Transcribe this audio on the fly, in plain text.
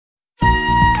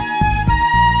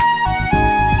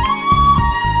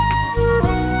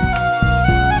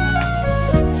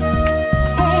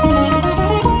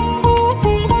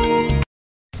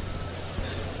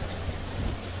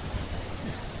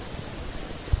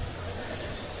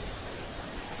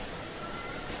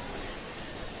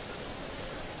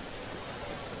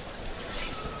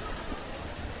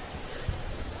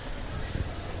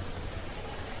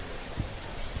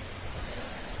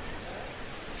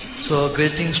So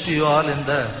greetings to you all in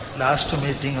the last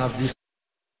meeting of this.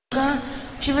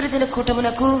 చివరి దిన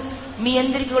కూటమునకు మీ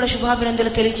అందరికీ కూడా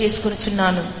శుభాభినందనలు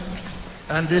తెలియజేసుకొనుచున్నాను.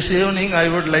 And this evening I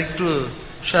would like to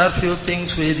share few things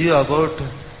with you about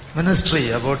ministry,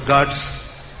 about God's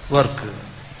work.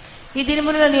 ఈ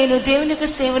దినమున నేను దేవుని యొక్క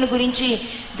సేవను గురించి,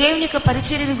 దేవుని యొక్క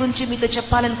పరిచర్యను గురించి మీతో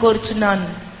చెప్పాలని కోరుచున్నాను.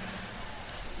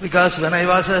 Because when I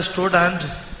was a student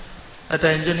at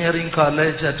an engineering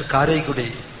college at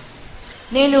Karaikudi,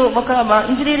 నేను ఒక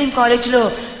ఇంజనీరింగ్ కాలేజ్ లో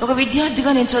ఒక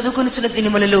విద్యార్థిగా నేను చదువుకొనుచున్న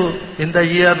దినములలో in the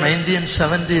year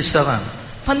 1977,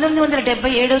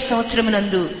 1977వ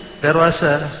సంవత్సరమునందు there was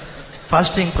a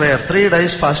fasting prayer, 3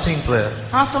 days fasting prayer.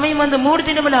 ఆ సమయమందు 3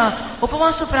 దినముల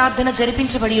ఉపవాస ప్రార్థన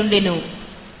జరిపించబడి ఉండెను.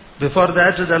 Before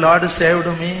that the Lord saved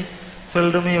me,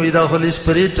 filled me with the Holy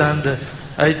Spirit, and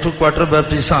I took water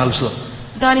baptism also.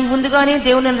 దానికి ముందుగానే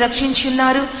దేవుడు నన్ను రక్షించి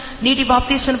ఉన్నారు, నీటి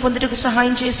బాప్తిస్మను పొందుటకు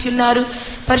సహాయం చేసి ఉన్నారు,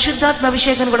 పరిశుద్ధాత్మ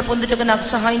అభిషేకాన్ని కూడా పొందుటకు నాకు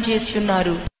సహాయం చేసి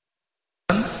ఉన్నారు.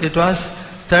 It was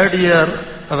third year,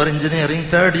 our engineering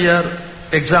third year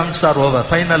exams are over,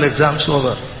 final exams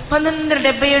over.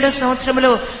 1977వ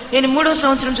సంవత్సరంలో నేను 3వ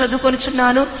సంవత్సరం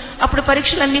చదువుకొనుచున్నాను. అప్పుడు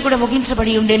పరీక్షలన్నీ కూడా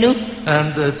ముగించబడి ఉండెను.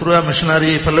 And through a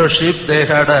missionary fellowship they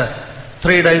had a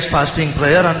 3 days fasting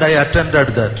prayer, and I attended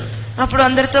that. అప్పుడు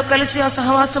అందరితో కలిసి ఆ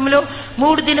సహవాసంలో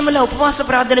 3 దినముల ఉపవాస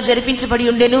ప్రార్థన జరిపించబడి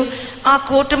ఉండెను. ఆ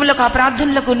కూటములకు, ఆ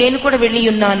ప్రార్థనలకు నేను కూడా వెళ్ళి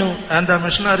ఉన్నాను. And the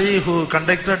missionary who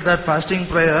conducted that fasting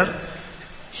prayer,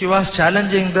 he was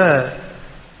challenging the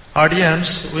audience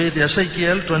with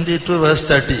Ezekiel 22 verse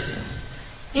 30.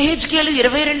 యెహెజ్కేలు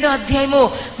 22వ అధ్యాయము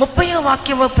 30వ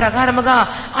వాక్యము ప్రకారముగా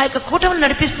ఆ యొక్క కూటమును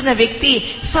నడిపిస్తున్న వ్యక్తి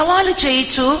సవాలు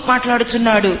చేయిచు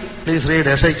మాట్లాడుచున్నాడు. Please read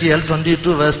Ezekiel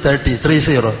 22 verse 30,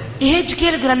 30.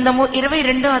 యెహెజ్కేలు గ్రంథము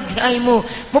 22వ అధ్యాయము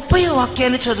 30వ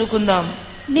వాక్యాన్ని చదువుకుందాం.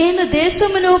 నేను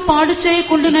దేశమును పాడు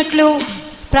చేయకుండునట్లు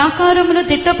ప్రాకారమును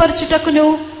దిట్టపరచుటకును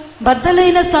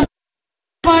బద్దలైన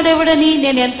వాడెవడని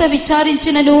నేను ఎంత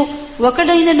విచారించినను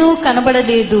ఒకడైనను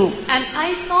కనబడలేదు. And I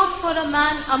sought for a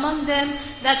man among them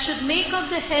that should make up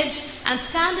the hedge and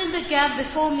stand in the gap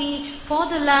before me for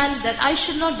the land, that I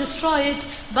should not destroy it,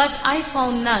 but I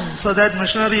found none. So that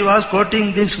missionary was quoting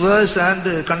this verse and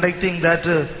conducting that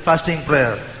fasting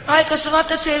prayer. ఆ యొక్క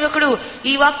సువార్త సేవకుడు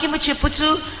ఈ వాక్యము చెప్పుచు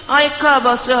ఆ యొక్క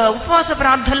ఉపవాస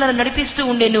ప్రార్థనలను నడిపిస్తూ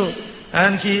ఉండెను.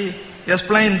 And he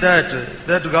explained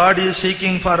that God is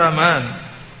seeking for a man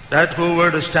that who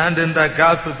would stand in the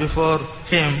gap before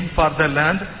him for the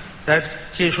land, that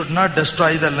he should not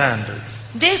destroy the land.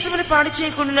 దేశమును పాడు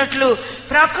చేయకుండానట్లు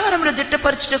ప్రాకారమును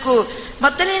దిట్టపరచుటకు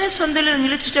బద్దలైన సందులను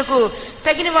నిలుచుటకు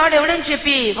తగిన వాడెవడని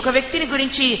చెప్పి ఒక వ్యక్తిని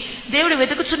గురించి దేవుడు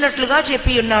వెతుకుచున్నట్లుగా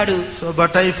చెప్పి ఉన్నాడు. So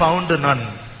but I found none.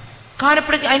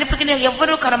 అయినప్పటికీ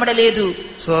ఎవ్వరూ కనబడలేదు.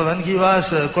 So when he was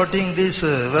quoting this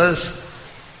verse,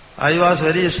 I was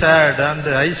very sad, and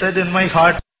I said in my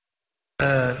heart,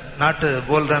 not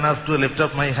bold enough to lift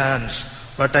up my hands,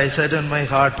 but I said in my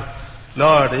heart,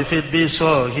 Lord, if it be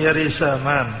so, here is a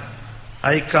man,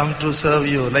 I come to serve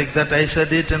you. Like that I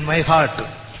said it in my heart.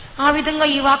 ఆ విధంగా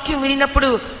ఈ వాక్యం వినినప్పుడు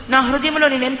నా హృదయంలో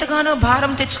నేను ఎంతగానో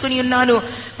భారం తెచ్చుకుని ఉన్నాను.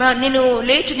 నేను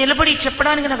లేచి నిలబడి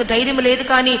చెప్పడానికి నాకు ధైర్యం లేదు,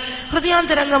 కానీ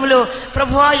హృదయాంతరంగంలో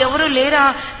ప్రభువా ఎవరు లేరా,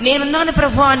 నేనున్నాను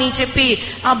ప్రభువా అని చెప్పి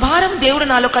ఆ భారం దేవుడు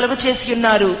నాలో కలుగు చేసి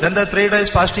ఉన్నారు. Then the 3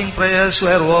 days fasting prayers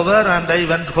were over, and I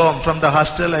went home. From the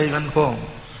hostel I went home.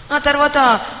 ఆ తర్వాత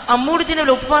ఆ 3 దినాల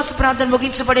ఉపవాస ప్రార్థన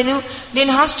ముగించబడెను.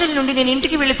 నేను హాస్టల్ నుండి నేను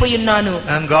ఇంటికి వెళ్ళిపోయి ఉన్నాను.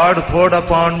 And God poured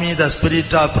upon me the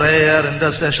spirit of prayer,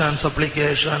 intercession,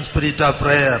 supplication, spirit of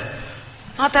prayer.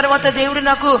 ఆ తర్వాత దేవుడు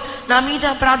నాకు నా మీద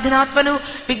ప్రార్థన ఆత్మను,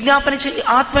 విజ్ఞాపన చేయ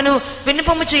ఆత్మను,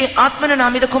 విన్నపము చేయ ఆత్మను నా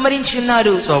మీద కుమ్మరించి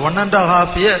ఉన్నారు. So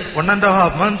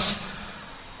 1.5 months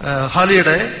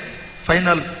holiday,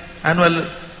 final annual,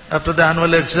 after the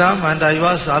annual exam, and I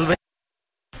was always.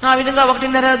 ఆ విధంగా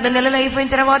 1.5 నెలలు అయిపోయిన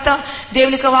తర్వాత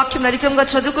దేవునికి వాక్యం అధికంగా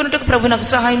చదువుకున్నట్టుకు ప్రభు నాకు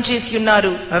సహాయం చేసి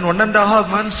ఉన్నారు. And 1.5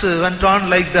 months went on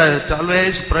like that,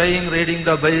 always praying, reading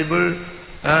the Bible,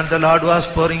 and the Lord was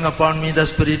pouring upon me the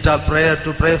spirit of prayer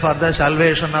to pray for the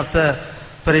salvation of the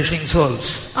perishing souls.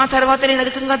 ఆ తర్వాత నేను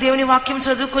అధికంగా దేవుని వాక్యం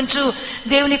చదువుకుంటూ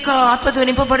దేవుని యొక్క ఆత్మతో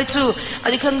నింపబడుచు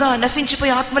అధికంగా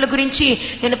నశించిపోయే ఆత్మల గురించి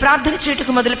నేను ప్రార్థన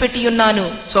చేయటకు మొదలుపెట్టి ఉన్నాను.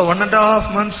 So 1.5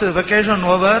 months vacation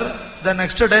over, the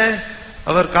next day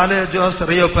our college was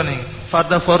reopening for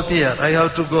the 4th year. I have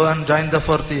to go and join the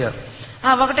 4th year.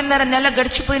 ఆ 1.5 నెల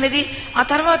గడిచిపోయినది. ఆ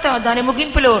తర్వాత దాని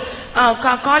ముగింపులో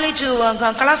కాలేజు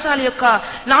కళాశాల యొక్క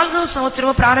 4వ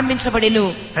సంవత్సరం ప్రారంభించబడెను.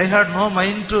 I had no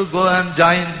mind to go and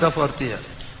join the 4th year.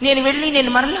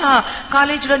 నేను మరలా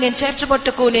కాలేజీలో నేను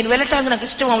చేర్చబట్టకు నేను వెళ్ళటానికి నాకు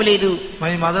ఇష్టం అవ్వలేదు.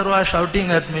 My mother was shouting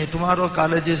at me, tomorrow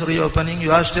college is reopening,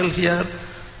 you are still here.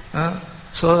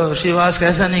 So she was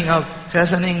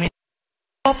hastening me.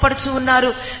 కోప్పడుచు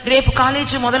ఉన్నారు. రేపు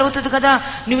కాలేజీ మొదలవుతుంది కదా,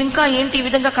 నువ్వు ఇంకా ఏంటి ఈ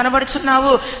విధంగా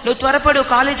కనబడుచున్నావు, నువ్వు త్వరపడు,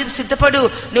 కాలేజీకి సిద్ధపడు,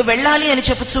 నువ్వు వెళ్ళాలి అని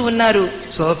చెప్పుచూ ఉన్నారు.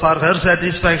 So for her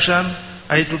satisfaction,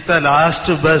 I took the last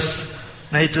bus,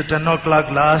 night 10 o'clock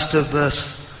last bus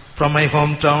from my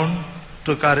hometown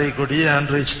to Karikudi and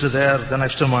reached there the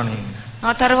next morning.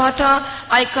 ఆ తర్వాత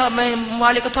ఆ యొక్క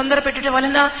వాళ్ళ యొక్క తొందర పెట్టడం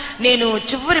వలన నేను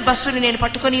చివరి బస్సుని నేను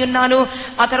పట్టుకొని ఉన్నాను.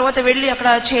 ఆ తర్వాత వెళ్లి అక్కడ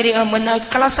చేరి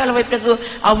కళాశాల వైపునకు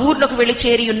ఆ ఊర్లోకి వెళ్లి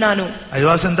చేరి ఉన్నాను. I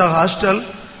was in the hostel,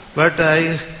 but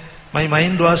my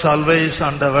mind was always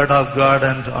on the word of God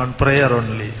and on prayer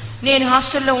only. నేను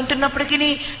హాస్టల్లో ఉంటున్నప్పటికీ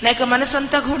నా యొక్క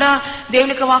మనసంతా కూడా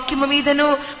దేవుని యొక్క వాక్యము మీదను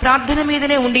ప్రార్థన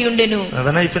మీదనే ఉండి ఉండెను.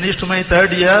 When I finished my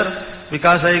third year,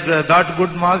 because I got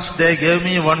good marks, they gave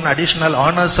me one additional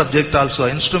honor subject also,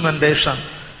 instrumentation.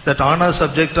 That honor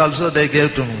subject also they gave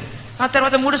to me. ఆ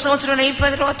తర్వాత 3 సంవత్సరాలు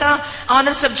అయిపోయిన తర్వాత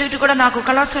ఆనర్ సబ్జెక్ట్ కూడా నాకు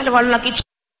కళాశాల వాళ్ళు నాకు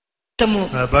ఇచ్చారు.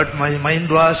 But my mind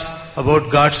was about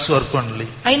God's work only.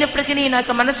 అయినప్పటికీ నా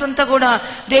యొక్క మనసంతా కూడా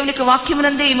దేవుని యొక్క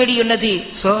వాక్యమునందే ఇమిడి ఉన్నది.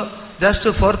 So just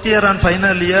 4th year and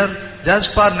final year, just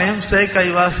for name's sake,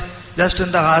 I was just in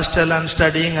the hostel and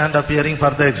studying and appearing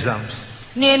for the exams.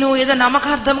 నేను ఏదో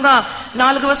నమ్మకార్థంగా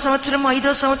 4వ సంవత్సరం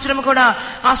 5వ సంవత్సరం కూడా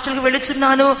హాస్టల్కి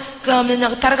వెళ్ళుచున్నాను,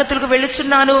 తరగతులకు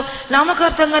వెళ్ళుచున్నాను,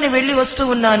 నామకార్థంగానే వెళ్ళి వస్తూ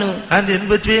ఉన్నాను. And in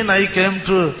between I came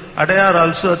to Adayar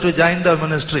also to join the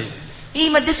ministry. ఈ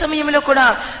మధ్య సమయంలో కూడా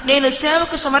నేను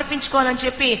సేవకు సమర్పించుకోవాలని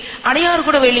చెప్పి అడయారు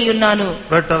కూడా వెళ్ళి ఉన్నాను.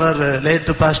 But our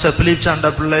late pastor Philip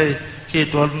Chandapillai, he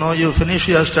told, no, you finish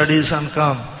your studies and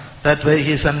come. That way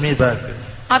he sent me back.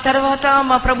 ఆ తర్వాత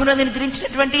మా ప్రభువును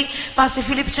నిద్రించినటువంటి పాస్టర్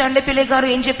ఫిలిప్ చాండపిల్లే గారు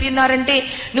ఏం చెప్పి ఉన్నారంటే,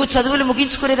 నువ్వు చదువులు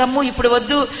ముగించుకుని రమ్ము, ఇప్పుడు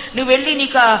వద్దు, నువ్వు వెళ్ళి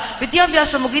నీకు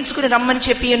విద్యాభ్యాసం ముగించుకుని రమ్మని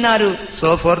చెప్పి ఉన్నారు. So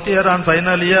 4th year and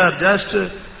final year, just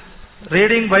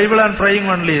reading Bible and praying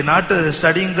only, not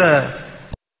studying the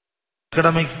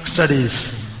academic studies.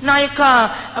 నా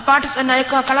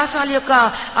యొక్క కళాశాల యొక్క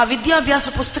ఆ విద్యాభ్యాస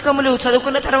పుస్తకములు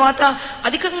చదువుకున్న తర్వాత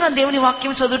అధికంగా దేవుని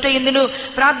వాక్యం చదువుట ఎందును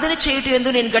ప్రార్థన చేయుట ఎందు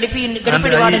నేను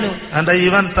గడిపేవాడను. And I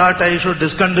even thought I should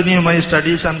discontinue my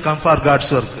studies and come for God's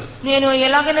work. నేను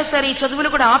ఎలాగైనా సరే ఈ చదువులు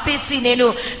కూడా ఆపేసి నేను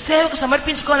సేవకు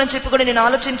సమర్పించుకోవాలని చెప్పి కూడా నేను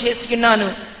ఆలోచన చేసి ఉన్నాను.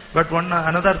 But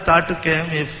another thought came,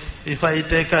 if I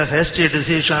take a hasty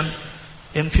decision,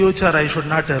 in future I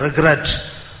should not regret.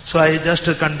 So I just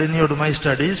continued my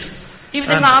studies. ఈ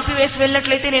విధంగా ఆపివేసి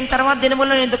వెళ్ళినట్లయితే నేను తర్వాత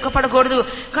దినములో నేను దుఃఖపడకూడదు,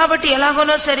 కాబట్టి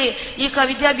ఎలాగోనో సరే ఈ యొక్క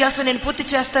విద్యాభ్యాసం నేను పూర్తి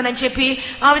చేస్తానని చెప్పి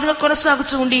ఆ విధంగా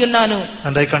కొనసాగుతూ ఉండి ఉన్నాను.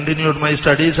 And I continued my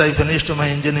studies. I finished my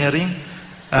engineering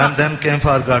and then came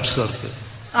for God's work.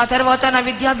 ఆ తర్వాత నా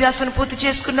విద్యాభ్యాసాన్ని పూర్తి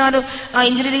చేసుకున్నాను. ఆ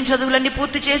ఇంజనీరింగ్ చదువులన్నీ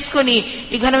పూర్తి చేసుకుని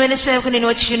ఈ ఘనమైన సేవకు నేను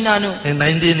వచ్చి ఉన్నాను. In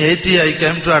 1980 I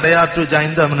came to Adayar to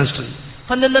join the ministry.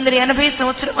 1980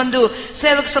 సంవత్సరం నందు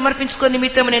సేవకు సమర్పించుకునే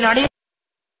నిమిత్తం నేను Adyar.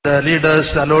 The leaders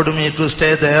allowed me to stay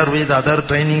there with other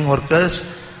training workers,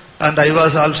 and I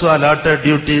was also allotted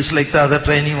duties like the other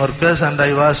training workers, and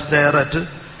I was there at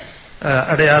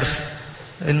Adayar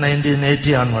in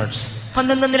 1980 onwards.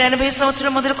 1980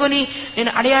 సంవత్సరం మొదలుకొని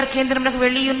నేను అడయార్ కేంద్రంలోకి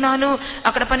వెళ్ళి ఉన్నాను.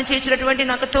 అక్కడ పనిచేసినటువంటి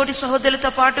నాకు తోటి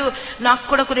సహోదరులతో పాటు నాకు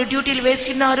కూడా కొన్ని డ్యూటీలు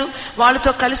వేసిన్నారు.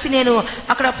 వాళ్ళతో కలిసి నేను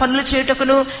అక్కడ పనులు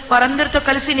చేయుటకును వారందరితో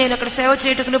కలిసి నేను అక్కడ సేవ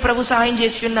చేయుటకును ప్రభు సహాయం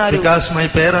చేసి ఉన్నారు. Because my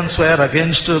parents were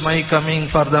against my coming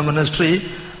for the ministry,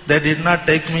 they did not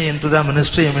take me into the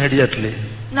ministry immediately.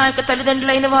 నా యొక్క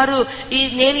తల్లిదండ్రులైన వారు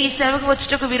నేను ఈ సేవకు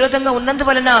వచ్చుటకు విరోధంగా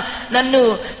ఉన్నందువలన నన్ను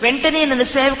వెంటనే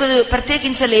సేవకు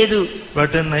ప్రత్యేకించలేదు.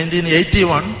 But in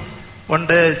 1981, one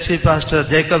day Chief Pastor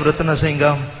Jacob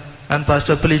Ratnasingham and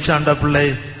Pastor Philip Chandapillai,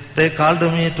 they called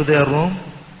me to their room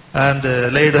and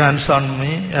laid hands on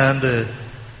me and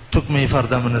took me for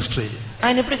the ministry.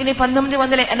 అయినప్పటికీ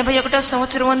 1981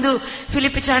 సంవత్సరం నందు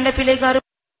ఫిలిప్ చాండపిల్లై గారు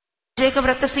జేకబ్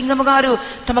రత్నసింగం గారు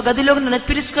తమ గదిలో నన్ను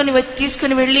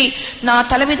తీసుకుని వెళ్లి నా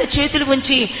తల మీద చేతులు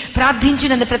ఉంచి ప్రార్థించి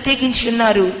నన్ను ప్రత్యేకించి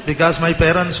ఉన్నారు. Because my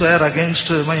parents were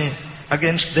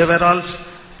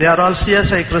they are all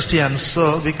CSI Christians, so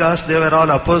because they were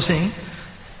all opposing,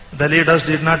 the leaders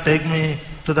did not take me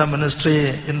to the ministry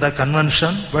in the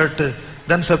convention, but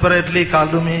then separately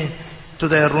called me to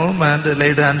their room and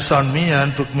laid hands on me and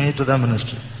took me to the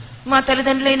ministry. మా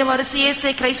తల్లిదండ్రులైన వారు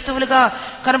CSI క్రైస్తవులుగా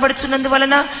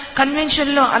కనబడుచున్నందువలన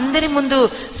convention లో అందరి ముందు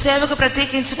సేవకు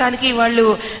ప్రత్యేకించడానికి వాళ్ళు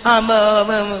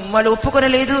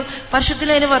ఒప్పుకొనలేదు.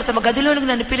 పరిశుద్ధులైన వారు తమ గదిలోనికి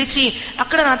నన్ను పిలిచి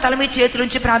అక్కడ నా తల మీద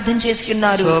చేతులుంచి ప్రార్థన చేసి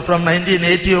ఉన్నారు. So from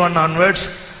 1981 onwards,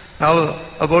 now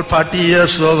about 40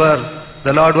 years over,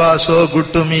 the Lord was so good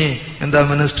to me in the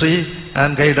ministry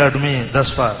and guided me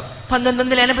thus far.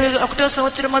 1981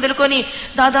 సంవత్సరం మొదలుకొని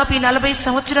దాదాపు 40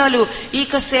 సంవత్సరాలు ఈ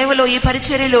సేవలో ఈ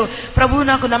పరిచర్యలో ప్రభువు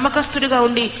నాకు నమ్మకస్తుడిగా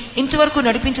ఉండి ఇంతవరకు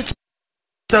నడిపించు.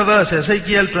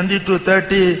 Ezekiel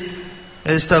 22:30,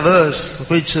 is the verse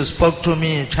which spoke to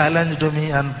me, challenged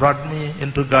me and brought me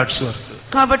into God's work.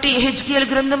 కాబట్టి హెజ్కేల్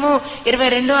గ్రంథము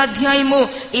 22వ అధ్యాయము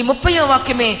ఈ 30వ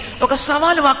వాక్యమే ఒక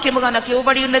సవాలు వాక్యముగా నాకు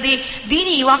ఇవ్వబడి ఉన్నది.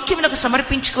 దీని ఈ వాక్యము నాకు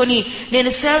సమర్పించుకొని నేను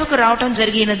సేవకు రావటం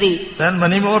జరిగినది. Then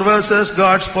many more verses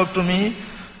God spoke to me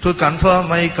to confirm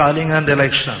my calling and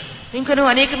election. ఇంకను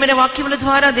అనేకమైన వాక్యముల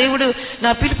ద్వారా దేవుడు నా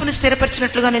పిలుపుని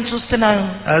స్థిరపరిచినట్లుగా నేను చూస్తున్నాను.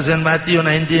 As in Matthew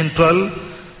 19:12,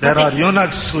 there are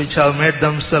eunuchs which have made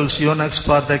themselves eunuchs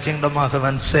for the kingdom of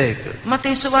heaven's sake.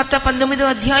 మత్తయి సువార్త 19వ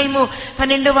అధ్యాయము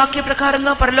 12వ వాక్య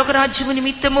ప్రకారంగా పరలోక రాజ్యము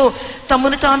నిమిత్తము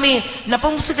తమను తామే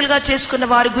నపుంసకులుగా చేసుకున్న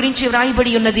వారి గురించి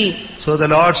వ్రాయబడి ఉన్నది. So the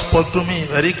Lord spoke to me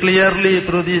very clearly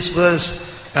through this verse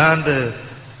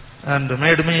and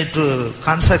made me to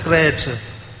consecrate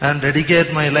and dedicate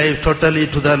my life totally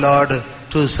to the Lord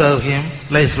to serve him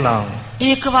lifelong. ఈ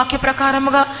యొక్క వాక్య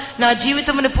ప్రకారముగా నా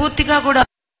జీవితమును పూర్తిగా కూడా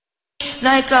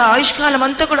నా యొక్క ఆయుష్కాలం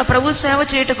అంతా కూడా ప్రభు సేవ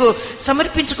చేయుటకు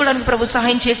సమర్పించుకోవడానికి ప్రభు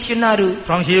సహాయం చేసి ఉన్నారు.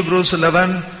 From Hebrews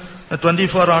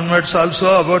 11:24 onwards also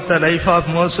about the life of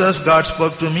Moses, God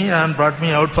spoke to me and brought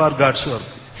me out for God's work.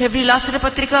 Hebrew రాసిన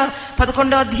పత్రిక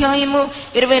 11వ అధ్యాయము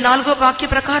 24వ వాక్య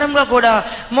ప్రకారంగా కూడా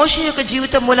మోషే యొక్క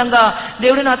జీవితం మూలంగా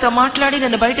దేవుడు నాతో మాట్లాడి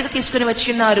నన్ను బయటకు తీసుకుని వచ్చి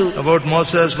ఉన్నారు. About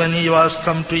Moses, when he was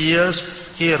come to years,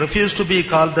 he refused to be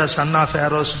called the son of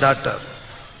Pharaoh's daughter.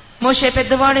 మోషే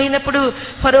పెద్దవాడైనప్పుడు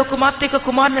ఫరో కుమార్తె యొక్క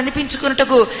కుమారుని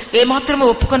అనిపించుకున్నటకు ఏమాత్రము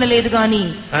ఒప్పుకొనలేదు గాని,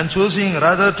 and choosing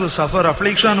rather to suffer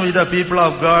affliction with the people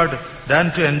of God than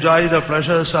to enjoy the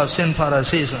pleasures of sin for a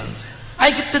season.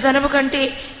 ఐగుప్తు ధనము కంటే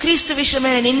క్రీస్తు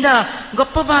విషయమైన నింద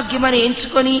గొప్ప భాగ్యమని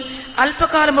ఎంచుకొని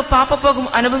అల్పకాలము పాపభోగం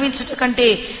అనుభవించుట కంటే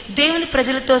దేవుని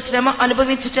ప్రజలతో శ్రమ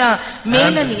అనుభవించుట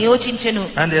మేలని యోచించెను.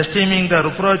 And esteeming the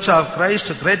reproach of Christ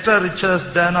greater riches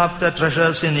than of the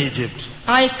treasures in Egypt.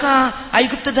 ఆ యొక్క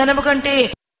ఐగుప్తు ధనము కంటే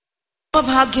గొప్ప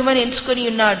భాగ్యమని ఎంచుకొని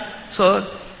ఉన్నాడు. So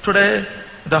today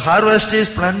the harvest is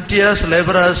plenteous,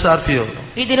 laborers are few.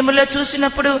 ఈ దినములో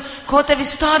చూసినప్పుడు కోత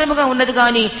విస్తారముగా ఉన్నది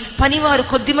గాని పనివారు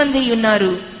కొద్ది మంది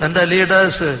ఉన్నారు. When the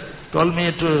leaders told me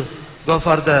to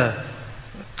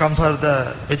come for the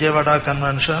Vijayawada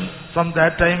convention, from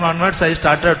that time onwards I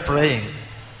started praying.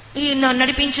 ఈ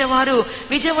నడిపించేవారు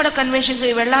విజయవాడ కన్వెన్షన్ కి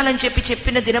వెళ్లాలని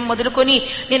చెప్పిన దినం మొదలుకొని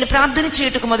నేను ప్రార్థన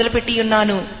చేయుటకు మొదలుపెట్టి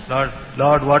ఉన్నాను.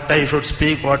 Lord, what I should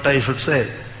speak, what I should say.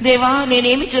 దేవా,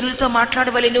 నేనేమి జనులతో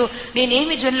మాట్లాడవలెను,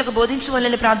 నేనేమి జనులకు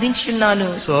బోధించవలని ప్రార్థించి ఉన్నాను.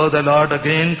 So the Lord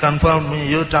again confirmed me.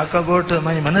 You talk about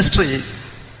my ministry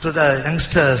to the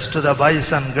youngsters, to the boys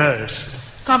and girls.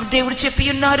 కాబట్టి దేవుడు చెప్పి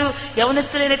ఉన్నారు,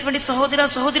 యవనస్తులైనటువంటి సహోదర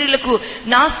సహోదరులకు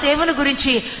నా సేవల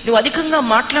గురించి నువ్వు అధికంగా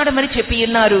మాట్లాడమని చెప్పి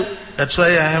ఉన్నారు. That's why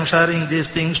I am sharing these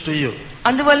things to you.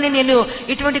 అందువల్లనే నేను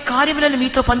ఇటువంటి కార్యములను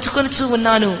మీతో పంచుకొనుచూ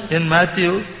ఉన్నాను. In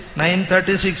Matthew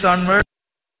 9:36 onward,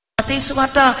 మత్తయి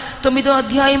సువార్త 9వ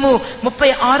అధ్యాయము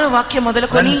 36వ వాక్యం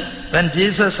మొదలుకొని, when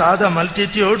Jesus saw the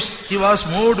multitudes, he was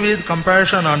moved with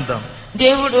compassion on them.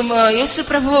 దేవుడు యేసు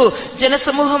ప్రభు జన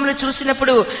సమూహమును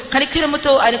చూసినప్పుడు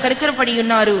కనికరముతో ఆయన కనికరపడి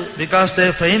ఉన్నారు. Because they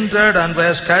fainted and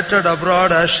were scattered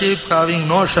abroad as sheep having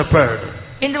no shepherd.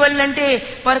 ఎందువల్లంటే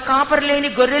వారు కాపరి లేని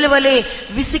గొర్రెల వలె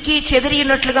విసికి చెదిరి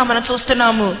ఉన్నట్లుగా మనం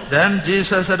చూస్తున్నాము. Then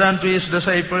Jesus said unto his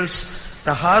disciples,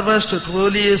 the harvest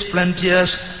truly is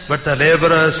plenteous, but the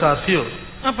laborers are few.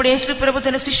 అప్పుడు యేసు ప్రభు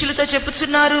తన శిష్యులతో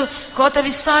చెప్పుచున్నారు, కోత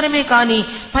విస్తారమే కాని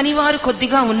పనివారు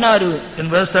కొద్దిగా ఉన్నారు. In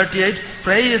verse 38,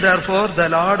 pray therefore the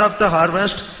Lord of the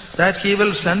harvest that he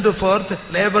will send forth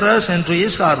laborers into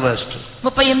his harvest.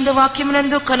 38వ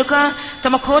వాక్యమునందు కనుక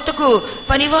తమ కోతకు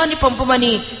పనివారిని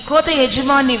పంపుమని కోత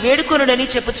యజమాని వేడుకొనుడని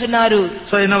చెప్పుచున్నారు.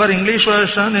 So in our English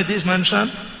version it is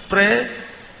mentioned, pray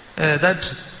that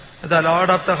the Lord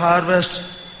of the harvest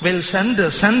will send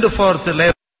forth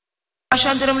laborers.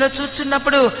 భాషాంతరంలో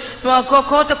చూస్తున్నప్పుడు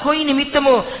కోత కోయి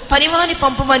నిమిత్తము పనివారిని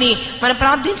పంపమని మనం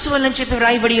ప్రార్థించవాలని చెప్పి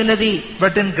వ్రాయబడి ఉన్నది.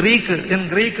 But in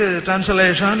Greek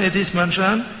translation it is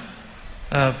mentioned,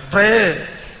 pray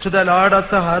to the Lord of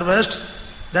the harvest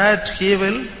that he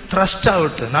will thrust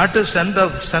out, not to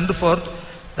send forth,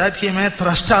 that he may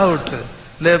thrust out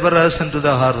laborers into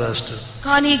the harvest.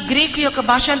 కానీ Greek యొక్క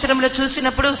భాషాంతరంలో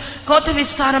చూసినప్పుడు కోత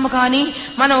విస్తారము కానీ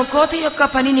మనం కోత యొక్క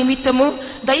పని నిమిత్తము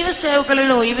దైవ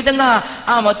సేవకులను ఈ విధంగా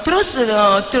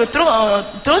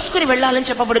త్రోసుకుని వెళ్ళాలని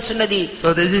చెప్పబడుచున్నది.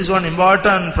 So this is one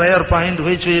important prayer point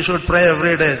which we should pray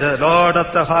every day. The Lord of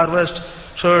the harvest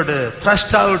should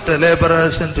thrust out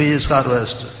laborers into his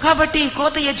harvest. కాబట్టి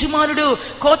కోత యజమానుడు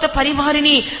కోత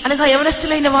పరివారిని అనగా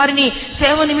యవనస్తులైన వారిని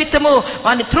సేవ నిమిత్తము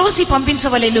వారిని త్రోసి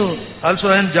పంపించవలెను. Also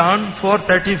in John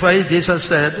 4:35 Jesus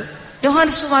said,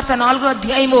 యోహాను సువార్త 4వ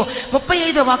అధ్యాయము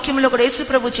 35వ వాక్యంలో కూడా యేసు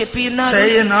ప్రభు చెప్పి ఉన్నారు,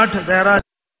 say not there are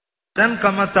then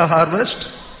cometh the harvest.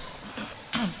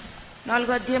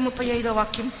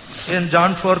 4:35 In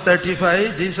John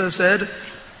 4:35, Jesus said,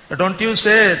 don't you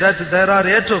say that there are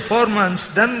yet 4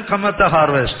 months, then cometh the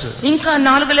harvest. ఇంకా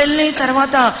 4 నెలల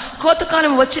తర్వాత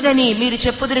కోతకాలం వచ్చినని మీరు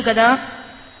చెప్పుదురు కదా.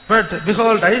 But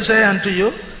behold, I say unto you,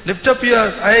 lift up your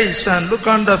eyes and look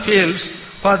on the fields,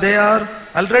 for they are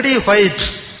already white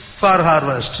for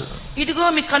harvest. ఇదిగో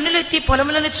మీ కన్నులెత్తి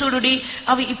పొలములను చూడుడి,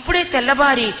 అవి ఇప్పుడే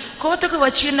తెల్లబారి కోతకు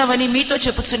వచ్చి ఉన్నవని మీతో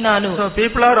చెప్పుచున్నాను. So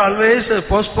people are always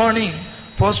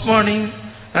postponing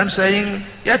and saying,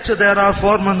 yet there are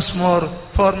 4 months more,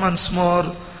 4 months more.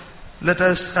 Let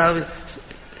us have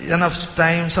enough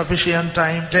time, sufficient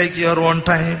time, take your own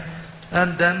time, and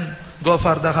then go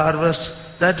for the harvest.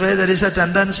 That way there is a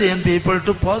tendency in people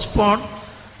to postpone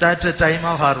that time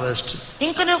of harvest.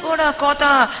 ఇంకను కూడా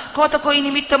కోత కోయి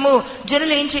నిమిత్తము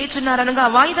జనులు ఏం చేస్తున్నారు అనగా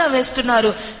వాయిదా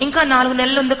వేస్తున్నారు. ఇంకా 4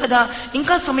 నెలలు ఉంది కదా,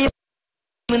 ఇంకా సమయం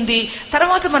ఉంది,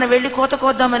 తర్వాత మనం వెళ్లి కోత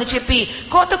కోద్దామని చెప్పి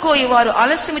కోత కోయి వారు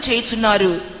ఆలస్యం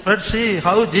చేయుచున్నారు. But see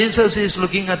how Jesus is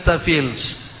looking at the fields.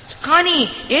 కానీ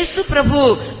యేసు ప్రభు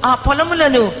ఆ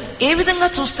పొలములను ఏ విధంగా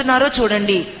చూస్తున్నారో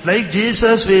చూడండి. Like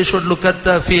Jesus we should look at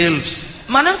the fields.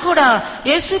 మనం కూడా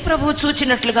యేసు ప్రభు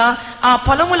చూచినట్లుగా ఆ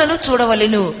పొలములను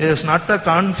చూడవలెను. Yes, not the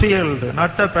corn field,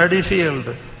 not the paddy field,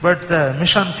 but the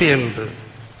mission field.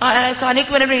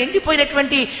 అనేకమైన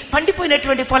ఎండిపోయినటువంటి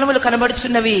పండిపోయినటువంటి పొలములు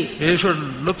కనబడుచున్నవి. We should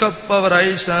look up our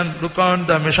eyes and look on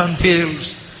the mission fields,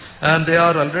 and they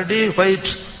are already white,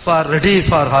 ready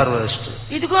for harvest.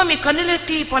 ఇదిగో మీ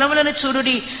కన్నులెత్తి పొలములను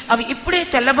చూడుడి, అవి ఇప్పుడే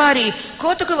తెల్లబారి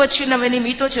కోతకు వచ్చినవని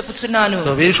మీతో చెప్పుచున్నాను.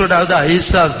 So we should have the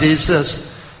eyes of Jesus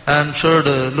and should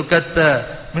look at the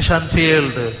mission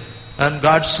field and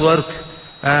God's work,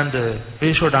 and we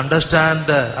should understand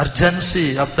the urgency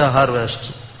of the harvest.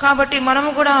 కాబట్టి మనము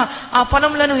కూడా ఆ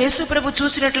పొలములను యేసు ప్రభు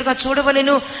చూసినట్లుగా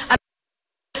చూడవలెను.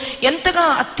 ఎంతగా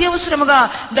అత్యవసరముగా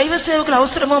దైవ సేవకుల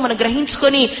అవసరమో మనం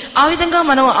గ్రహించుకొని ఆ విధంగా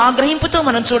మనం ఆ గ్రహింపుతో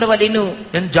మనం చూడవలెను.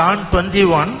 In John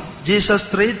 21, Jesus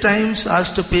 3 times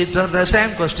asked Peter the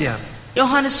same question.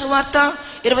 యోహాను సువార్త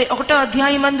 21వ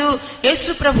అధ్యాయమందు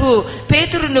యేసు ప్రభు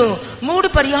పేతురును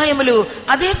 3 పర్యాయములు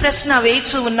అదే ప్రశ్న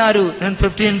వేయిచూ ఉన్నారు. In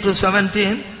 15 to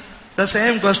 17, the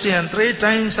same question 3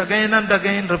 times again and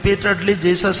again repeatedly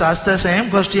Jesus asked the same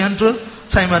question to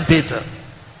Simon Peter.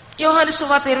 యోహాను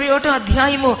సువార్త 21వ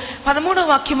అధ్యాయము 13వ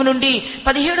వాక్యము నుండి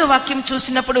 17వ వాక్యం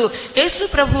చూసినప్పుడు యేసు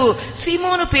ప్రభు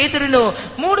సీమోను పేతురును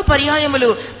 3 పర్యాయములు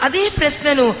అదే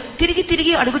ప్రశ్నను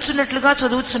తిరిగి అడుగుచున్నట్లుగా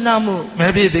చదువుచున్నాము.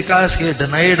 Maybe because he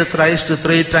denied Christ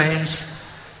 3 times,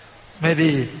 maybe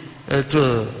to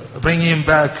bring him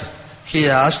back,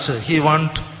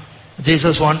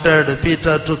 Jesus wanted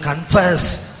Peter to confess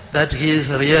that he is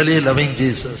really loving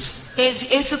Jesus.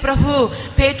 యేసు ప్రభు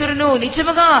పేతురును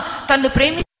నిజముగా తన్ను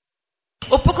ప్రేమి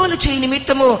ఒప్పుకోలు చేయి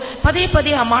నిమిత్తము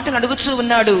పదే ఆ మాటను అడుగుచూ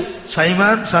ఉన్నాడు.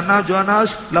 Simon, son of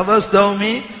Jonas, lovest thou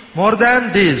me more than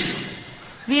this?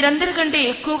 వీరందరికంటే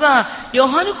ఎక్కువగా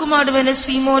యోహాను కుమారుడైన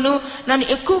సీమోను నన్ను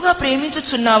ఎక్కువగా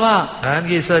ప్రేమించుచున్నావా? And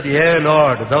he said, yea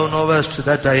Lord, thou knowest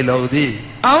that I love thee.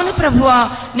 అవును ప్రభువా,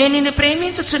 నేను నిన్ను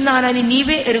ప్రేమించుచున్నానని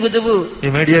నీవే ఎరుగుదువు.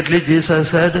 Immediately Jesus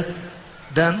said,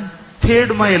 then feed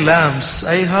my lambs.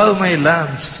 I have my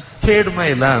lambs. Feed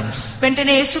my lambs.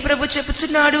 వెంటనే యేసు ప్రభు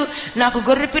చెప్పుచున్నాడు, నాకు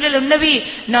గొర్రె పిల్లలు ఉన్నవి,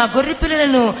 నా గొర్రె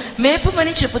పిల్లలను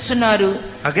మేపమని చెప్పుచున్నారు.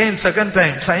 Again second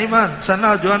time, Simon, son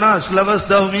of Jonas, lovest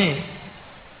thou me?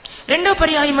 రెండో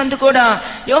పర్యాయమందు కూడా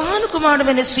యోహాను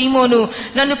కుమారుడైన సీమోను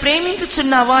నన్ను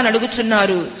ప్రేమించుచున్నావా అని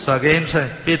అడుగుచున్నారు. So again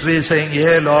Peter is saying,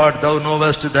 yea Lord, thou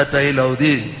knowest that I love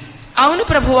thee. అవును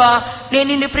ప్రభువా, నేను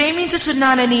నిన్ను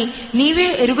ప్రేమించుచున్నానని నీవే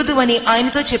ఎరుగుదువని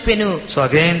ఆయనతో చెప్పెను. So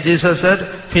again Jesus said,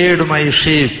 feed my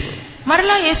sheep.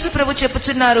 మరలా యేసు ప్రభు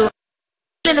చెప్పుచున్నారు,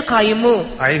 గొర్రెలను కాయుము.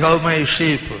 I have my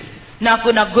sheep. నాకు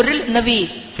నా గొర్రెలు ఉన్నవి.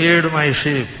 Feed my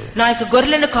sheep. నా యొక్క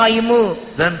గొర్రెలను కాయుము.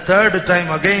 Then third time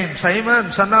again, Simon,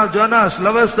 son of Jonas,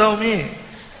 lovest thou me?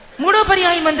 మూడో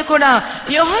పర్యాయమందు కూడా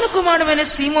యోహాను కుమారుడైన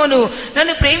సీమోను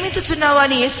నన్ను ప్రేమించుచున్నావా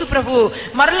అని యేసు ప్రభు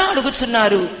మరలా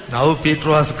అడుగుచున్నారు. Now Peter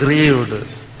was grieved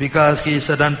because he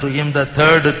said unto him the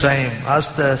third time,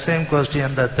 asked the same question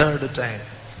the third time.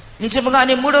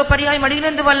 నిజముగానే మూడో పర్యాయం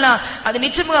అడిగినందువల్ల అది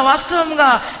నిజముగా వాస్తవంగా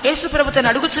యేసు ప్రభు తను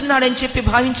అడుగుచున్నాడని చెప్పి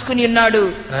భావించుకుని ఉన్నాడు.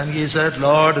 And he said,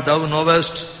 Lord, thou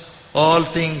knowest all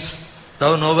things,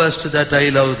 thou knowest that I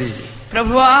love thee.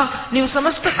 ప్రభువా, నీవు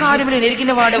సమస్త కార్యములు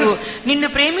ఎరిగిన వాడవు, నిన్ను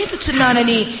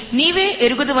ప్రేమించుచున్నానని నీవే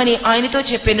ఎరుగుదువని ఆయనతో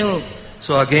చెప్పెను.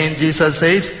 So again Jesus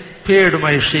says, feed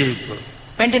my sheep.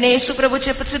 వెంటనే యేసు ప్రభు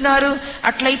చెప్పుచున్నారు,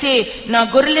 అట్లయితే నా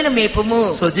గొర్రెలను మేపుము.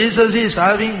 So Jesus is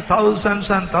having thousands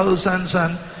and thousands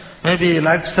and maybe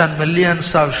lakhs and millions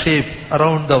of sheep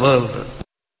around the world.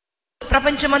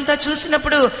 ప్రపంచమంతా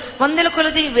చూసినప్పుడు వందల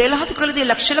కొలది, వేలాది కొలది,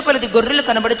 లక్షల కొలది గొర్రెలు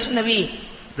కనబడుచున్నవి.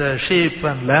 the sheep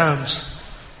and lambs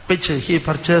which he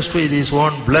purchased with his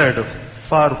own blood,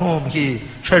 for whom he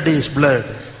shed his blood.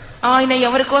 ఆయన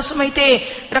ఎవరి కోసమైతే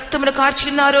రక్తమును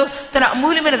కార్చున్నారో, తన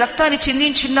అమూల్యమైన రక్తాన్ని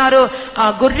చిందించున్నారో ఆ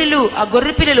గొర్రెలు, ఆ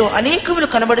గొర్రె పిల్లలు అనేకములు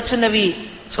కనబడుచున్నవి.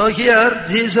 So here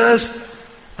Jesus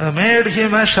made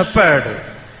him a shepherd,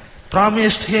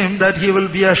 promised him that he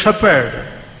will be a shepherd.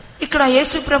 ఇక్కడ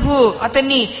యేసు ప్రభు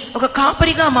అతన్ని ఒక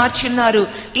కాపరిగా మార్చున్నారు.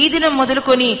 ఈ దినం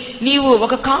మొదలుకొని నీవు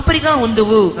ఒక కాపరిగా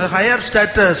ఉండువు. A higher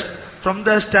status, from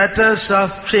the status of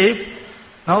sheep,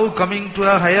 now coming to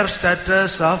a higher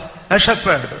status of a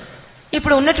shepherd.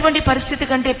 ఇప్పుడు ఉన్నటువంటి పరిస్థితి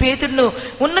కంటే పేతురును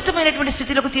ఉన్నతమైనటువంటి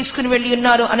స్థితిలోకి తీసుకుని వెళ్లి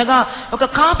ఉన్నారు. అనగా ఒక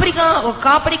కాపరిగా, ఒక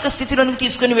కాపరిక స్థితిలోకి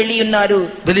తీసుకుని వెళ్లి ఉన్నారు.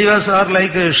 Believers are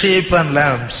like sheep and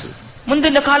lambs.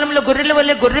 ముందున్న కాలంలో గొర్రెల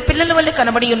వల్లే, గొర్రె పిల్లల వల్లే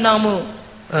కనబడి ఉన్నాము.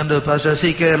 And Pastor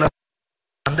C.K.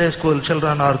 Sunday school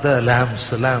children are the lambs.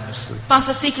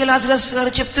 Pastor C.K. Lazarus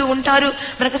గారు చెప్తూ ఉంటారు,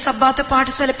 మనకు సబ్బాత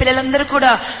పాఠశాల పిల్లలందరూ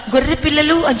కూడా గొర్రె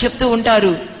పిల్లలు అని చెప్తూ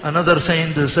ఉంటారు. Another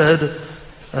saint said,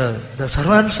 the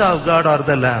servants of God are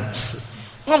the lambs.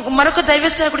 మరొక దైవ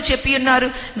సేవకుడు చెప్పి ఉన్నారు,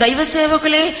 దైవ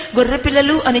సేవకులే గొర్రె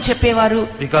పిల్లలు అని చెప్పేవారు.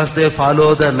 Because they follow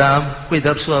the lamb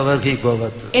whithersoever he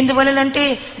goeth. ఎందువలనంటే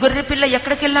గొర్రె పిల్ల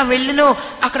ఎక్కడికెళ్ళా వెళ్ళినో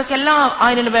అక్కడికెళ్ళా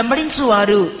ఆయనను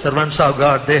వెంబడించువారు. Servants of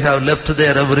God, they have left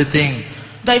their everything,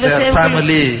 their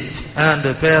family and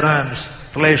parents,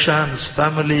 relations,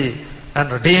 family, and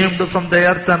redeemed from the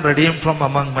earth and redeemed from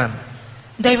among men.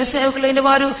 దైవ సేవకులైన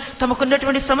వారు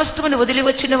తమకున్నటువంటి సమస్తమును వదిలి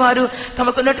వచ్చిన వారు,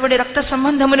 తమకున్నటువంటి రక్త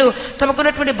సంబంధమును,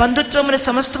 తమకున్నటువంటి బంధుత్వమును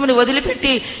సమస్తమును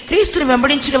వదిలిపెట్టి క్రీస్తుని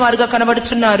వెంబడించిన వారుగా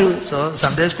కనబడుచున్నారు. So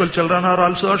Sunday school children are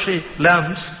also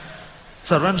lambs.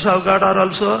 Servants of God are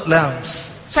also lambs.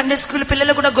 Sunday school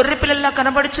పిల్లలు కూడా గొర్రె పిల్లల్లా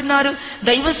కనబడుచున్నారు.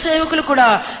 దైవ సేవకులు కూడా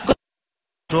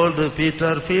told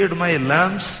Peter, feed my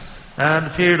lambs and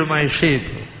feed my sheep.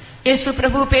 యేసు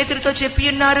ప్రభు పేతురుతో చెప్పి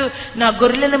ఉన్నారు, నా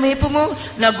గొర్రెలను మేపుము,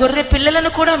 నా గొర్రె పిల్లలను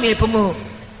కూడా మేపుము.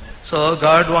 So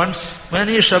God wants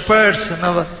many shepherds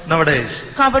nowadays.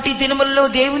 కాబట్టి దినములలో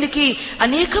దేవునికి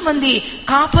అనేక మంది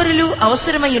కాపరులు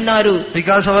అవసరమై ఉన్నారు.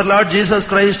 Because our Lord Jesus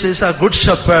Christ is a good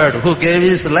shepherd who gave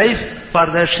his life for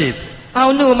the sheep.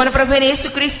 అవును, మన ప్రభువైన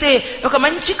యేసుక్రీస్తే ఒక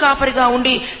మంచి కాపరిగా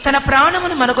ఉండి తన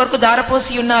ప్రాణమును మన కొరకు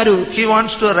దారపోసి ఉన్నారు. He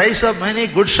wants to raise up many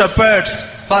good shepherds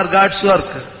for God's work.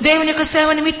 దేవుని యొక్క సేవ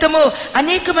నిమిత్తము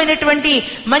అనేకమైనటువంటి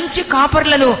మంచి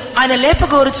కాపర్లను ఆయన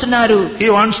లేపగోరుచున్నారు. He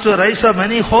wants to raise up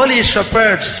many holy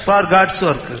shepherds for God's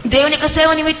work. దేవుని యొక్క సేవ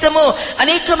నిమిత్తము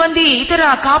అనేక మంది ఇతర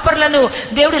కాపర్లను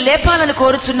దేవుడు లేపాలని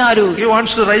కోరుచున్నారు. He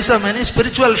wants to raise up many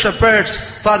spiritual shepherds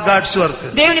for God's work.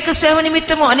 దేవుని యొక్క సేవ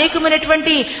నిమిత్తము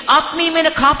అనేకమైనటువంటి ఆత్మీయమైన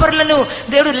కాపర్లను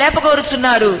దేవుడు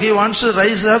లేపగోరుచున్నారు. He wants to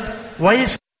raise up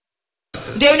wise.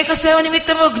 దేవుని యొక్క సేవ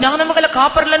నిమిత్తము జ్ఞానము గల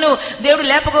కాపర్లను దేవుడు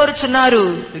లేపగోరుచున్నారు.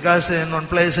 Because in one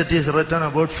place it is written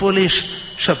about foolish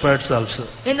shepherds also.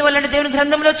 ఎందువల్ల దేవుని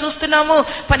గ్రంథంలో చూస్తున్నాము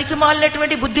పనికి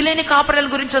మాలినటువంటి బుద్ధి లేని కాపర్ల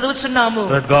గురించి చదువుతున్నాము.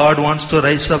 But God wants to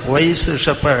raise up wise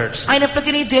shepherds.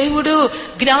 అయినప్పటికీ దేవుడు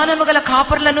జ్ఞానము గల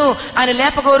కాపర్లను ఆయన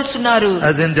లేపగోరుచున్నారు.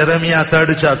 As in Jeremiah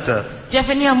 3rd chapter.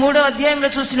 జెఫన్యా 3వ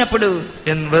అధ్యాయంలో చూసినప్పుడు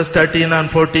in verse 13 and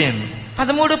 14.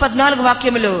 13-14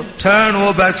 వాక్యములు. Turn, O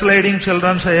backsliding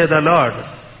children, saith the Lord.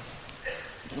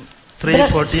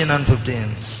 3:14 and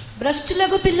 15.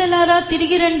 భ్రష్టులకు పిల్లలారా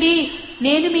తిరిగి రండి,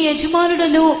 నేను మీ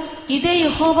యజమానుడను, ఇదే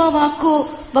యెహోవా వాక్కు.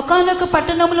 ఒకానొక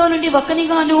పట్టణంలో నుండి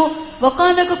ఒకనిగాను,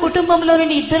 ఒకానొక కుటుంబంలో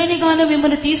నుండి ఇద్దరినిగాను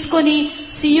మిమ్మల్ని తీసుకొని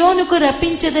సియోనుకు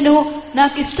రప్పించెదను.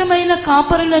 నాకిష్టమైన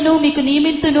కాపరులను మీకు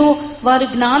నియమింతును, వారు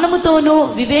జ్ఞానముతోనూ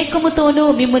వివేకముతోనూ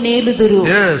మిమ్ము నేలుదురు.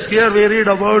 Yes, here we read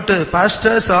about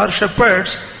pastors or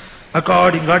shepherds.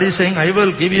 According, God is saying, I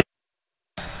will give you,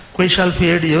 we shall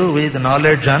feed you with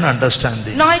knowledge and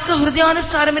understanding. నా యొక్క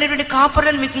హృదయానుసారమైనటువంటి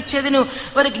కాపరులను మీకు ఇచ్చేదను,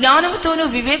 వారి జ్ఞానముతోనూ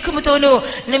వివేకముతోనూ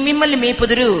మిమ్మల్ని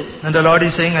మేపుదురు. And the Lord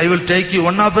is saying, I will take you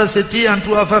one of a city and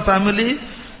two of a family,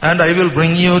 and I will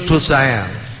bring you to Zion.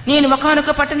 నేను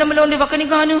ఒకానొక పట్టణంలో నుండి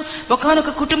ఒకనిగాను,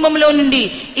 ఒకానొక కుటుంబంలో నుండి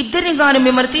ఇద్దరిని గాను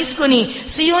మిమ్మల్ని తీసుకొని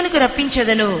సియోనుకు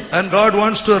రప్పించెదను. And God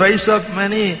wants to raise up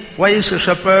many wise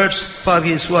shepherds for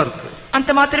his work. అంత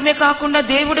మాత్రమే కాకుండా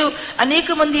దేవుడు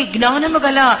అనేక మంది జ్ఞానము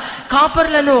గల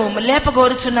కాపర్లను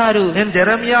లేపగోరుచున్నారు. In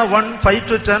Jeremiah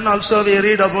 1:5-10 also we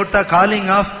read about the calling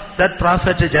of that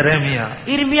prophet Jeremiah.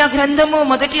 ఇర్మియా గ్రంథము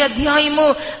 1వ అధ్యాయము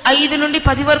 5 నుండి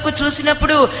 10 వరకు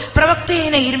చూసినప్పుడు ప్రవక్త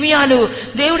అయిన ఇర్మియాను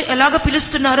దేవుడు ఎలాగ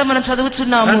పిలుస్తున్నారో మనం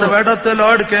చదువుచున్నాము. And the word of the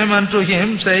Lord came unto him,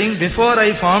 saying, Before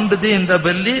I formed thee in the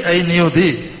belly, I knew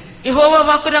thee. యెహోవా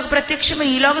వాక్కు నాకు ప్రత్యక్షమై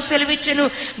ఇలాగ సెలవిచ్చెను,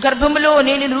 గర్భములో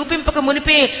నేను రూపింపక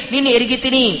మునిపే నిన్ను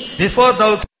ఎరిగితిని. Before thou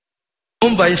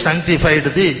womb I sanctified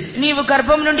thee. నీవు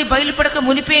గర్భం నుండి బయలుపడక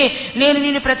మునిపే నేను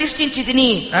నిన్ను ప్రతిష్ఠించితిని.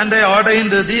 And I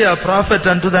ordained thee a prophet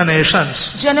unto the nations.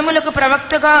 జనములకు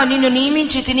ప్రవక్తగా నిన్ను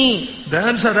నియమించితిని.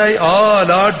 Then said I, Oh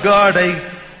Lord God,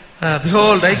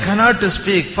 behold, I cannot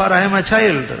speak, for I am a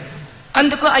child.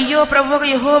 అందుకు అయ్యో ప్రభువు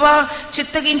యెహోవా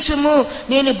చిత్తగించుము,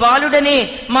 నేను బాలుడనే,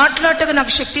 మాట్లాడటకు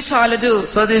నాకు శక్తి చాలదు.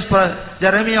 So this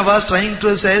Jeremiah was trying to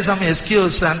say some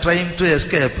excuse and trying to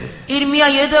escape. ఇర్మియా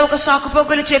ఏదో ఒక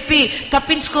సాకుపోకలు చెప్పి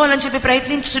తప్పించుకోవాలని చెప్పి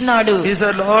ప్రయత్నిస్తున్నాడు. He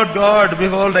said, Lord God,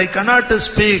 behold, I cannot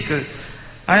speak,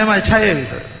 I am a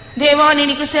child. దేవా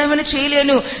నేను సేవను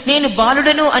చేయలేను, నేను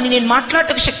బాలుడను అని నేను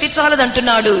మాట్లాడటకు శక్తి చాలదు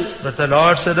అంటున్నాడు. But the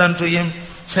Lord said unto him,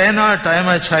 Say not, I am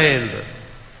a child.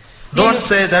 Don't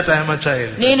say that I am a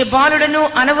child. నేను బాలుడను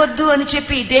అనవద్దు అని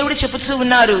చెప్పి దేవుడు చెప్పుతూ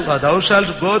ఉన్నారు. For thou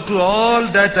shalt go to all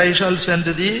that I shall send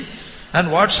thee, and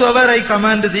whatsoever I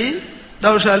command thee,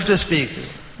 thou shalt speak.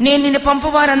 నేను నిన్ను పంపు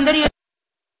వారందరి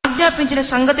ఆజ్ఞాపించిన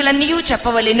సంగతులన్నీ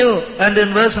చెప్పవలెను. And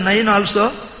in verse 9 also,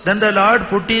 then the Lord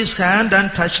put his hand and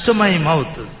touched my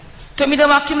mouth. 9వ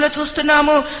వాక్యంలో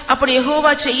చూస్తున్నాము, అప్పుడు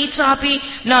యెహోవా చెయ్యి చాపి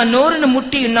నా నోరును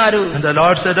ముట్టి ఉన్నారు. And the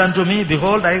Lord said unto me,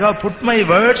 Behold, I have put my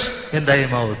words in thy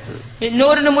mouth.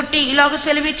 నోరును ముట్టి ఇలాగ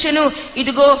సెలవిచ్చెను,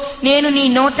 ఇదిగో నేను నీ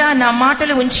నోట నా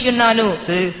మాటలు ఉంచి ఉన్నాను.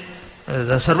 See,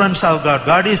 the servants of God,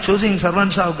 God is choosing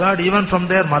servants of God even from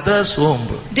their mother's womb.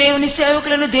 దేవుని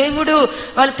సేవకులను దేవుడు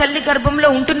వాళ్ళ తల్లి గర్భంలో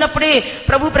ఉంటున్నప్పుడే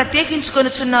ప్రభు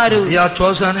ప్రత్యేకించుకొనుచున్నారు. We are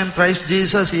chosen in Christ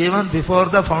Jesus even before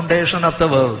the foundation of the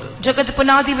world. జగత్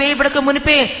పునాది వేయబడక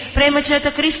మునిపే ప్రేమ చేత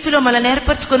క్రీస్తులో మనల్ని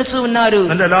ఏర్పరచుకొనుచు ఉన్నారు.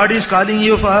 When the Lord is calling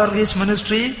you for his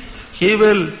ministry, he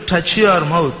will touch your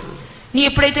mouth. నీ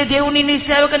ఎప్పుడైతే దేవుని నీ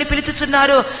సేవకుని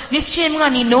పిలుచుచున్నారో నిశ్చయంగా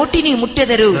నీ నోటిని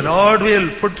ముట్టెదరు. The Lord will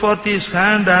put forth his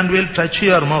hand and will touch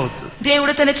your mouth.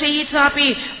 దేవుడు తన చెయ్యి చాపి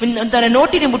తన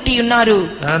నోటిని ముట్టి ఉన్నారు.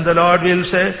 And the Lord will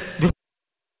say, Behold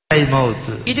thy mouth.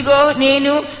 ఇదిగో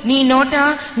నేను నీ నోట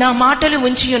నా మాటలు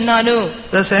ఉంచి ఉన్నాను.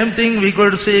 The same thing we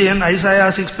could see in Isaiah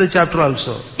 6th chapter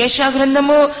also. యెషయా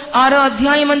గ్రంథము 6వ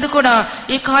అధ్యాయమందు కూడా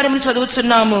ఈ కార్యమును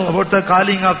చదువుతున్నాము. About the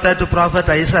calling of that prophet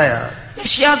Isaiah.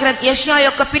 యెషయా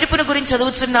యొక్క పిలుపును గురించి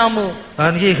చదువుతున్నాము.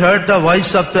 And he heard the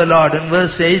voice of the Lord. In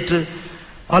verse 8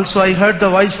 also I heard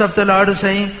the voice of the Lord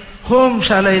saying, Whom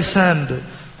shall I send?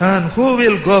 And who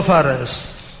will go for us?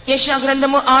 యెషయా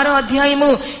గ్రంథము 6వ అధ్యాయము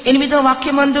 8వ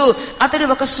వాక్యమందు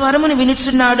అతడు ఒక స్వరమును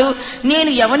వినుచున్నాడు,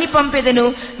 నేను ఎవని పంపెదను,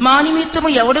 మా నిమిత్తము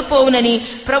ఎవడు పోవునని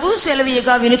ప్రభు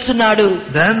సెలవీయగా వినుచున్నాడు.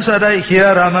 Then said I,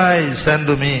 Here am I, send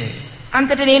me.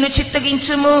 అంతట నేను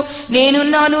చిత్తగించుము,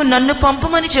 నేనున్నాను, నన్ను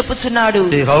పంపుమని చెప్పుచున్నాడు.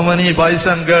 See, how many boys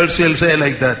and girls will say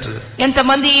like that?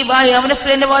 ఎంతమంది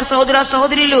యవనస్తులైన వారు సహోదర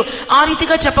సహోదరులు ఆ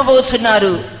రీతిగా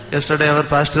చెప్పబోతున్నారు. Yesterday our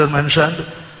pastor mentioned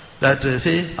that,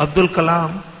 see, Abdul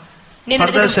Kalam, for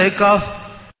the sake of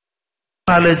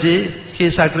technology, he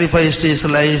sacrificed his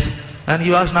life and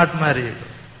he was not married.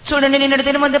 చూడండి, నిన్నటి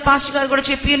దినమందు పాస్టర్ గారు కూడా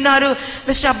చెప్పి ఉన్నారు,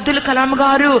 మిస్టర్ అబ్దుల్ కలాం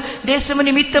గారు దేశము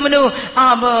నిమిత్తమును ఆ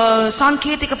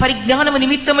సాంకేతిక పరిజ్ఞానము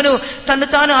నిమిత్తమును తను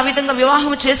తాను ఆ విధంగా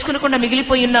వివాహం చేసుకునకుండా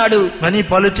మిగిలిపోయి ఉన్నాడు. Many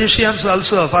politicians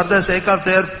also, for the sake of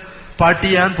their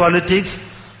party and politics,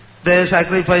 they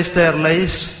sacrifice their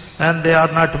lives and they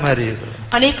are not married.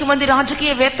 అనేక మంది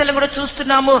రాజకీయ వేత్తలు కూడా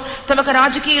చూస్తున్నాము, తమకు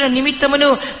రాజకీయ నిమిత్తమును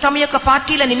తమ యొక్క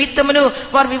పార్టీల నిమిత్తమును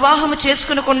వారు వివాహము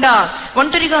చేసుకునకుండా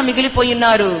ఒంటరిగా మిగిలిపోయి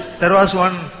ఉన్నారు. There was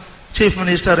one chief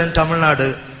minister in Tamil Nadu,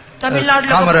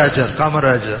 Kamarajar.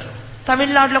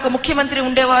 తమిళనాడులో ఒక ముఖ్యమంత్రి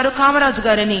ఉండేవారు, కామరాజు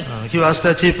గారని. He was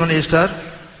the chief minister.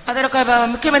 అదొక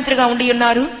ముఖ్యమంత్రిగా ఉండి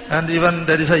ఉన్నారు. And even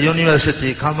there is a university,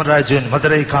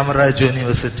 Madurai Kamaraj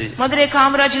University. Madurai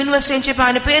Kamaraj university అని చెప్పి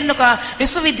ఆయన పేరున ఒక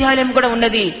విశ్వవిద్యాలయం కూడా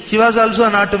ఉన్నది. He was also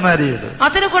not married.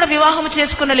 అతను కూడా వివాహం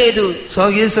చేసుకునలేదు. So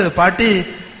his party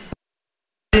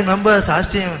members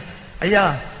asked him, Ayya,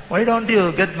 why don't you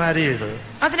get married?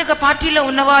 అతని యొక్క పార్టీలో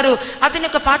ఉన్నవారు అతని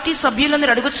యొక్క పార్టీ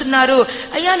సభ్యులందరూ అడుగుతున్నారు,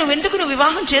 అయ్యా నువ్వెందుకు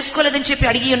వివాహం చేసుకోలేదని చెప్పి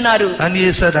అడిగి ఉన్నారు. And he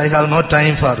said, I have no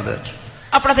time for that.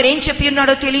 అప్పుడు అతను ఏం చెప్పి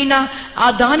ఉన్నాడో తెలియనా, ఆ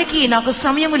దానికి నాకు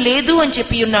సమయం లేదు అని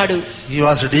చెప్పి ఉన్నాడు. He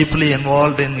was deeply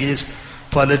involved in his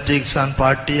politics and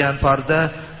party, and for the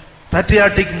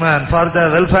patriotic man, for the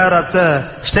welfare of the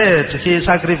state, he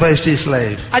sacrificed his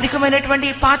life.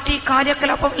 అధికమైనటువంటి పార్టీ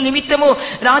కార్యకలాపాల నిమిత్తము,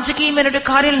 రాజకీయమైనటువంటి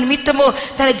కార్యాల నిమిత్తము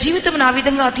తన జీవితం ఆ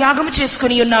విధంగా త్యాగం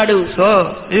చేసుకుని ఉన్నాడు. So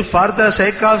if for the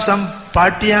sake of some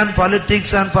party and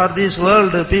politics and for this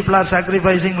world people are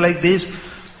sacrificing like this,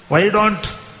 why don't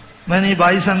many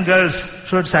boys and girls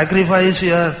should sacrifice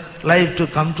your life to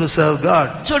come to serve God?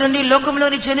 చూడండి,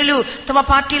 లోకంలోని జనులు తమ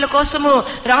పార్టీల కోసము,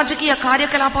 రాజకీయ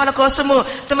కార్యకలాపాల కోసము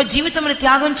తమ జీవితమును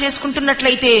త్యాగం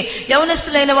చేసుకుంటున్నట్లయితే,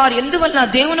 యవనస్తులైన వారు ఎందువల్ల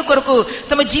దేవుని కొరకు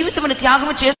తమ జీవితమును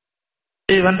త్యాగం చేస్తారు.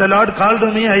 When the Lord called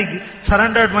me, I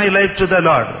surrendered my life to the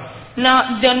Lord.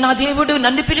 నా దేవుడు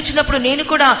నన్ను పిలిచినప్పుడు నేను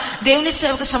కూడా దేవుని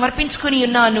సేవకు సమర్పించుకుని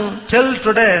ఉన్నాను. Till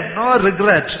today, no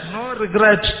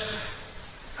regret.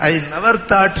 I never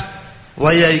thought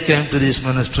why I came to this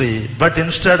ministry, but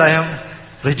instead I am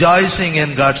rejoicing in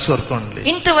God's work only.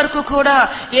 ఇంతవరకు కూడా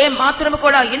ఏ మాత్రము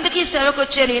కూడా ఎందుకు ఈ సేవకు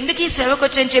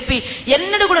వచ్చాను చెప్పి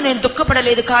ఎన్నడూ కూడా నేను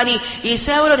దుఃఖపడలేదు. కానీ ఈ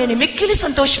సేవలో నేను మిక్కిలి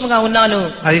సంతోషంగా ఉన్నాను.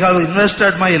 I have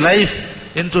invested my life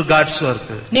into God's work.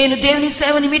 నేను దేవుని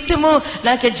సేవ నిమిత్తము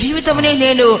నా జీవితమునే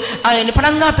నేను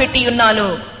పణంగా పెట్టి ఉన్నాను.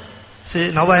 See,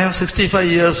 now I am 65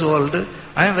 years old.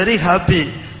 I am very happy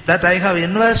that I have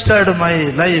invested my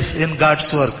life in God's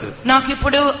work. నాకు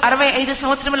ఇప్పుడు 65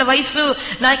 సంవత్సరముల వయసు.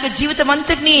 నా యొక్క జీవితం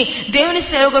అంతటిని దేవుని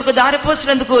సేవ కొరకు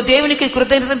దారిపోసినందుకు దేవునికి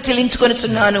కృతజ్ఞతలు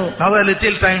చెల్లించుకొనుచున్నాను. Now a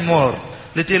little time more.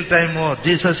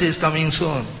 Jesus is coming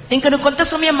soon. ఇంకను కొంత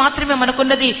సమయం మాత్రమే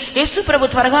మనకున్నది. యేసు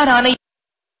ప్రభు త్వరగా రానయ్య.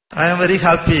 I am very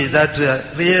happy that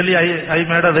really I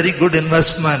made a very good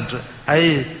investment. I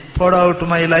poured out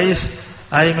my life.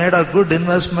 I made a good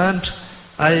investment.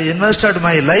 I invested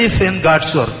my life in God's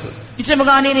work.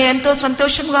 నిజముగానే నేను ఎంతో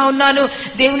సంతోషంగా ఉన్నాను.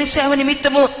 దేవుని సేవ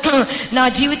నిమిత్తము నా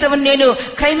జీవితం నేను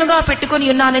క్రయముగా పెట్టుకొని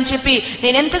ఉన్నానని చెప్పి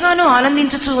నేను ఎంతగానో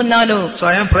ఆనందించుచూ ఉన్నాను. So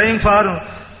I am praying for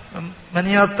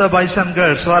many of the boys and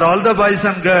girls, for all the boys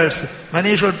and girls,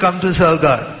 many should come to serve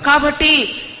God. కాబట్టి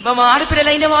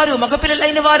ఆడపిల్లలైన వారు,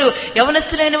 మగపిల్లలైన వారు,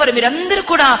 యవనస్తులైన వారు మీరందరూ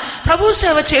కూడా ప్రభు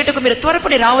సేవ చేయుటకు మీరు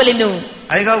త్వరపడి రావలెను.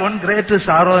 I have one great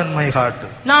sorrow in my heart.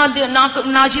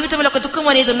 నా జీవితంలో ఒక దుఃఖం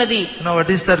అనేది ఉన్నది. Now what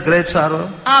is that great sorrow?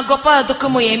 ఆ గొప్ప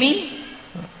దుఃఖము ఏమి?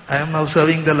 I am now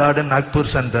serving the Lord in Nagpur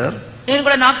Center. నేను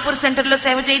కూడా నాగ్పూర్ సెంటర్ లో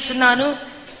సేవ చేస్తున్నాను.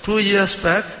 2 years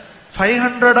back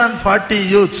 540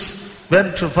 youths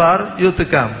went for youth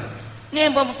camp.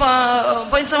 నేను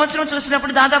పోయిన సంవత్సరం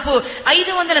చూసినప్పుడు దాదాపు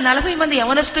 540 మంది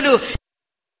యవనస్తులు.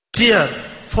 Here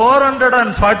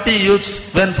 440 youths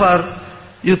went for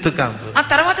youth camp. ఆ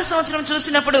తర్వాత సంవత్సరం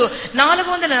చూసినప్పుడు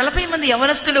 440 మంది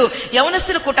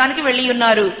యవనస్తులు కూటానికి వెళ్లి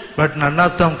ఉన్నారు. But none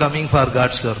of them coming for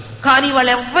God's work. కానీ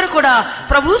వాళ్ళెవ్వరు కూడా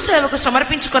ప్రభు సేవకు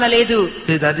సమర్పించుకొనలేదు.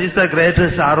 See, that is the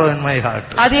greatest sorrow in my heart.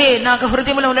 అదే నాకు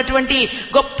హృదయంలో ఉన్నటువంటి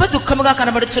గొప్ప దుఃఖముగా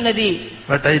కనబడుచున్నది.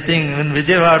 But I think in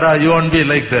Vijayawada you won't be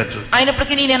like that.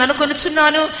 అయినప్పటికీ నేను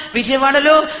అనుకొనుచున్నాను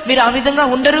విజయవాడలో మీరు ఆ విధంగా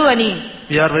ఉండరు అని.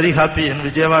 We are very happy in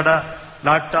Vijayawada.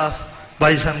 Lot of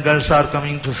boys and girls are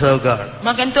coming to serve God.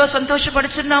 మాకెంతో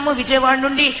సంతోషపడుచున్నాము. విజయవాడ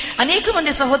నుండి అనేక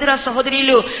మంది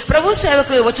సహోదరీలు ప్రభు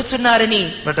సేవకు వచ్చుచున్నారని.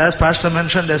 But as Pastor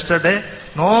mentioned yesterday,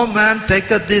 no man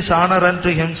taketh this honor unto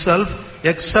himself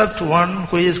except one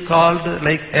who is called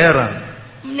like Aaron.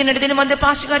 నిన్నటి దిన మంది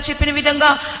pastor గారు చెప్పిన విధంగా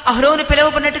అహరోను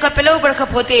పిలువబడినట్టుగా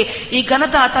పిలువబడకపోతే ఈ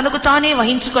ఘనత తనకు తానే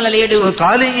వహించుకొనలేడు. So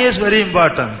calling is very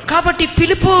important. కాబట్టి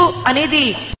పిలుపు అనేది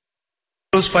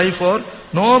 5:4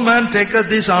 No man taketh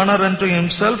this honor unto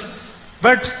himself,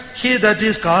 but he that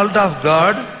is called of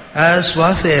God, as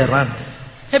was Aaron.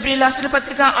 హెబ్రీయుల రాసిన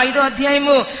పత్రిక 5వ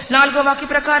అధ్యాయము 4వ వాక్య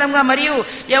ప్రకారంగా మరియు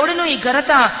ఎవడును ఈ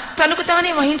ఘనత తనకు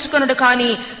తానే వహించుకొనుడు కానీ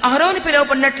అహరోను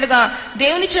పిలువబడినట్లుగా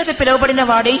దేవుని చేత పిలువబడిన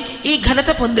వాడే ఈ ఘనత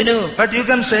పొందును. But you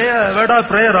can say a word of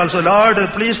prayer also. Lord,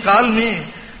 please call me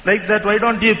like that. Why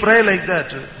don't you pray like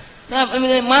that?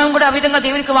 మనం కూడా ఆ విధంగా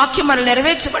దేవునికి వాక్యం మనం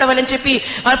నెరవేర్చబడవాలని చెప్పి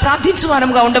మనం ప్రార్థించు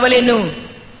వారంగా ఉండవలేను.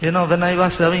 You know, when I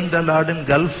was serving the Lord in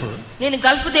Gulf, నేను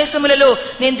గల్ఫ్ దేశములలో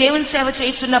నేను దేవుని సేవ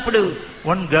చేయుచున్నప్పుడు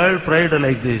one girl prayed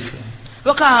like this.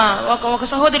 ఒక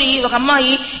సహోదరి, ఒక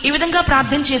అమ్మాయి ఈ విధంగా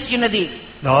ప్రార్థన చేసి ఉన్నది.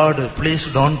 Lord, please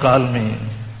don't call me.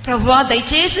 ప్రభువా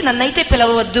దయచేసి నన్నైతే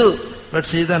పిలవవద్దు. But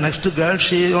see the next girl,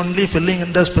 she only filling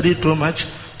in the spirit too much.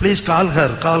 Please call her.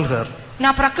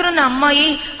 నా ప్రక్కన అమ్మాయి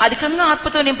అధికంగా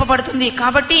ఆత్మతో నింపబడుతుంది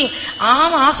కాబట్టి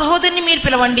ఆ సహోదరిని మీరు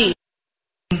పిలవండి.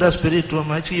 In the spirit too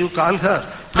much, you call her.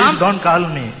 Please don't call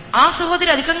me. ఆ సహోదరి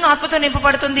అధికంగా ఆత్మతో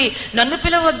నింపబడుతుంది, నన్ను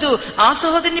పిలవద్దు, ఆ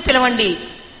సహోదరిని పిలవండి.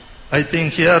 I think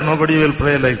here nobody will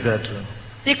pray like that.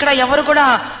 ఇక్కడ ఎవరు కూడా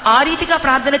ఆ రీతిగా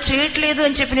ప్రార్థన చేయట్లేదు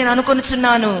అని చెప్పి నేను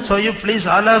అనుకొనుచున్నాను. So you please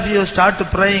all of you start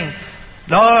praying,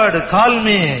 Lord, call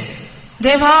me.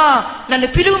 దేవా నన్ను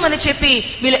పిలువమని చెప్పి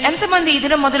మీరు ఎంతమంది ఈ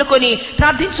దినం మొదలుకొని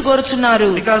ప్రార్థించుకోరుచున్నారు.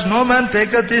 Because no man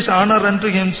taketh this honor unto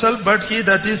himself, but he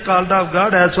that is called of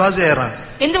God, as was Aaron.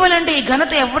 ఎందువలంటే ఈ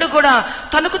ఘనత ఎవడు కూడా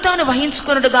తనకు తాను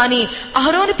వహించుకొనుడు గాని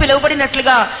అహరోను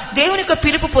పిలువబడినట్లుగా దేవుని యొక్క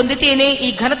పిలుపు పొందితేనే ఈ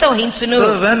ఘనత వహించును.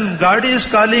 So when God is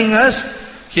calling us,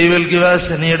 he will give us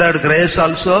needed grace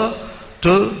also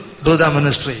to do the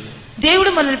ministry. దేవుడు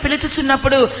మనల్ని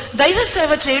పిలుచుచున్నప్పుడు దైవ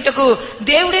సేవ చేయుటకు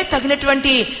దేవుడే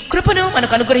తగినటువంటి కృపను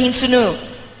మనకు అనుగ్రహించును.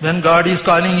 When God is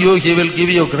calling you, he will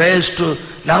give you grace to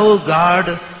love God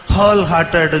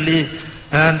wholeheartedly,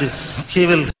 and he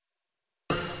will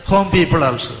home people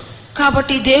also.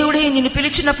 కాబట్టి దేవుడే నిన్ను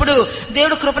పిలిచినప్పుడు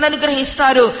దేవుడు కృపను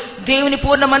అనుగ్రహిస్తారు. దేవుని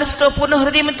పూర్ణ మనసుతో పూర్ణ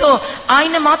హృదయంతో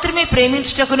ఆయన మాత్రమే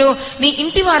ప్రేమించుటకును నీ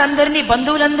ఇంటి వారందరినీ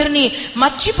బంధువులందరినీ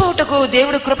మర్చిపోవుటకు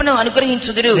దేవుడు కృపను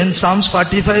అనుగ్రహించుదురు. In Psalms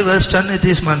 45 verse 10 it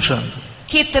is mentioned.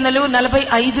 కీర్తనలు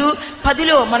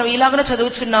 45:10 మనం ఇలాగనే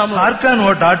చదువుతున్నాము. Hearken,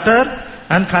 O daughter,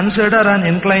 and consider and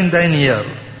incline thine ear.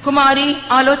 కుమారి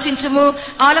ఆలోచించుము,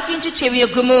 ఆలకించి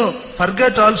చెవియొగ్గుము.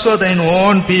 Forget also thine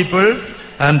own people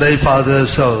and thy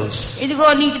father's house. ఇదిగో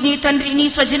నీ తండ్రి నీ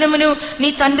స్వజనమును నీ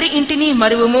తండ్రి ఇంటిని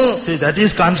మరువుము. See, that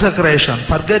is consecration.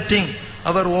 Forgetting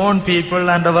our own people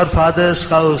and our father's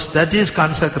house, that is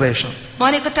consecration.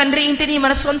 మన యొక్క తండ్రి ఇంటిని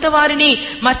మన సొంత వారిని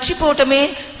మర్చిపోవటమే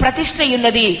ప్రతిష్ఠ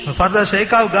ఉన్నది. For the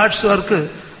sake of God's work,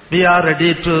 we are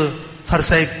ready to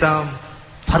forsake them,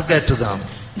 forget them.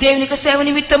 దేవుని యొక్క సేవ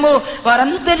నిమిత్తము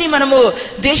వారందరినీ మనము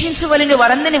ద్వేషించవలెను,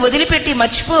 వారందరినీ వదిలిపెట్టి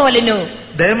మర్చిపోవలెను.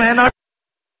 They may not,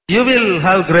 you will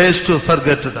have grace to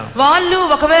forget them. వాళ్ళు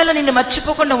ఒకవేళ నిన్ను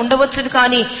మర్చిపోకుండా ఉండవచ్చును,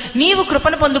 కానీ నీవు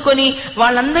కృపను పొందుకొని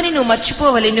వాళ్ళందరినీ నువ్వు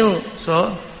మర్చిపోవలెను. So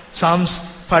Psalms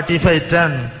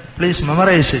 45:10, please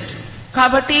memorize it.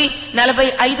 కాబట్టి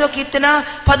 45వ కీర్తన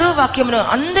 10వ వాక్యమును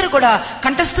అందరూ కూడా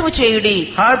కంఠస్థము చేయుడి.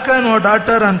 Hearken, O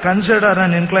daughter, and consider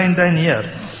and incline thine ear.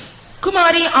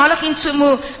 కుమారి ఆలకించుము,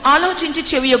 ఆలోచించి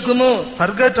చెవియొగ్గుము.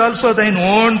 Forget also thine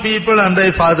own people and thy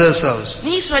father's house.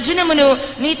 నీ స్వజనమును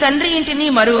నీ తండ్రి ఇంటిని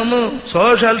మరువము. So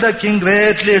shall the king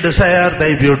greatly desire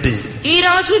thy beauty. ఈ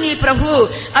రాజు నీ ప్రభు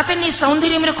అతన్ని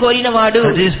సౌందర్యమును కోరినవాడు.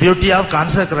 That is beauty of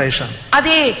consecration.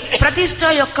 అదే ప్రతిష్ఠ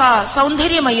యొక్క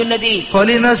సౌందర్యమయ్యున్నది.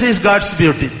 Holiness is God's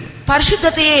beauty.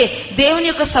 పరిశుద్ధతయే దేవుని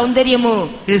యొక్క సౌందర్యము.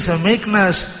 His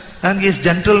meekness and his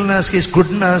gentleness, his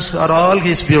goodness are all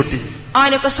his beauty.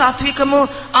 ఆయన యొక్క సాత్వికము,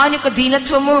 ఆయన యొక్క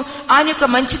దీనత్వము, ఆయన యొక్క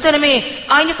మంచితనమే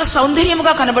ఆయన యొక్క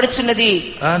సౌందర్యముగా కనబడుచున్నది.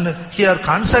 And here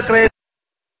consecrate,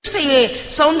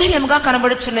 సౌందర్యముగా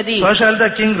కనబడుచున్నది. so shall the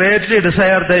king greatly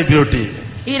desire thy beauty.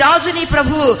 ఈ రాజు నీ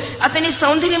ప్రభు అతని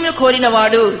సౌందర్యమును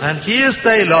కోరినవాడు. And he is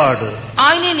thy Lord.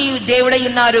 ఆయనే నీ దేవుడై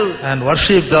ఉన్నారు. And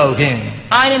worship thou him.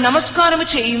 ఆయన నమస్కారము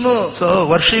చేయుము. So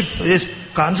worship is,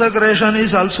 consecration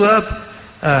is also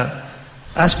a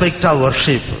aspect of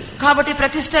worship. కాబట్టి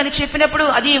ప్రతిష్ఠ అని చెప్పినప్పుడు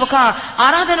అది ఒక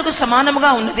ఆరాధనకు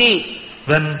సమానముగా ఉన్నది.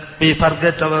 When we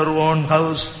forget our own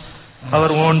house,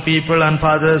 our own people and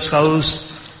father's house,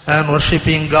 and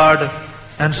worshiping God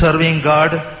and serving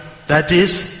God, that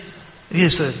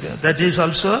is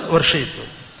also worship.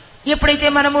 ఎప్పుడైతే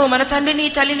మనము మన తండ్రిని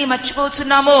తల్లిని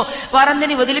మర్చిపోతున్నామో,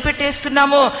 వారందరినీ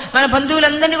వదిలిపెట్టేస్తున్నామో, మన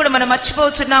బంధువులందరినీ కూడా మనం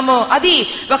మర్చిపోతున్నామో, అది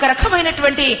ఒక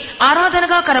రకమైనటువంటి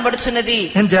ఆరాధనగా కనబడుతున్నది.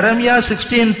 In Jeremiah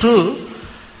 16:2,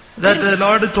 that the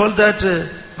Lord told that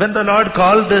when the Lord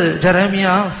called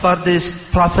Jeremiah for this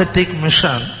prophetic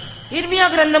mission, ఇర్మియా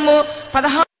గ్రంథము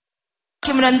 16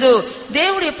 వాక్యమునందు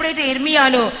దేవుడు ఎప్పుడైతే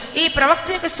ఇర్మియాను ఈ ప్రవక్త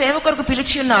యొక్క సేవ కొరకు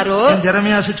పిలిచి ఉన్నారో, in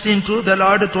Jeremiah 16:2, the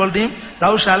Lord told him,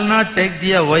 thou shalt not take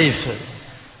thee a wife.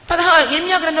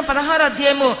 ఇర్మియా గ్రంథం 16వ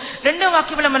అధ్యాయము 2వ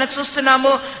వాక్యములో మనం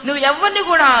చూస్తున్నాము, నువ్వు ఎవరిని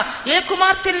కూడా ఏ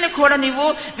కుమార్తెల్ని కూడా నీవు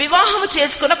వివాహము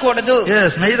చేసుకొనకూడదు.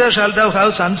 Yes, neither shalt thou have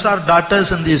sons or daughters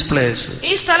in this place.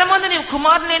 ఈ స్థలమందు నీవు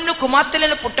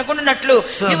కుమార్తెలను పుట్టకుండానట్లు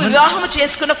నీవు వివాహము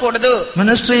చేసుకొనకూడదు.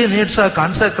 Ministry needs a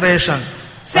consecration.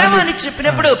 సేవ అని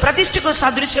చెప్పినప్పుడు ప్రతిష్ఠకు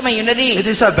సదృశ్యమై ఉన్నది. It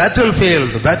is a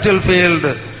battlefield.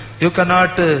 You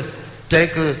cannot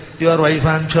take your wife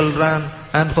and children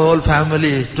and whole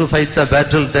family to fight the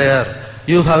battle there.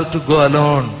 You have to go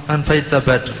alone and fight the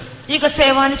battle. ఇక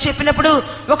సేవ అని చెప్పినప్పుడు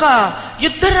ఒక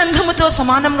యుద్ధ రంగముతో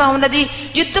సమానంగా ఉన్నది.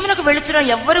 యుద్ధమునకు వెళుచున్న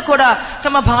ఎవ్వరు కూడా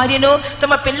తమ భార్యను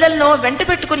తమ పిల్లలను వెంట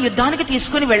పెట్టుకుని యుద్ధానికి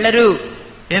తీసుకుని వెళ్లరు.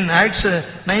 In Acts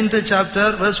 9th chapter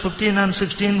verse 15 and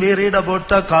 16 we read about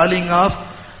the calling of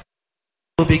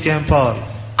who became Paul.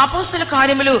 అపోస్తల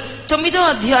కార్యములు 9వ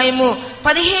అధ్యాయము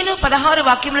 15-16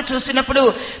 వాక్యములు చూసినప్పుడు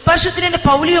పరిశుద్ధుడైన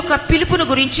పౌలు యొక్క పిలుపును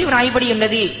గురించి వ్రాయబడి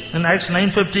ఉన్నది. In Acts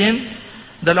 9:15,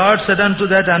 the Lord said unto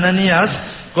that Ananias,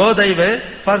 go thy way,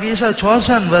 for he is a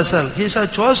chosen vessel. He is a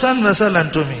chosen vessel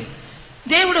unto me.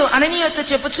 దేవుడు అననీయతో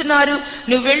చెప్పుచున్నారు,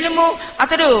 నువ్వు వెళ్ళుము,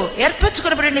 అతడు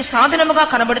ఏర్పరచుకొనబడిన సాధనముగా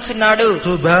కనబడుచున్నాడు.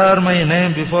 To bear my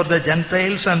name before the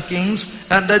Gentiles and kings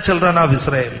and the children of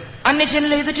Israel. అన్ని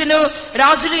జనుల ఎదుటను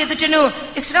రాజుల ఎదుటను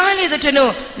ఇశ్రాయేలు ఎదుటను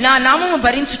నా నామము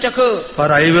భరించుటకు. For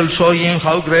I will show him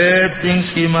how great things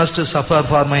he must suffer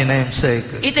for my name's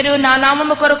sake. ఇతడు నా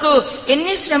నామము కొరకు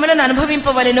ఎన్ని శ్రమలను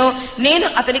అనుభవింపవలెనో నేను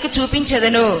అతనికి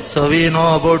చూపించెదను. So we know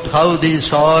about how this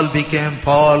Saul became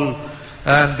Paul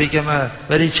and became a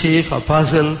very chief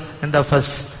apostle in the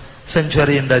first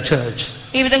century in the church.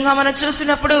 ఈ విధంగా మనం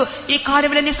చూసినప్పుడు ఈ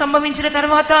కార్యములన్నీ సంభవించిన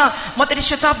తర్వాత మొదటి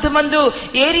శతాబ్దమందు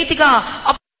ఏ రీతిగా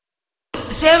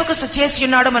సేవకు చేసి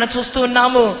ఉన్నాడో మనం చూస్తూ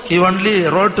ఉన్నాము. He only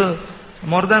wrote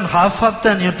More than half of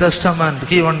the New Testament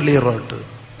he only wrote.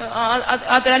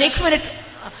 అతను అనేకమైన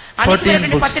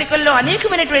books. పత్రికల్లో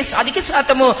అనేకమైనటువంటి అధిక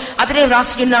శాతము అతనే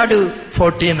వ్రాసి ఉన్నాడు.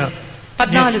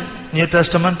 14 New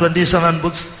Testament 27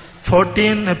 books,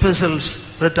 14 epistles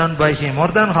written by him.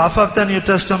 More than half of the New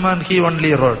Testament he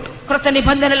only wrote. కృత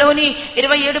నిబంధనలోని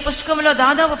 27 పుస్తకములో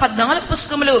దాదాపు 14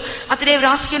 పుస్తకములు అతనే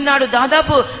వ్రాసి ఉన్నాడు.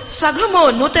 దాదాపు సగము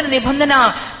నూతన నిబంధన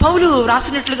పౌలు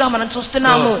వ్రాసినట్లుగా మనం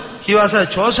చూస్తున్నాము. He was a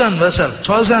chosen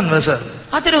vessel.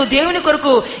 అతడు దేవుని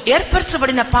కొరకు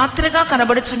ఏర్పరచబడిన పాత్రగా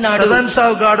కనబడుచున్నాడు. Servants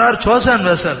of God are chosen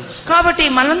vessels. కాబట్టి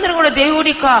మనందరం కూడా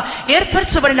దేవుని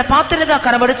ఏర్పరచబడిన పాత్రలుగా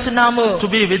కనబడుచున్నాము.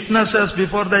 To be witnesses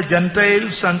before the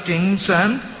Gentiles and kings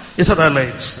and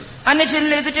Israelites. అన్ని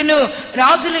జనుల ఎదుటను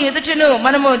రాజుల ఎదుటను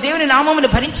మనము దేవుని నామమును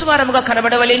భరించువారముగా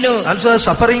కనబడవలెను. Also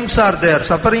sufferings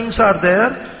are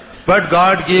there, but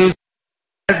God gives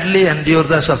gladly endure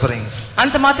the sufferings.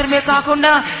 అంత మాత్రమే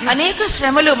కాకుండా అనేక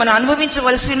శ్రమలు మనం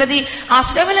అనుభవించవలసి ఉన్నది. ఆ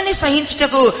శ్రమలని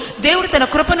సహించుటకు దేవుడు తన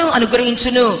కృపను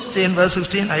అనుగ్రహించును. In verse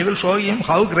 16, I will show him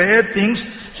how great things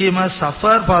he must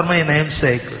suffer for my name's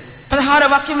sake. 16వ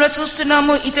వాక్యంలో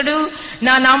చూస్తున్నాము, ఇతడు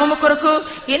నా నామము కొరకు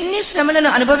ఎన్ని శ్రమలను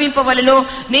అనుభవింపవలెనో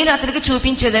నేను అతనికి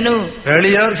చూపించెదను.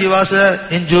 Earlier he was a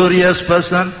injurious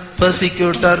person,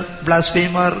 persecutor,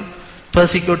 blasphemer,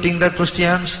 persecuting the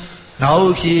Christians. Now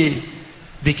he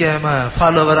became a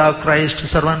follower of Christ,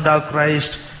 servant of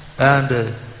Christ, and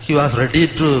he was ready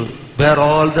to bear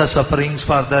all the sufferings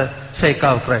for the sake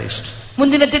of Christ.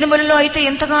 ముందున దినములలో అయితే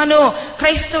ఎంతగానో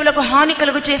క్రైస్తవులకు హాని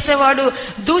కలుగు చేసేవాడు,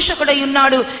 దూషకుడై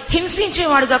ఉన్నాడు,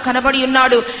 హింసించేవాడుగా కనబడి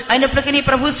ఉన్నాడు. అయినప్పటికీ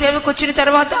ప్రభు సేవకు వచ్చిన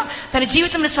తర్వాత తన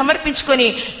జీవితంను సమర్పించుకొని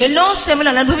ఎన్నో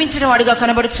శ్రమలను అనుభవించిన వాడుగా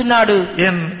కనబడుచున్నాడు.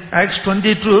 In Acts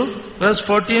 22 verse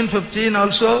 14-15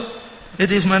 also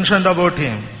it is mentioned about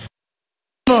him.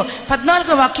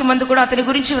 14వ వాక్యం మందు కూడా అతని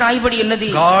గురించి వ్రాయబడి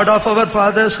ఉన్నది. God of our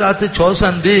fathers hath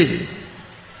chosen thee.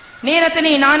 నేను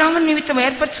అతని నా నామం నిమిత్తం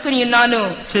ఏర్పరచుకుని ఉన్నాను.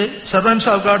 See, servants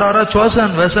of God are a chosen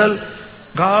vessel.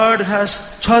 God has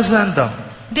chosen them.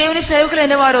 దేవుని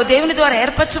సేవకులైన వారు దేవుని ద్వారా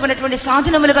ఏర్పరచబడినటువంటి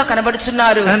సాధనములుగా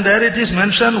కనబడుచున్నారు. And there it is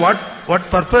mentioned what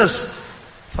purpose,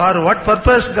 for what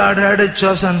purpose God had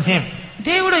chosen him.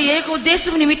 దేవుడు ఏ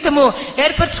ఉద్దేశం నిమిత్తము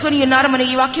ఏర్పరచుకుని ఉన్నారు మనం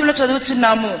ఈ వాక్యంలో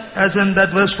చదువుచున్నాము. As in that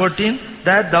verse 14,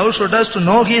 that thou shouldest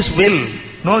know his will.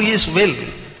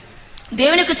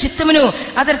 దేవుని యొక్క చిత్తమును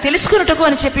అతను తెలుసుకున్నటకు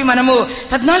అని చెప్పి మనము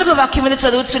 14వ వాక్యం మీద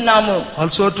చదువుచున్నాము.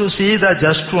 Also to see the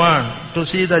just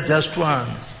one.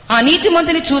 ఆ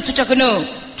నీతిమంతుని చూచుటకును.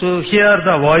 To hear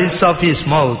the voice of his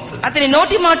mouth. అతని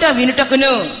నోటి మాట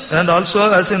వినుటకును. And also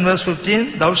as in verse 15,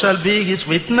 thou shalt be his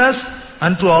witness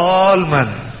unto all men.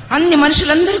 అన్ని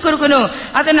మనుషులందరి కొరకును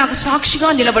అతను నాకు సాక్షిగా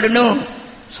నిలబడును.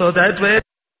 So that way,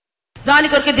 దాని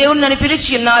కొరకు దేవుడు నన్ను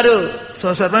పిలిచి ఉన్నారు. So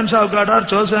servants of God are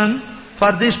chosen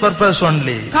for this purpose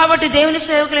only. కాబట్టి దేవుని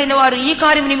సేవకులైన వారు ఈ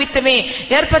కార్యం నిమిత్తమే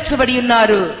ఏర్పరచబడి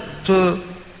ఉన్నారు. To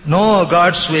know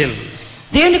God's will.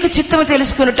 దేవుని యొక్క చిత్తము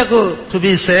తెలుసుకొనుటకు. To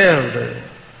be saved.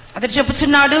 అతడు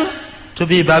చెప్పుచున్నాడు, To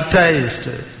be baptized.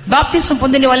 బాప్తిసం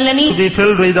పొందిన వలనని. To be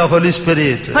filled with the Holy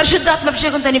Spirit. పరిశుద్ధాత్మ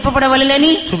అభిషేకంతో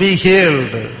నింపబడవలనని. To be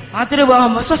healed. అతడు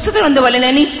స్వస్థత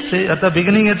పొందవలనని. See, at the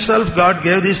beginning itself, God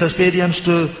gave this experience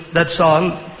to that Saul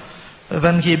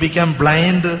when he became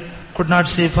blind, could not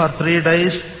see for 3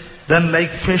 days. Then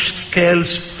like fish scales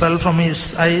fell from his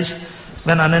eyes.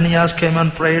 When Ananias came and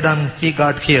prayed and he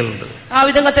got healed. ఆ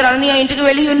విధంగా అతను అననీయ ఇంటికి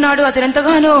వెళ్ళి ఉన్నాడు. అతను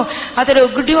ఎంతగానో అతడు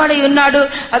గుడ్డివాడై ఉన్నాడు.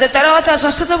 అతని తర్వాత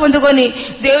స్వస్థత పొందుకొని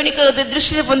దేవునికి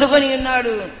దృష్టిని పొందుకొని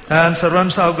ఉన్నాడు. And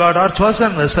servants of God are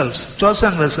chosen vessels.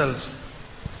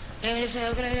 దేవుని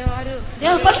సేవకులైన వారు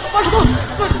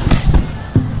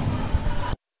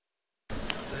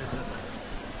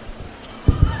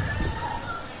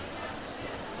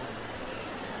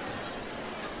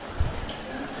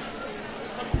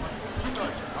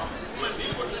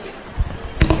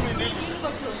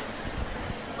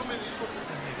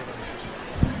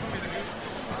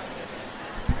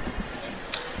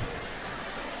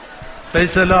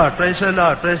Praise the Lord.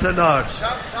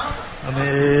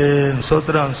 Amen.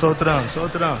 Sotram.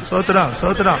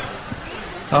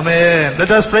 Amen.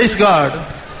 Let us praise God.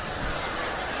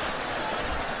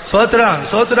 Sotram.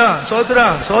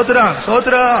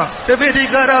 Tebedi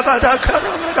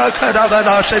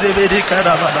karabada shedebedi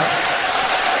karabada.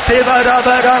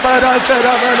 Tebarabada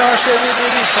karabada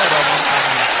shedebedi karabada.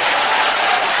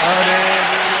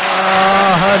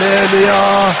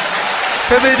 Hallelujah.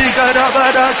 Tebedi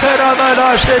karabada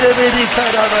shedebedi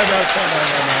karabada.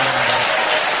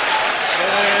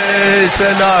 Praise the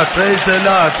Lord. Praise the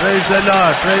Lord.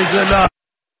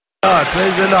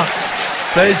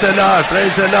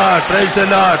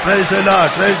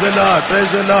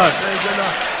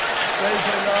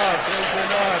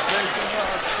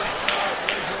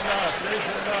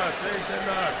 the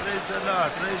Lord, praise the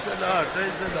Lord, praise the Lord,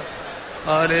 praise the Lord.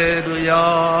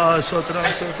 Hallelujah. Sotram,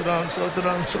 sotram,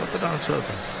 sotram, sotram,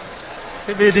 sotram.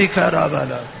 Kibidi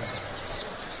karabala.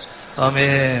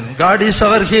 Amen. God is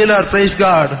our healer. Praise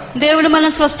God. దేవుడు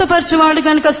మనల్ని స్వస్థపరచువాడు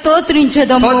కనుక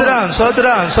స్తోత్రించెదము. Sodram,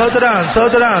 sodram, sodram,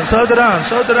 sodram, sodram,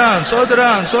 sodram,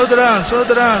 sodram, sodram,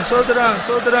 sodram, sodram,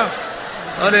 sodram.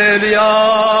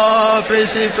 Hallelujah.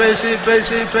 Praise Him, praise Him, praise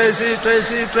Him, praise Him, praise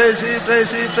Him, praise Him,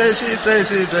 praise Him, praise Him, praise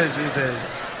Him, praise Him, praise Him.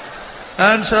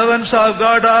 And servants of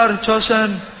God are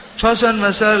chosen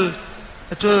vessel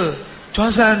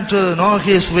chosen to know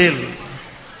His will.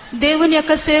 దేవుని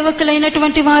యొక్క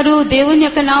సేవకులైనటువంటి వారు దేవుని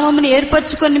యొక్క నామమును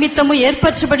ఏర్పరచుకుని నిమిత్తము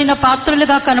ఏర్పరచబడిన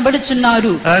పాత్రలుగా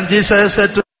కనబడుచున్నారు. And Jesus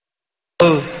said to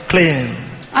clean.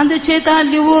 అందుచేత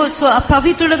నువ్వు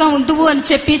పవిత్రుడుగా ఉండువు అని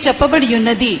చెప్పబడి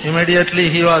ఉన్నది. Immediately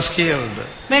he was healed.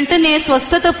 వెంటనే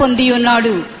స్వస్థత పొంది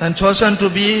ఉన్నాడు. And chosen to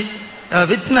be a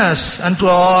witness unto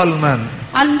all men.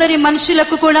 అందరి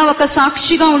మనుషులకు కూడా ఒక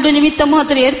సాక్షిగా ఉండు నిమిత్తము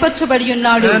అతడు ఏర్పరచబడి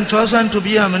ఉన్నాడు. And chosen to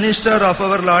be a minister of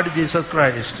our Lord Jesus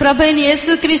Christ. ప్రభువైన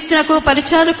యేసుక్రీస్తునకు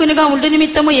పరిచారకునిగా ఉండు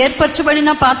నిమిత్తము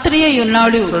ఏర్పరచబడిన పాత్రయే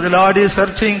ఉన్నాడు. So the Lord is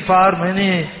searching for many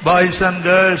boys and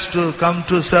girls to come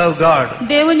to serve God.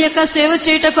 దేవుని యొక్క సేవ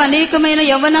చేయుటకు అనేకమైన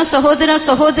యవ్వన సహోదర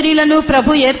సహోదరీలను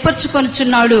ప్రభు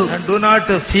ఏర్పరచుకొనుచున్నాడు. And do not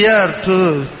fear to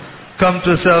come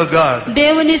to serve God.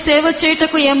 దేవుని సేవ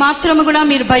చేయుటకు ఏ మాత్రము కూడా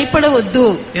మీరు భయపడవద్దు.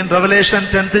 In Revelation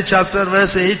 10th chapter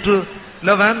verse 8 to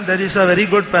 11 that is a very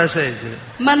good passage.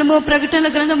 మనము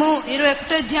ప్రకటన గ్రంథము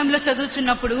 21వ అధ్యాయంలో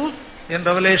చదువుచున్నప్పుడు In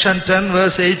Revelation 10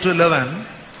 verse 8 to 11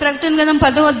 ప్రకటన గ్రంథం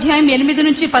 10వ అధ్యాయం 8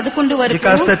 నుంచి 11 వరకు.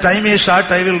 Because the time is short,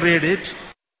 I will read it.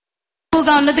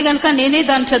 ఎక్కువగా ఉన్నది కనుక నేనే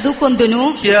దాన్ని చదువుకొందును.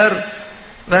 Here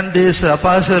when this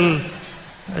apostle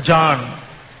John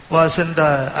was in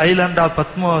the island of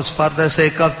Patmos for the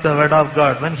sake of the word of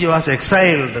God, when he was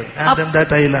exiled and in that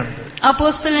island.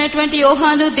 అపోస్తలుడైనటువంటి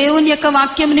యోహాను దేవుని యొక్క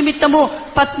వాక్యం నిమిత్తము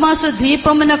పద్మాసు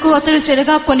ద్వీపమునకు అతడు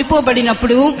చెరగా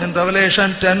కొనిపోబడినప్పుడు In Revelation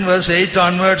 10 verse 8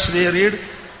 onwards we read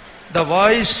the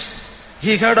voice,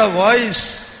 he heard a voice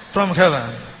from heaven.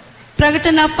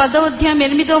 ప్రకటన 10వ అధ్యాయం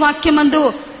 8వ వాక్యమందు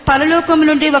పరలోకము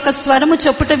నుండి ఒక స్వరము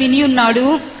చెప్పుట విని ఉన్నాడు.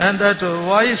 And that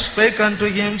voice spake unto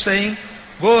him saying,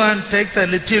 go and take the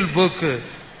little book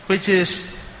which is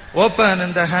open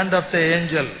in the hand of the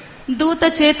angel. దూత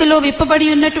చేతిలో విప్పబడి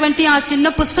ఉన్నటువంటి ఆ చిన్న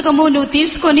పుస్తకము నువ్వు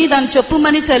తీసుకొని దాన్ని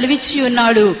చెప్పుమని తెలివిచ్చి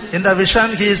ఉన్నాడు. In the vision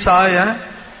he saw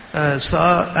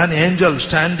an angel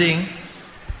standing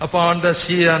upon the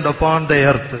sea and upon the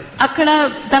earth. అక్కడ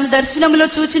తన దర్శనంలో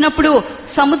చూచినప్పుడు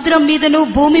సముద్రం మీదను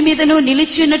భూమి మీదను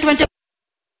నిలిచి ఉన్నటువంటి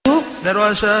There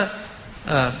was a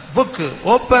book,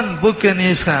 open book in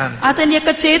his hand. అతని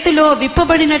యొక్క చేతిలో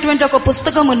విప్పబడినటువంటి ఒక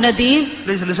పుస్తకం ఉన్నది.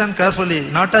 Please listen carefully.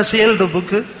 Not a sealed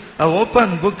book, a open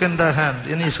book in the hand,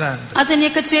 in his hand. అతని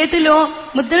యొక్క చేతిలో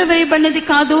ముద్ర వేయబడినది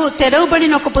కాదు,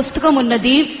 తెరవబడిన ఒక పుస్తకం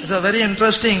ఉన్నది. It's a very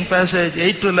interesting passage,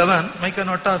 8 to 11. Make a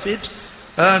note of it.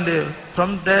 And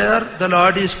from there the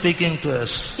Lord is speaking to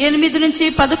us. 8 నుంచి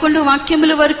 11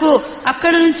 వాక్యముల వరకు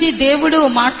అక్కడ నుంచి దేవుడు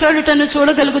మాట్లాడుటను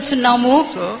చూడగలుగుచున్నాము.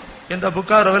 So in the book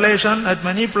of Revelation, at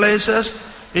many places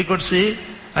we could see,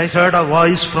 I heard a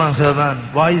voice from heaven,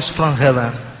 voice from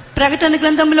heaven. ప్రకటన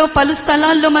గ్రంథంలో పలు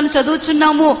స్థలాల్లో మనం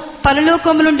చదువుచున్నాము,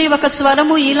 పరలోకము నుండి ఒక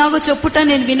స్వరము ఇలాగ చెప్పుట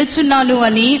నేను వినుచున్నాను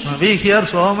అని. We hear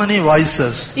so many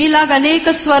voices. ఇలాగ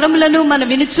అనేక స్వరములను మనం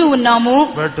వినుచూ ఉన్నాము.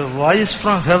 But voice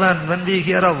from heaven, when we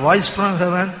hear a voice from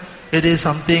heaven, it is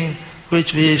something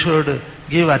which we should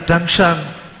give attention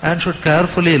and should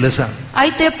carefully listen.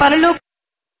 అయితే పరలోక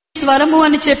స్వరము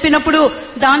అని చెప్పినప్పుడు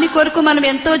దాని కొరకు మనం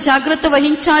ఎంతో జాగ్రత్త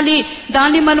వహించాలి,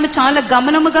 దాన్ని మనం చాలా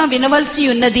గమనముగా వినవలసి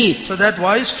ఉన్నది. So that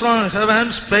voice from heaven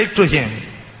spake to him,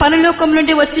 పరలోకం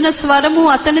నుండి వచ్చిన స్వరము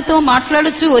అతనితో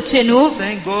మాట్లాడుచూ వచ్చెను,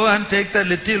 saying, go and take the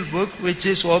little book which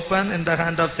is open in the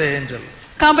hand of the angel.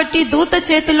 కాబట్టి దూత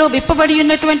చేతిలో విప్పబడి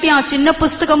ఉన్నటువంటి ఆ చిన్న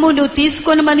పుస్తకము నువ్వు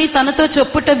తీసుకొనమని తనతో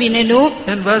చెప్పుట వినెను.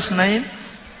 In verse 9,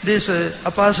 this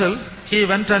apostle, he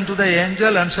went unto the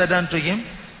angel and said unto him,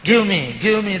 give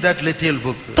me that little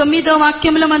book. 9వ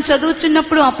వాక్యంలో మనం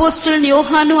చదువుచున్నప్పుడు అపోస్తలుని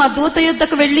యోహాను ఆ దూత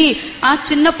యొద్దకు వెళ్లి ఆ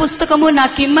చిన్న పుస్తకము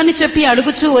నాకిమ్మని చెప్పి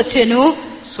అడుగుచూ వచ్చెను.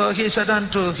 So he said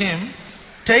unto him,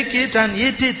 take it and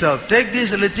eat it up. Take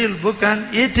this little book and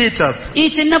eat it up. ఈ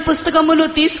చిన్న పుస్తకమును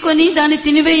తీసుకొని దాన్ని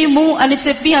తినివేయుము అని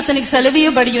చెప్పి అతనికి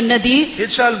సెలవీయబడి ఉన్నది.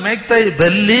 It shall make thy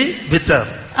belly bitter.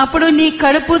 అప్పుడు నీ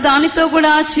కడుపు దానితో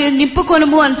కూడా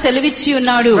నింపుకొనుము అని సెలవిచ్చి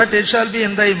ఉన్నాడు. But it shall be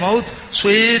in thy mouth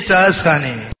sweet as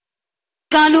honey.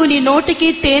 గాను నీ నోటికి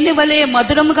తేనె వలె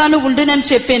మధురముగాను ఉండునని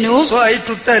చెప్పాను. So I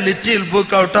took the little book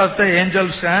out of the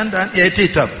angel's hand and ate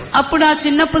it up. అప్పుడు ఆ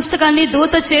చిన్న పుస్తకాన్ని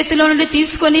దూత చేతిలో నుండి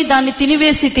తీసుకొని దాన్ని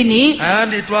తినివేసి తిని, And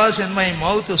it was in my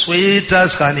mouth sweet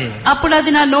as honey. అప్పుడు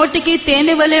అది నా నోటికి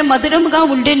తేనె వలె మధురముగా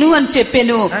ఉండెను అని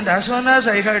చెప్పాను. And as soon as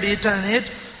I had eaten it,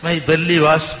 my belly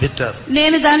was bitter.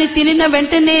 నేను దాన్ని తినిన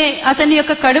వెంటనే అతని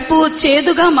యొక్క కడుపు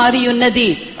చేదుగా మారి ఉన్నది.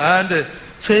 And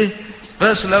say,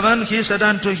 verse 11, he said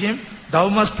unto him, Thou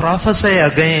must prophesy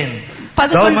again.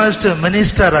 Thou must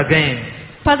minister again.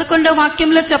 11వ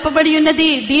వాక్యంలో చెప్పబడి ఉన్నది,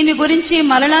 దీని గురించి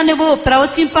మరలా నువ్వు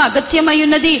ప్రవచింప అగత్యమై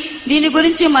ఉన్నది, దీని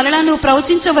గురించి మరలా నువ్వు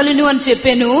ప్రవచించవలెను అని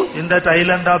చెప్పాను. In that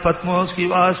island of Patmos, he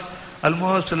was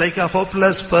almost like a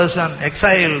hopeless person,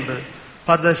 exiled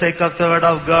for the sake of the word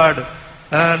of God,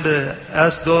 and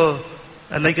as though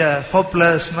like a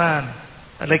hopeless man,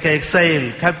 like an exile,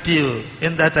 captive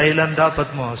in that island of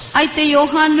Patmos. అయితే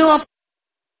యోహాను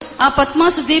ఆ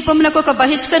పద్మాసు ద్వీపమునకు ఒక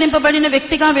బహిష్కరింపబడిన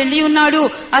వ్యక్తిగా వెళ్లి ఉన్నాడు.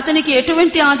 అతనికి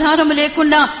ఎటువంటి ఆధారము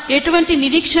లేకుండా, ఎటువంటి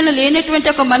నిరీక్షణ లేనటువంటి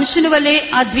ఒక మనుషుని వలె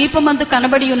ఆ ద్వీపమందు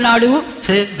కనబడి ఉన్నాడు.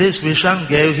 This vision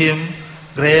gave him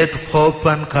great hope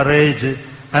and courage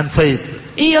and faith.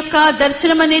 ఈ యొక్క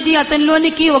దర్శనం అనేది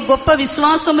అతనిలోనికి ఒక గొప్ప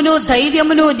విశ్వాసమును,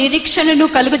 ధైర్యమును, నిరీక్షణను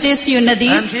కలుగజేసి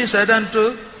ఉన్నది. And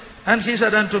he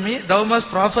said unto me, Thou must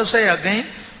prophesy again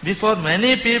before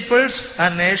many peoples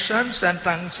and nations and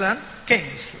tongues and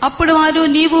kings. అప్పుడు వారు,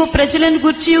 నీవు ప్రజలను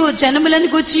గూర్చియు, జనములను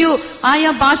గూర్చియు,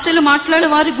 ఆయా భాషలు మాట్లాడే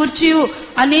వారి గూర్చియు,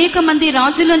 అనేక మంది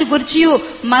రాజులను గూర్చియు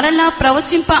మరలా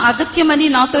ప్రవచింప అగత్యమని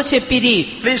నాతో చెప్పిరి.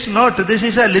 Please note, this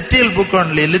is a little book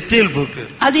only, little book.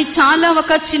 అది చాలా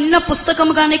ఒక చిన్న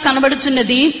పుస్తకముగానే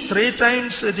కనబడుచున్నది. 3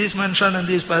 times it is mentioned in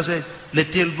this passage.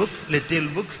 Little book, little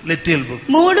book, little book.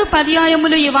 3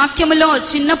 పర్యాయములు ఈ వాక్యములో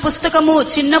చిన్న పుస్తకము,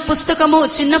 చిన్న పుస్తకము,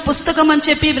 చిన్న పుస్తకం అని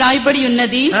చెప్పి వ్రాయబడి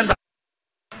ఉన్నది.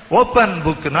 Open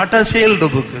book, not a sealed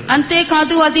book.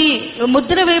 అంతేకాదు, అది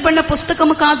ముద్ర వేయబడిన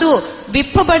పుస్తకము కాదు,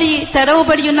 విప్పబడి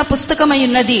తెరవబడి ఉన్న పుస్తకమై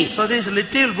ఉన్నది. So this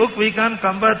little book we can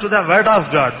compare to the word of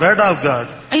God, word of God.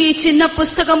 ఈ చిన్న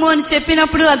పుస్తకము అని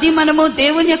చెప్పినప్పుడు అది మనము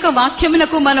దేవుని యొక్క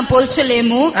వాక్యమునకు మనం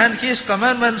పోల్చలేము. And his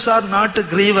commandments are not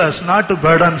grievous, not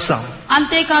burdensome.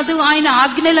 అంతేకాదు, ఆయన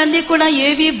ఆజ్ఞలన్నీ కూడా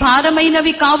ఏవి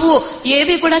భారమైనవి కావు,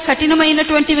 ఏవి కూడా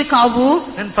కఠినమైనటువంటివి కావు.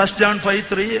 In 1 John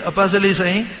 5:3, apostle is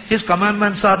saying, his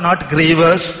commandments are not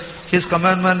grievous, his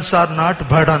commandments are not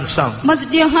burdensome.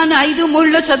 మొదటి యోహాను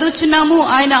 5:3లో చదువుచున్నాము,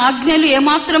 ఆయన ఆజ్ఞలు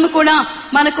ఏమాత్రము కూడా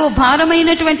మనకు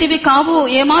భారమైనటువంటివి కావు,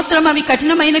 ఏమాత్రం అవి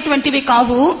కఠినమైనటువంటివి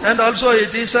కావు. And also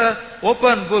it is a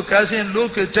open book, as in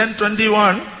Luke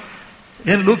 10:21.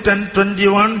 In Luke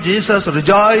 10:21, Jesus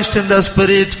rejoiced in the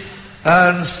Spirit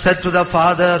and said to the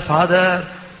Father, Father,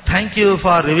 thank you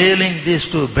for revealing this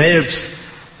to babes,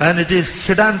 and it is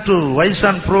hidden to wise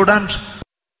and prudent.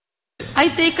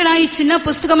 అయితే ఇక్కడ ఈ చిన్న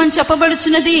పుస్తకం అని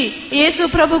చెప్పబడుచున్నది. యేసు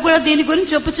ప్రభు కూడా దీని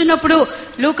గురించి చెప్పుచున్నప్పుడు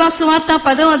లూకా సువార్త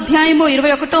 10వ అధ్యాయము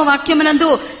 21వ వాక్యమునందు,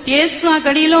 యేసు ఆ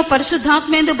గడిలో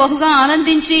పరిశుద్ధాత్మేందు బహుగా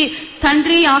ఆనందించి,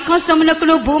 తండ్రి,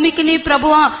 ఆకాశమునకును భూమికిని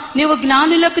ప్రభువా, నీవు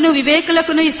జ్ఞానులకును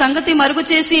వివేకులకును ఈ సంగతి మరుగు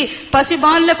చేసి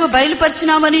పసిబాలులకు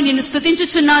బయలుపరిచినావని నిన్ను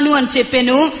స్తుతించుచున్నాను అని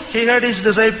చెప్పాను. He had his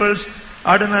disciples,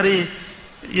 ordinary,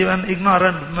 even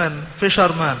ignorant men,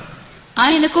 fishermen.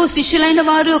 ఆయనకు శిష్యులైన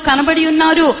వారు కనబడి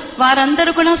ఉన్నారు.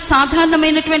 వారందరూ కూడా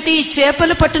సాధారణమైనటువంటి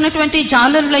చేపలు పట్టినటువంటి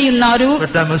జాలరులై ఉన్నారు.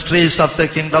 But the mysteries of the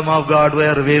kingdom of God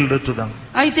were revealed to them.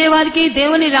 అయితే వారికి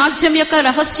దేవుని రాజ్యం యొక్క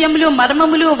రహస్యములు,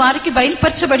 మర్మములు వారికి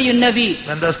బయలుపరచబడి ఉన్నవి.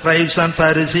 When the scribes and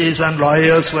Pharisees and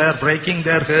lawyers were breaking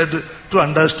their head to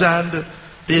understand,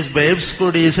 these babes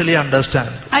could easily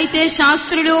understand. అయితే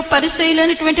శాస్త్రులు,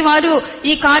 పరిసయ్యులైనటువంటి వారు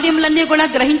ఈ కార్యములన్నీ కూడా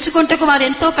గ్రహించుకుంటకు వారు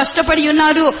ఎంతో కష్టపడి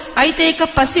ఉన్నారు. అయితే ఇక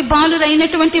పసి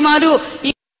బాలురైనటువంటి వారు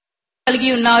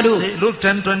కలిగి ఉన్నారు. Luke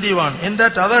 10:21. In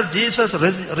that hour Jesus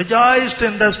rejoiced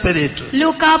in the Spirit.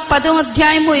 లూకా 10వ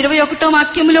అధ్యాయము 21వ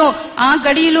వాక్యములో, ఆ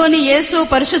గడియలోని యేసు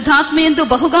పరిశుద్ధాత్మయందు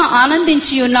బహుగా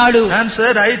ఆనందించి ఉన్నాడు. And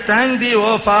said, I thank thee,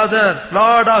 O Father,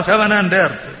 Lord of heaven and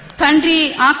earth. తండ్రి,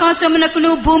 ఆకాశమునకును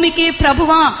భూమికి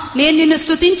ప్రభువా, నేను నిన్ను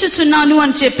స్తుతించుచున్నాను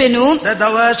అని చెప్పెను. That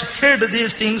thou hast hid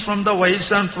these things from the wise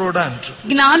and prudent.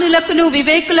 జ్ఞానులకును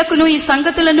వివేకులకును ఈ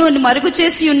సంగతులను మరుగు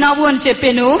చేసి ఉన్నావు అని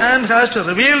చెప్పెను. And hast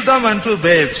revealed them unto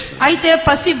babes. అయితే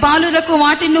పసి బాలులకు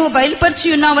వాటిని బయలుపరిచి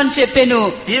ఉన్నావని చెప్పెను.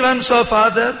 Even so,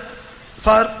 Father,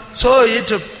 for so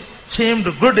it seemed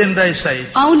good in thy sight.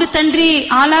 అవును తండ్రి,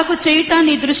 అలాగు చేయుట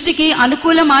నీ దృష్టికి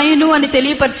అనుకూలమాయును అని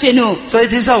తెలియపరిచెను. So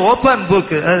it is a open book,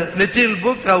 a little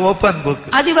book, a open book.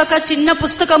 అది ఒక చిన్న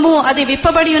పుస్తకము, అది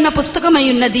విప్పబడి ఉన్న పుస్తకమై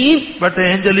ఉన్నది. But the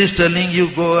angel is telling you,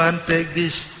 go and take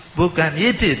this book and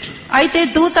eat it. అయితే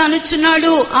దూత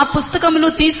అనుచున్నాడు, ఆ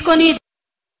పుస్తకమును తీసుకొని.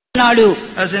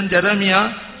 As in Jeremiah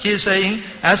he is saying,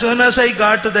 as soon as I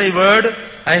got to thy word,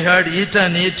 I had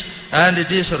eaten it, and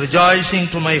it is rejoicing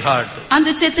to my heart.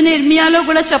 అందుచేతనే ఇర్మియాలో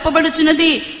కూడా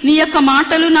చెప్పబడుచున్నది, నీ యొక్క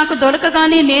మాటలు నాకు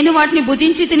దొరకగానే నేను వాటిని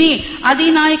భుజించి తిని అది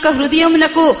నా యొక్క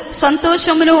హృదయమునకు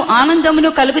సంతోషమును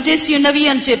ఆనందమును కలుగజేసి ఉన్నవి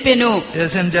అని చెప్పాను.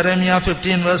 Yes, in Jeremiah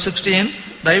 15:16,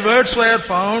 thy words were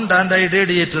found and I did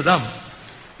eat them.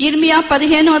 ఇర్మియా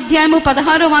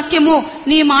 15:16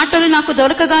 నీ మాటలు నాకు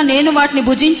దొరకగా నేను వాటిని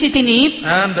భుజించి తిని,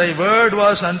 and thy word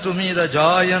was unto me the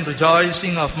joy and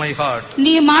rejoicing of my heart.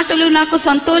 నీ మాటలు నాకు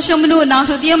సంతోషమును నా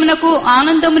హృదయమునకు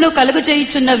ఆనందమును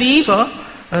కలుగజేయుచున్నవి. So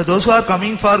those who are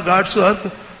coming for God's work,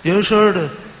 you should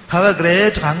have a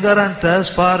great hunger and thirst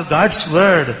for God's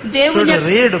word. Should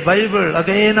read Bible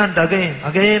again and again,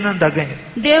 again and again.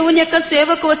 దేవుని యొక్క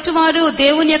సేవకు వచ్చేవారు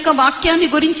దేవుని యొక్క వాక్యాన్ని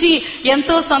గురించి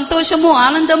ఎంతో సంతోషము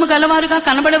ఆనందము గలవారుగా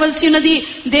కనబడవలసి ఉన్నది.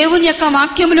 దేవుని యొక్క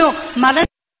వాక్యమును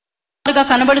మరణగా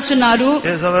కనబడుచున్నారు.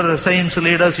 Yes, our saints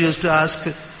leaders used to ask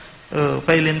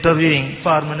while interviewing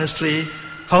for ministry,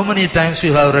 how many times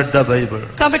you have read the Bible?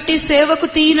 కాబట్టి సేవకు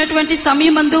తీయినటువంటి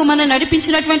సమయమందు మన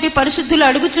నడిపించినటువంటి పరిశుద్ధులు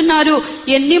అడుగుచున్నారు,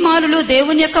 ఎన్ని మారులు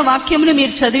దేవుని యొక్క వాక్యమును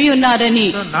మీరు చదివి ఉన్నారని.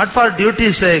 Not for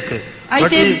duty's sake,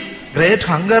 but with great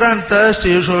hunger and thirst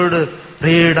you should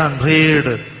read and read.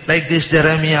 Like this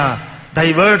Jeremiah, thy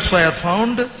words were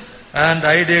found and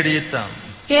I did eat them.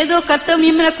 ఏదో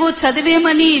కర్తవ్యములకు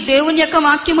చదివేమని దేవుని యొక్క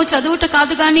వాక్యము చదువుట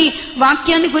కాదు గాని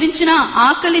వాక్యాన్ని గురించిన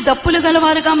ఆకలి దప్పులు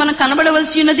గలవారుగా మనం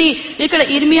కనబడవలసి ఉన్నది. ఇక్కడ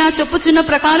ఇర్మియా చెప్పుచున్న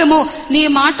ప్రకారము నీ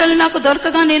మాటలు నాకు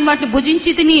దొరకగా నేను వాటిని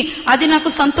భుజించి తిని అది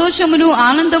నాకు సంతోషమును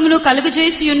ఆనందమును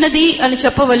కలుగజేసి ఉన్నది అని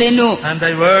చెప్పవలేను. And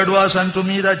thy word was unto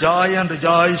me the joy and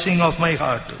rejoicing of my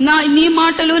heart. నీ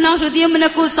మాటలు నా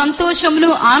హృదయమునకు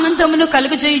సంతోషమును ఆనందమును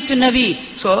కలుగజేయుచున్నవి.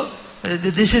 So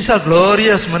this is a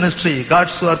glorious ministry.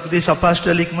 God's work, this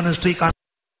apostolic ministry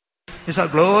is a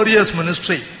glorious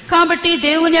ministry. కాబట్టి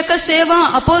దేవుని యొక్క సేవ,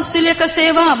 అపోస్తుల యొక్క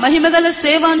సేవ, మహిమగల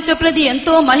సేవ అని చెప్పినది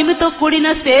ఎంతో మహిమతో కూడిన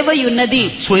సేవ ఉన్నది.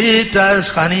 Sweet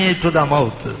as honey to the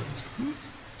mouth.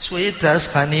 Sweet as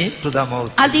honey to the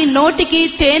mouth. అది నోటికి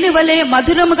తేనె వలె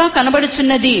మధురముగా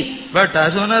కనబడుచున్నది. But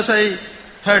as soon as I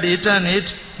had eaten it,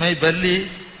 my belly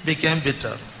became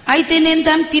bitter. అయితే నేను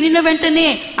దాన్ని తినిన వెంటనే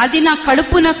అది నా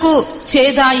కడుపునకు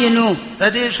చేదాయును.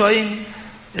 That is showing,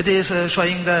 it is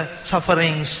showing the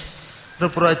sufferings,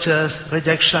 reproaches,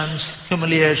 rejections,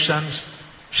 humiliations,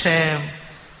 shame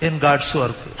in God's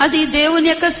work. అది దేవుని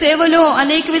యొక్క సేవలో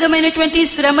అనేక విధమైనటువంటి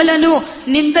శ్రమలను,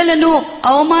 నిందలను,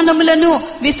 అవమానములను,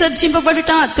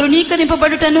 విసర్జింపబడుట,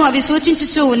 తృణీకరింపబడుటను అవి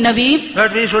సూచించుచూ ఉన్నవి.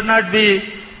 But we should not be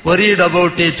worried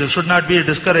about it, should not be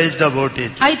discouraged about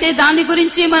it. అయితే దాని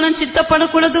గురించి మనం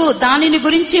చింతపడకూడదు, దానిని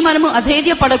గురించి మనము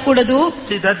అధైర్యపడకూడదు.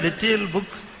 See that little book,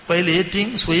 while eating,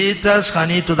 sweet as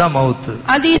honey to the mouth.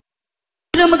 అది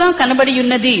మధురముగా కనబడి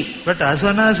ఉన్నది. But as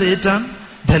soon as eaten,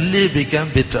 belly became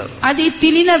bitter. అది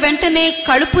తినిన వెంటనే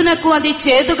కడుపునకు అది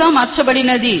చేదుగా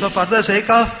మార్చబడినది. So for the sake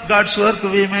of God's work,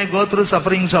 we may go through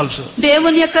sufferings also.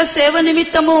 దేవుని యొక్క సేవ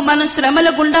నిమిత్తము మన శ్రమల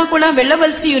గుండా కూడా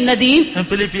వెళ్ళవలసి ఉన్నది. In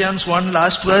Philippians 1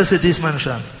 last verse it is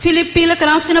mentioned. ఫిలిప్పీలకు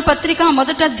రాసిన పత్రిక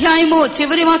 1వ అధ్యాయము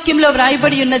చివరి వాక్యంలో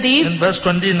వ్రాయబడి ఉన్నది. In verse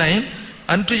 29,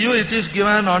 unto you it is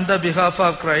given on the behalf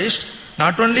of Christ,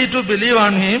 not only to believe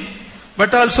on him,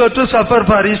 but also to suffer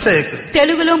for his sake.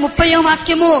 తెలుగులో 30వ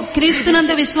వాక్యము,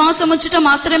 క్రీస్తునందు విశ్వాసముంచుట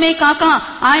మాత్రమే కాక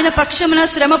ఆయన పక్షమున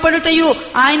శ్రమపడుటయు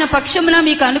ఆయన పక్షమున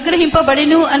మీకు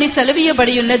అనుగ్రహింపబడిను అని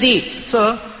సెలవీయబడి ఉన్నది. So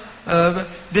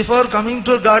before coming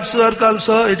to God's work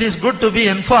also, it is good to be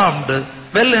informed,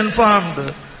 well informed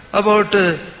about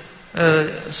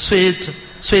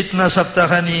sweetness of the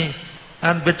honey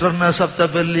and bitterness of the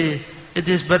belly. It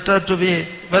is better to be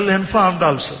well informed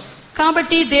also.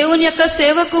 కాబట్టి దేవుని యొక్క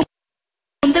సేవకు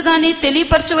ముందుగానే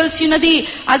తెలియపరచవలసినది,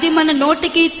 అది మన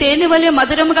నోటికి తేనె వలె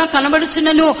మధురముగా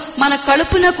కనబడుచున్నను, మన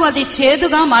కడుపునకు అది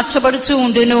చేదుగా మార్చబడుచు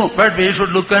ఉండును. But we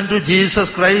should look unto Jesus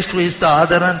Christ, who is the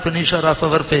author and finisher of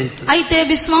our faith. అయితే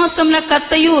విశ్వాసమున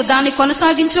కర్తయు దాన్ని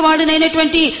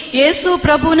కొనసాగించువాడునైనటువంటి యేసు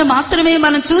ప్రభువును మాత్రమే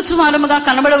మనం చూచువారముగా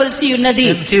కనబడవలసి ఉన్నది.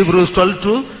 In Hebrews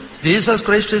 12:2, Jesus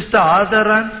Christ is the author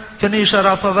and finisher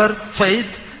of our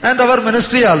faith and our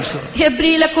ministry also.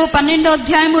 హెబ్రీలకు 12వ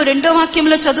అధ్యాయము 2వ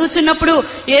వాక్యంలో చదువుచున్నప్పుడు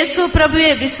యేసు ప్రభువే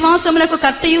విశ్వాసములకు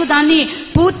కర్తయు దాన్ని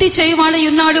పూర్తి చేయువాడై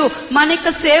ఉన్నాడు. మన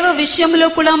యొక్క సేవ విషయంలో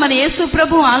కూడా మన యేసు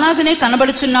ప్రభు అలాగనే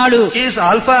కనబడుచున్నాడు. He is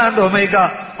alpha and omega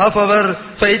of our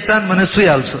faith and ministry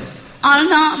also.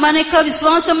 మన యొక్క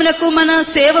విశ్వాసములకు మన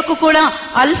సేవకు కూడా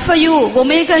అల్ఫయు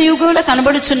ఒమేగాయు కూడా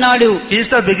కనబడుచున్నాడు. He is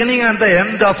the beginning and the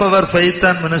end of our faith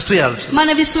and ministry also. మన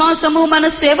విశ్వాసము మన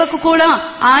సేవకు కూడా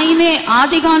ఆయనే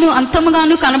ఆదిగాను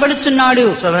అంతముగాను కనబడుచున్నాడు.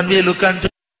 So when we look unto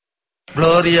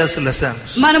glorious lessons.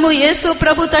 మనము యేసు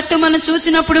ప్రభు తట్టు మనం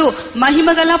చూచినప్పుడు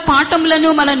మహిమగల పాఠములను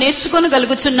మనం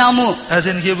నేర్చుకొనగలుగుచున్నాము. As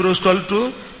in Hebrews 12:2,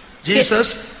 Jesus,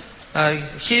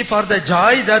 he for the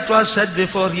joy that was set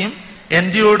before him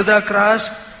endured the cross,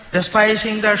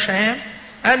 despising the shame,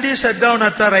 and he sat down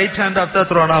at the right hand of the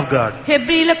throne of God.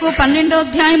 హెబ్రీలకు 12వ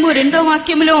అధ్యాయము 2వ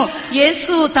వాక్యములో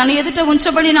యేసు తన ఎదుట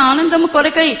ఉంచబడిన ఆనందము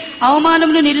కొరకై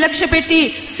అవమానమును నిర్లక్ష్యపెట్టి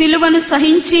సిలువను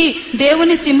సహించి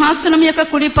దేవుని సింహాసనం యొక్క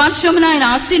కుడి పార్శ్వమున ఆయన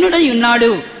ఆసీనుడై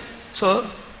ఉన్నాడు. So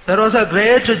there was a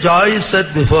great joy set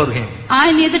before him.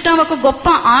 ఆయన ఎదుట ఒక గొప్ప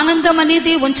ఆనందం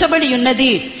అనేది ఉంచబడి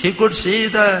ఉన్నది. He could see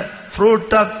the fruit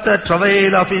of the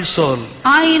travail of his soul.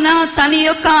 ఆయన తన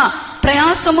యొక్క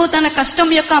ప్రయాసము తన కష్టం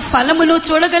యొక్క ఫలమును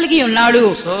చూడగలిగి ఉన్నాడు.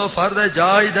 So for the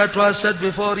joy that was set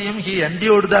before him, he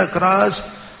endured the cross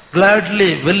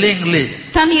gladly, willingly.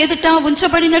 తన ఎదుట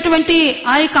ఉంచబడినటువంటి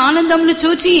ఆ యొక్క ఆనందమును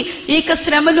చూచి ఈ యొక్క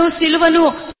శ్రమను సిలువను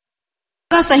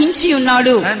సహించి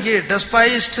ఉన్నాడు. And he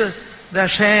despised the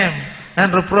shame and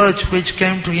reproach which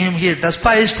came to him. He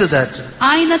despised that.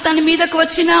 ఆయన తన మీదకు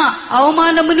వచ్చిన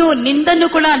అవమానమును నిందను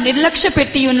కూడా నిర్లక్ష్య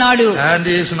పెట్టి ఉన్నాడు. And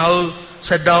he is now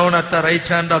set down at the right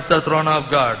hand of the throne of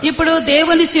God. ఇప్పుడు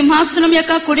దేవుని సింహాసనం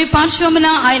యొక్క కుడి పార్శ్వమున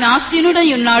ఆయన ఆసీనుడై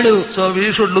ఉన్నాడు. So we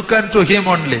should look unto him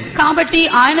only. కాబట్టి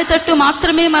ఆయన తట్టు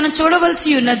మాత్రమే మనం చూడవలసి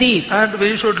ఉన్నది. And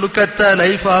we should look at the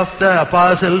life of the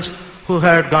apostles who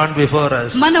had gone before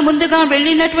us. మన ముందుగా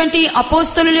వెళ్ళినటువంటి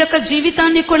అపోస్తలుల యొక్క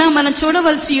జీవితాన్ని కూడా మనం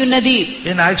చూడవలసి ఉన్నది.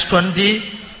 In Acts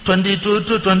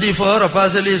 20:22-24,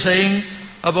 apostle is saying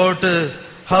about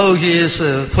how he is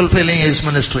fulfilling his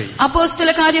ministry. అపోస్తల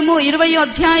కార్యము 20వ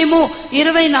అధ్యాయము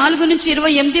 24 నుంచి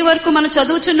 28 వరకు మనం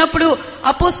చదువుచున్నప్పుడు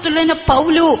అపోస్తలుడైన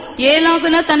పౌలు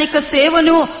ఏలాగున తన యొక్క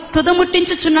సేవను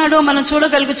తుదముట్టించుచున్నాడో మనం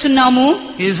చూడగలుగుచున్నాము.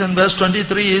 He is in verse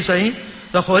 23, he is saying,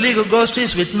 the Holy Ghost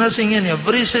is witnessing in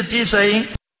every city, saying,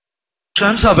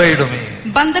 abide me.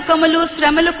 బంధకములు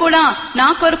శ్రమలు కూడా నా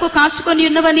కొరకు కాచుకొని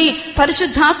ఉన్నవని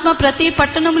పరిశుద్ధాత్మ ప్రతి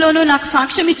పట్టణంలోనూ నాకు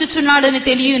సాక్ష్యం ఇచ్చుచున్నాడని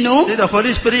తెలియను. The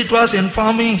Holy Spirit was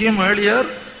informing him earlier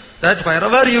that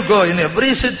wherever you go, in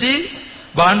every city,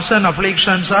 bonds and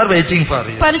afflictions are waiting for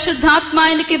you. పరిశుద్ధాత్మ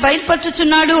ఆయనకి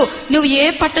బయలుపరచుచున్నాడు, నువ్వు ఏ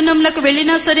పట్టణంలోకి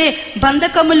వెళ్ళినా సరే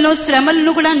బంధకములను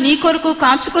శ్రమలను కూడా నీ కొరకు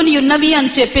కాచుకొని ఉన్నవి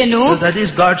అని చెప్పాను. So that is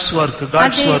God's work,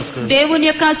 God's work. దేవుని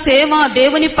యొక్క సేవ,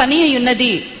 దేవుని పని అయి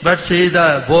ఉన్నది. But see the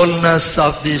boldness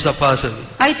of these apostles.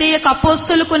 అయితే ఈ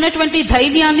అపోస్తలుకు ఉన్నటువంటి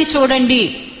ధైర్యాన్ని చూడండి.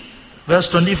 Verse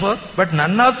 24, but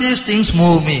none of these things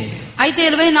move me. అయితే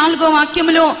 24వ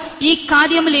వాక్యములో ఈ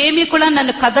కార్యములు ఏమీ కూడా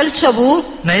నన్ను కదల్చవు.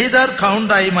 Neither count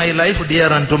I my life dear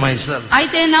unto myself.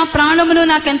 అయితే నా ప్రాణమును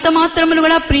నాకెంత మాత్రమును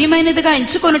కూడా ప్రియమైనదిగా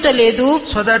ఎంచుకొనుట లేదు.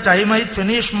 So that I might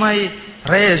finish my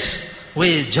race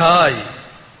with joy.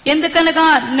 ఎందుకనగా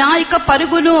నా యొక్క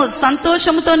పరుగును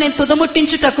సంతోషముతో నేను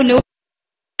తుదముట్టించుటకును.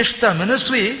 The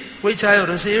ministry which I have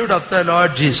received of the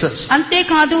Lord Jesus.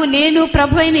 అంతేకాదు నేను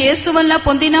ప్రభు అయిన యేసు వల్ల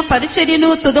పొందిన పరిచర్యను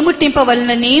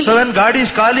తుదముట్టింపవలనని. So when God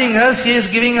is calling us, He is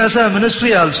giving us a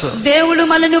ministry also. దేవుడు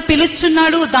మనను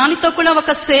పిలుచుచున్నాడు, దానితో కూడా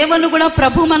ఒక సేవను కూడా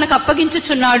ప్రభు మనకు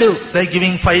అప్పగించుచున్నాడు. Like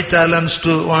giving 5 talents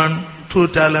to one, 2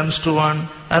 talents to one,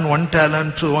 and 1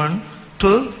 talent to one,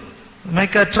 to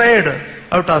make a trade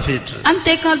out of it.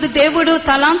 అంతేకాదు దేవుడు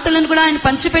తలాంతులను కూడా ఆయన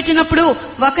పంచిపెట్టినప్పుడు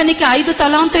ఒకనికి 5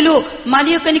 తలాంతులు,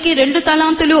 మరి ఒకనికి 2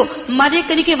 తలాంతులు, మరి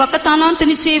ఒకనికి 1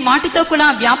 తలాంతునిచ్చి వాటితో కూడా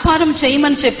వ్యాపారం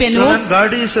చేయమని చెప్పాను. So when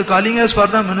God is calling us for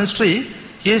the ministry,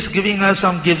 He is giving us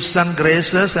some gifts and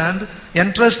graces and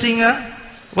entrusting a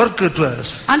work to us.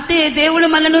 అంతే దేవుడు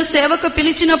మనను సేవకు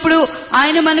పిలిచినప్పుడు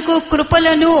ఆయన మనకు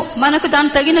కృపలను, మనకు దాని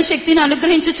తగిన శక్తిని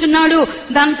అనుగ్రహించుచున్నాడు.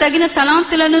 దాని తగిన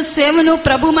తలాంతులను, సేవను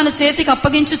ప్రభు మన చేతికి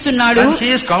అప్పగించుచున్నాడు. And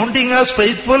He is counting us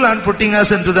faithful and putting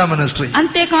us into the ministry.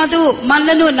 అంతేకాదు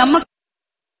మనలను నమ్మక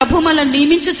ప్రభు మనల్ని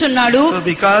నియమించుచున్నాడు. So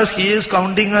because He is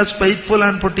counting us faithful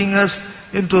and putting us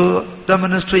into the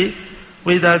ministry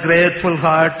with a grateful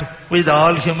heart, with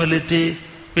all humility,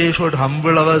 we should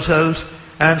humble ourselves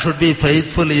and should be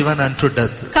faithful even unto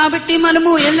death. కాబట్టి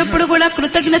మనము ఎల్లప్పుడూ కూడా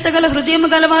కృతజ్ఞత గల హృదయము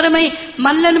గలవారమై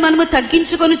మనము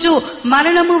తగ్గించుకొనుచు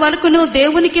మరణము వరకును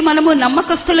దేవునికి మనము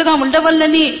నమ్మకస్తులుగా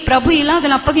ఉండవల్లని ప్రభు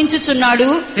ఇలాగ అప్పగించుచున్నాడు.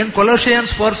 In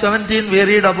Colossians 4:17 we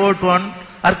read about one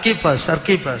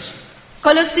Archippus.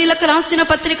 కొలస్సీలకు రాసిన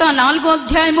పత్రిక 4వ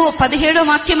అధ్యాయము 17వ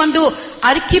వాక్యమందు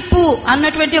అర్కిప్పు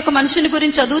అన్నటువంటి ఒక మనిషిని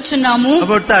గురించి చదువుచున్నాము.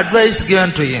 About the advice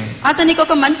given to him. అతనికి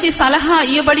ఒక మంచి సలహా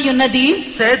ఇవ్వబడి ఉన్నది.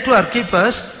 Said to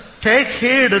Archippus, take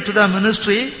heed to the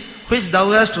ministry which thou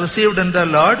hast received in the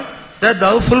Lord, that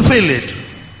thou fulfill it.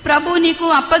 ప్రభు నీకు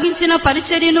అప్పగించిన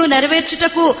పరిచర్యను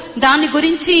నెరవేర్చుటకు దాని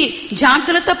గురించి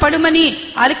జాగ్రత్త పడుమని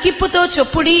అర్కిప్పుతో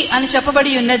చెప్పుడి అని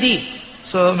చెప్పబడి ఉన్నది.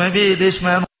 So maybe this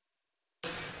man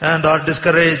and are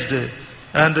discouraged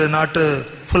and not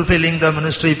fulfilling the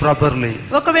ministry properly.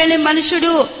 ఒకవేళ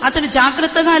మనుషుడు అతడు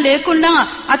జాగ్రత్తగా లేకుండా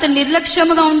అతడు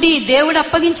నిర్లక్ష్యముగా ఉండి దేవుడు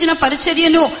అప్పగించిన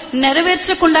పరిచర్యను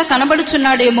నెరవేర్చకుండా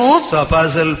కనబడుచున్నాడేమో. So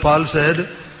Apostle Paul said,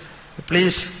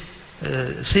 please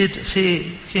see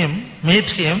him, meet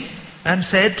him and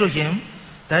say to him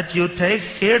that you take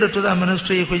heed to the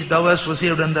ministry which thou hast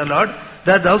received in the Lord,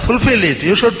 that thou fulfill it.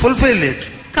 You should fulfill it.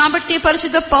 కాబట్టి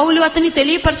పరిశుద్ధ పౌలు అతన్ని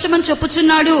తెలియపరచమని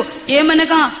చెప్పుచున్నాడు.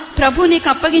 ఏమనగా ప్రభు నీకు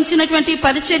అప్పగించినటువంటి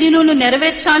పరిచర్యను నువ్వు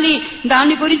నెరవేర్చాలి,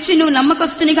 దాని గురించి నువ్వు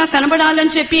నమ్మకస్తునిగా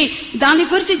కనబడాలని చెప్పి దాని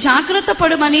గురించి జాగ్రత్త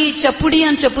పడమని చెప్పుడి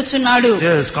అని చెప్పుచున్నాడు.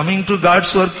 Yes, coming to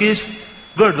God's work is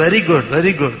good, very good,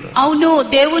 very good. అవును,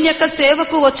 దేవుని యొక్క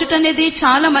సేవకు వచ్చుటనేది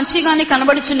చాలా మంచిగానే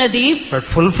కనబడుచున్నది. But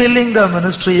fulfilling the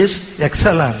ministry is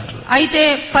excellent. అయితే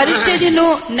పరిచర్యను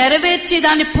నెరవేర్చి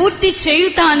దాన్ని పూర్తి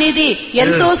చేయుట అనేది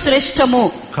ఎంతో శ్రేష్టము.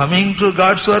 Coming to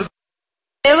God's work,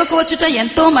 సేవకు వచ్చుట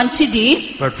ఎంతో మంచిది.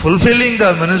 but fulfilling the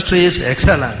ministry is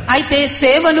excellent. అయితే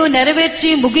సేవను నెరవేర్చి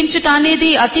ముగించుట అనేది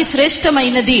అతి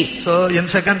శ్రేష్టమైనది. So in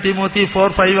 2 Timothy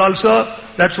 4:5 also,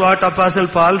 that's what Apostle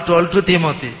Paul told to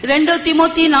Timothy. 2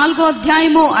 Timothy 4వ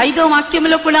అధ్యాయము 5వ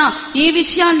వాక్యములో కూడా ఈ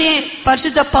విషయాన్ని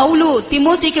పరిశుద్ధ పౌలు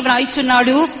తిమోతికి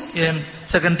వ్రాయిచున్నాడు. In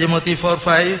 2 Timothy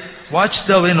 4:5, watch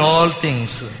thou in all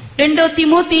things. 2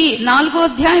 Timothy 4వ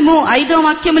అధ్యాయము 5వ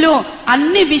వాక్యములో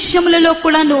అన్ని విషయములలో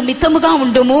కూడా నువ్వు మితముగా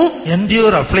ఉండుము,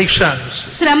 Endure afflictions,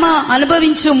 శ్రమ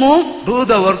అనుభవించుము, do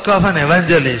the work of an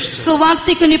evangelist,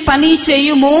 సువార్తికుని పని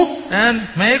చేయుము, and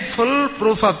make full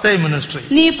proof of thy ministry.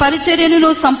 నీ పరిచర్యను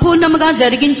నువ్వు సంపూర్ణముగా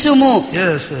జరిగించుము.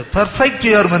 Yes, perfect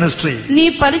your ministry. నీ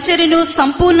పరిచర్యను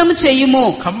సంపూర్ణము చేయుము.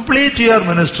 Complete your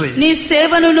ministry. నీ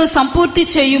సేవను నువ్వు సంపూర్తి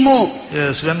చేయుము.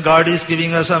 Yes, when God is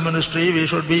giving us a ministry, we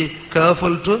should be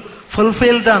careful to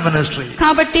fulfill the ministry.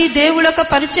 కాబట్టి దేవుడు ఒక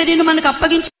పరిచర్యను మనకు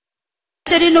అప్పగించి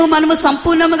పరిచర్యను మనము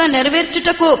సంపూర్ణముగా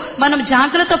నెరవేర్చుటకు మనం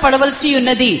జాగ్రత్త పడవలసి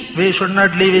ఉన్నది. We should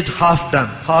not leave it half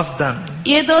done.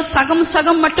 ఏదో సగం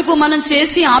సగం మట్టుకు మనం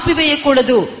చేసి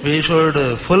ఆపివేయకూడదు. We should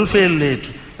fulfill it,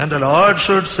 and the Lord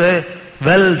should say,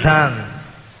 well done.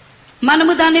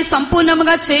 మనము దాన్ని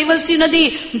సంపూర్ణముగా చేయవలసి ఉన్నది.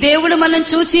 దేవుడు మనం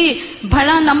చూచి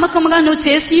బడా నమ్మకముగా నువ్వు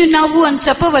చేసి ఉన్నావు అని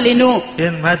చెప్పవలెను.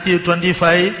 In Matthew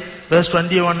 25 verse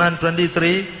 21 and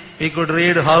 23, we could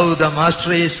read how the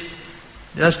master is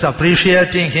just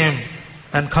appreciating him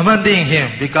and commending him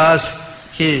because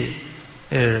he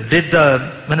did the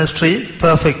ministry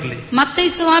perfectly. మత్తయి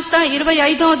సువార్త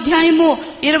 25వ అధ్యాయము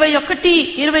 21,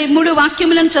 23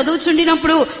 వాక్యములను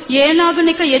చదువుచుండినప్పుడు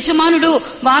ఏలాగునిక యజమానుడు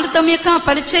వారు తమ యొక్క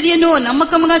పరిచర్యను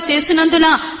నమ్మకముగా చేసినందున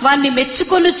వారిని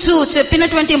మెచ్చుకొనుచు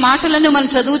చెప్పినటువంటి మాటలను మనం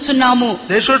చదువుచున్నాము.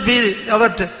 They should be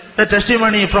the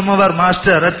testimony from our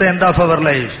master at the end of our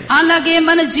life. అలాగే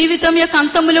మన జీవితం యొక్క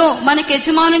అంతములో మనకి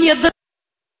యజమానుని యొద్ద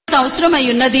అవసరమై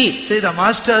ఉన్నది. See, the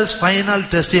master's final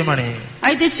testimony,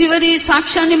 అయితే చివరి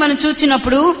సాక్ష్యాన్ని మనం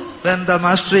చూచినప్పుడు when the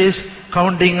master is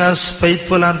counting us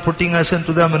faithful and putting us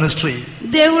into the ministry,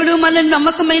 దేవుడు మనల్ని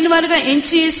నమ్మకమైన వారుగా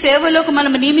ఎంచి సేవలోకి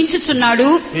మనం నియమించుచున్నాడు.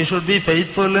 we should be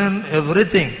faithful in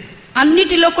everything.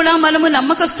 అన్నిటిలో కూడా మనము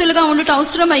నమ్మకస్తులుగా ఉండట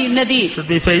అవసరమై ఉన్నది.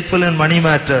 Should be faithful in money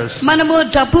matters, మనము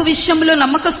డబ్బు విషయంలో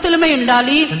నమ్మకస్తులమై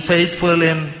ఉండాలి. and faithful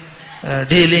in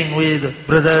dealing with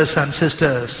brothers and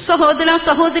sisters. సహోదర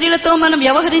సహోదరులతో మనం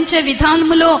వ్యవహరించే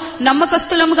విధానములో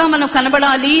నమ్మకస్తులముగా మనం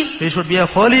కనబడాలి. We should be a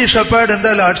holy shepherd in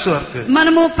the Lord's work.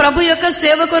 మనము ప్రభు యొక్క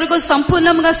సేవ కొరకు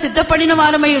సంపూర్ణంగా సిద్ధపడిన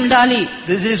వారమై ఉండాలి.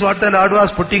 This is what the Lord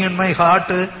was putting in my heart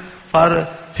for a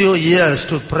few years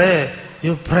to pray.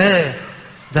 You pray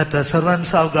that the servants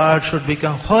of God should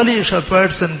become holy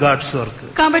shepherds in God's work.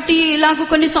 కాబట్టి ఇలాగ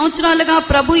కొన్ని సంవత్సరాలుగా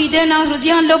ప్రభు ఇదే నా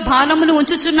హృదయాల్లో భారమును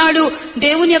ఉంచుచున్నాడు.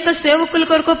 దేవుని యొక్క సేవకుల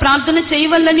కొరకు ప్రార్థన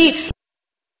చేయవల్లని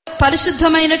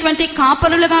పరిశుద్ధమైనటువంటి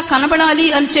కాపరులుగా కనబడాలి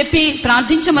అని చెప్పి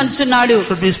ప్రార్థించమనుచున్నాడు.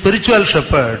 Should be spiritual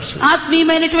shepherds.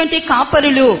 ఆత్మీయమైనటువంటి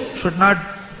కాపరులు. Should not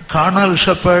carnal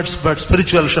shepherds but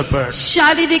spiritual shepherds.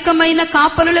 శారీరకమైన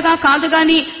కాపరులుగా కాదు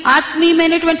గాని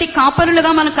ఆత్మీయమైనటువంటి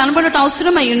కాపరులుగా మనం కనబడటం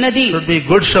అవసరమై ఉన్నది. Should be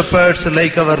good shepherds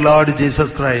like our Lord Jesus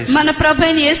Christ. మన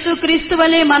ప్రభువైన యేసుక్రీస్తు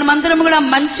వలె మనమందరం కూడా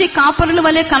మంచి కాపరుల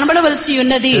వలె కనబడవలసి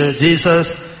ఉన్నది. Jesus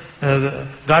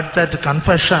got that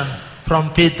confession from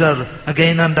Peter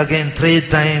again and again 3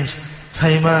 times.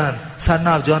 Simon, son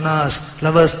of Jonas,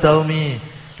 lovest thou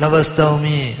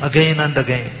me, again and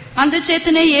again.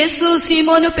 అందుచేతనే యేసు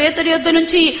సీమోను పేతురు యొద్ద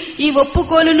నుంచి ఈ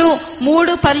ఒప్పుకోలును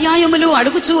 3 పర్యాయములు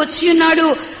అడుగుచూ వచ్చి ఉన్నాడు.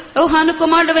 యోహాను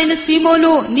కుమారుడైన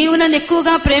సీమోను, నీవు నన్ను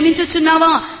ఎక్కువగా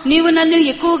ప్రేమించుచున్నావా, నీవు నన్ను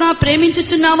ఎక్కువగా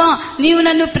ప్రేమించుచున్నావా, నీవు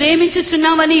నన్ను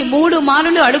ప్రేమించుచున్నావని 3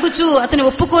 మారులు అడుగుచూ అతని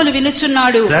ఒప్పుకోలు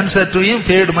వినుచున్నాడు. Then said to him,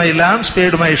 feed my lambs,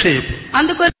 feed my sheep.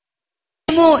 అందుకు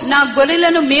నా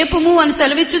గొర్రెలను మేపుము అని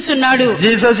సెలవిచ్చుచున్నాడు.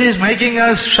 Jesus is making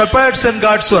us shepherds in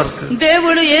God's work.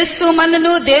 దేవుడు యేసు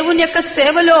మనను దేవుని యొక్క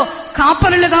సేవలో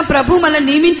కాపరులుగా ప్రభు మనల్ని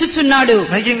నియమించుచున్నాడు.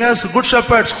 Making us good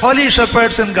shepherds, holy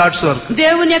shepherds in God's work.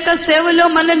 దేవుని యొక్క సేవలో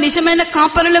మనల్ని నిజమైన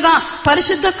కాపరులుగా,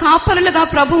 పరిశుద్ధ కాపరులుగా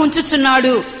ప్రభు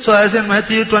ఉంచుచున్నాడు. So as in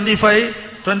Matthew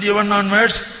 25:21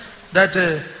 onwards, that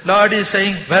Lord is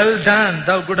saying, well done,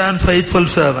 thou good and faithful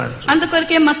servant.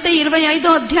 అందుకొరకే మత్తయి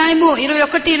 25వ అధ్యాయము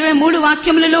 21, 23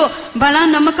 వాక్యములలో బలా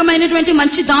నమ్మకమైనటువంటి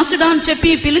మంచి దాసుడా అని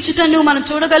చెప్పి పిలుచుటను మనం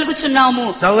చూడగలుగుచున్నాము.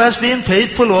 Thou hast been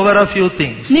faithful over a few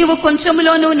things. నీవు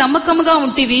కొంచెములోను నమ్మకముగా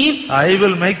ఉంటివి. I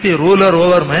will make thee ruler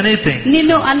over many things.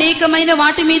 నిన్ను అనేకమైన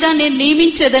వాటి మీద నేను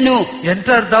నియమించెదను.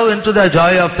 Enter thou into the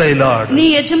joy of thy Lord. నీ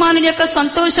యజమానుని యొక్క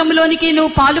సంతోషములోనికి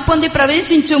నువ్వు పాలు పొంది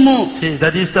ప్రవేశించుము. See,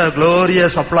 that is the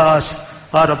glorious applause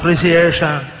or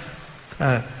appreciation,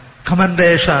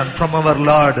 commendation from our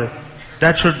Lord.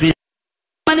 That should be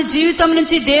మన జీవితం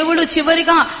నుంచి దేవుడు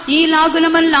చివరిగా ఈ లాగున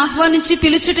మనల్ని ఆహ్వానించి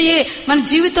పిలుచుటయే మన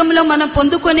జీవితంలో మనం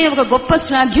పొందుకునే ఒక గొప్ప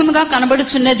శ్లాఘ్యముగా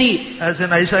కనబడుచున్నది. As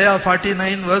in Isaiah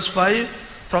 49:5,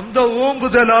 from the womb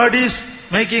the Lord is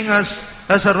making us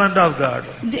a servant of God.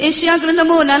 యెషయా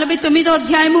గ్రంథము 49వ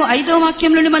అధ్యాయము 5వ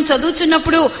వాక్యం నుండి మనం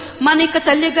చదువుచున్నప్పుడు మన యొక్క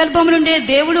తల్లి గర్భం నుండే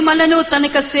దేవుడు మనను తన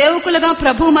యొక్క సేవకులుగా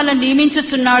ప్రభు మనల్ని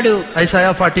నియమించుచున్నాడు.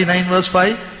 Isaiah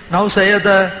 49:5, now saith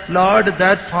the Lord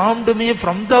that formed me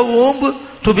from the womb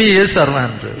to be a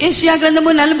servant. యెషయా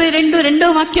గ్రంథము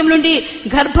 42వ వాక్యం నుండి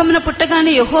గర్భమున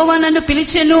పుట్టగానే యెహోవా నన్ను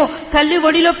పిలిచెను, తల్లి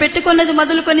ఒడిలో పెట్టుకున్నది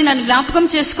మొదలుకొని నన్ను జ్ఞాపకం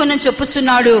చేసుకొని అని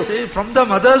చెప్పుచున్నాడు. See, from the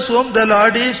mother's womb the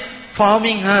Lord is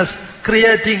forming us,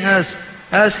 creating us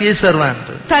as his servant.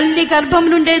 తల్లి గర్భం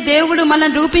నుండే దేవుడు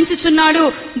మనల్ని రూపించుచున్నాడు.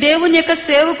 దేవుని యొక్క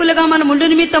సేవకులుగా మనం ఉండు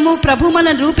నిమిత్తము ప్రభు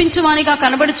మనల్ని రూపించువానిగా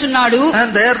కనబడుచున్నాడు.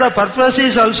 And there the purpose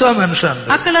is also mentioned.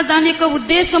 అక్కడ దాని యొక్క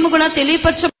ఉద్దేశము కూడా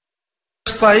తెలియపరచ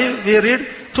 5 we read,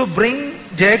 to bring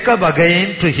Jacob again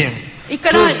to him.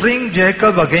 ఇక్కడ To bring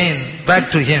Jacob again back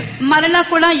to him. మరలా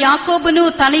కూడా యాకోబును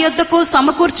తన యొద్దకు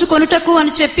సమకూర్చుకొనుటకు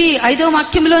అని చెప్పి 5వ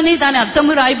వాక్యంలోనే దాని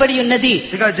అర్థము రాయబడి ఉన్నది.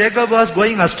 Because Jacob was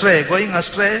going astray.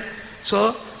 So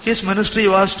his ministry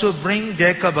was to bring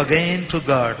Jacob again to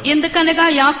God. ఎందుకనగా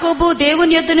యాకోబు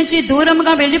దేవుని యొద్ద నుంచి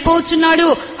దూరముగా వెళ్లిపోవచ్చున్నాడు.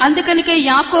 అందుకనికే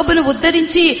యాకోబును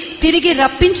ఉద్ధరించి తిరిగి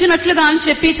రప్పించినట్లుగా అని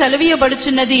చెప్పి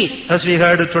చదివియబడుచున్నది. As we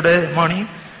heard today morning,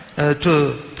 to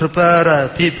prepare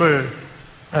people,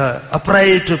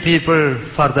 upright people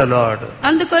for the Lord.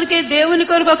 అందుకొరకే దేవుని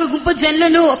కొరకు ఒక గుంపు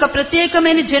జనులను, ఒక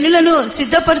ప్రత్యేకమైన జనులను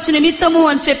సిద్ధపరచు నిమిత్తము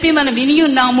అని చెప్పి మనం విని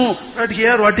ఉన్నాము. But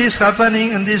here what is happening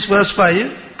in this verse 5?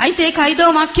 అయితే 5వ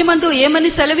వాక్యమందు ఏమని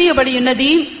సెలవీయబడి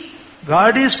ఉన్నది?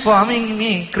 God is forming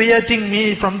me, creating me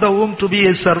from the womb to be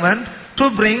his servant, to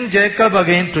bring Jacob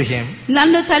again to him.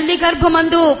 నన్ను తల్లి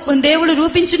గర్భమందు దేవుడు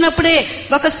రూపించినప్పుడే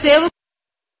ఒక సేవ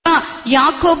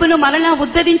యాకోబును మరలా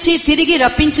ఉద్ధరించి తిరిగి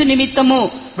రప్పించు నిమిత్తము.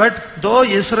 But though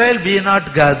Israel be not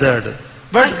gathered,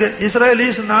 but Israel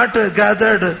is not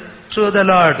gathered to the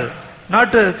Lord,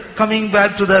 not coming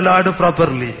back to the Lord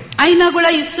properly. అయినా కూడా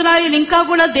ఇశ్రాయేలు ఇంకా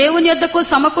కూడా దేవుని యొద్దకు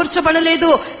సమకూర్చబడలేదు,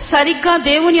 సరిగ్గా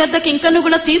దేవుని యొద్దకు ఇంకను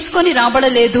కూడా తీసుకొని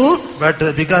రాబడలేదు. But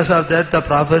because of that the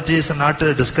prophet is not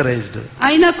discouraged.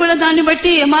 అయినా కూడా దాన్ని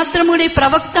బట్టి ఏమాత్రం కూడా ఈ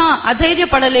ప్రవక్త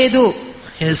అధైర్యపడలేదు.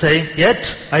 He is saying, yet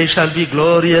I shall be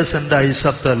glorious in the eyes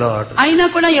of the Lord. అయినా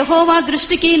కూడా యెహోవా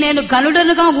దృష్టికి నేను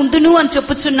గనుడనుగా ఉండును అని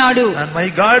చెప్పుచున్నాడు. And my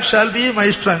God shall be my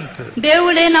strength.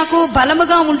 దేవుడే నాకు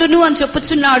బలముగా ఉండును అని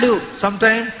చెప్పుచున్నాడు.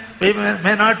 Sometimes we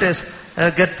may not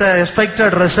get the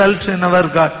expected result in our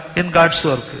God, in God's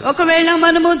work. ఒకవేళ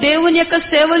మనము దేవుని యొక్క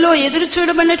సేవలో ఎదురు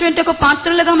చూడబడినటువంటి ఒక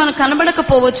పాత్రలుగా మనం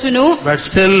కనబడకపోవచ్చును. But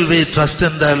still we trust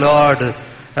in the Lord,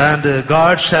 and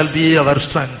God shall be our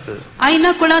strength. అయినా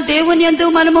కూడా దేవుని యందు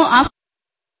మనము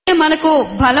మనకు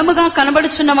బలముగా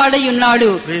కనబడుచున్న వాడై ఉన్నాడు.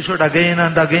 We should again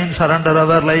and again surrender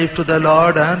our life to the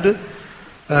Lord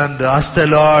and ask the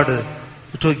Lord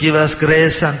to give us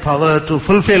grace and power to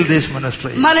fulfill this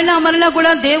ministry. మరలా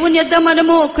కూడా దేవుని యొద్ద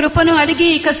మనము కృపను అడిగి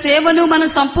ఇక సేవను మనం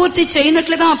సంపూర్తి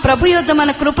చేయనట్లుగా ప్రభు యొద్ద మన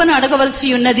కృపను అడగవలసి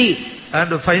ఉన్నది.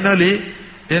 And finally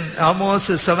in Amos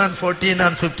 7:14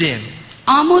 and 15.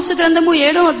 ఆమోసు గ్రంథము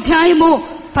 7వ అధ్యాయము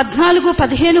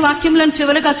 14-15 వాక్యములను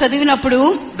చివరగా చదివినప్పుడు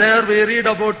there we read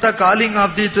about the calling of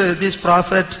this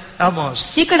prophet Amos.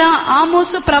 ఇక్కడ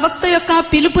ఆమోసు ప్రవక్త యొక్క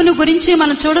పిలుపును గురించి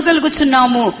మనం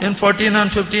చూడగలుగుచున్నాము. In 14 and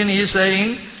 15 he is saying,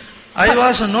 I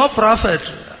was no prophet.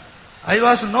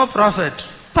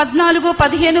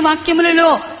 14-15 వాక్యములలో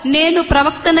నేను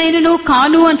ప్రవక్తనైనను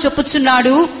కాను అని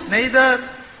చెప్పుచున్నాడు. Neither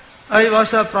I was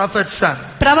a prophet's son.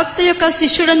 ప్రవక్త యొక్క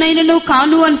శిష్యుడనైనను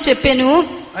కాను అని చెప్పాను.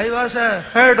 I was a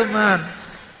herd man,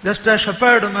 just a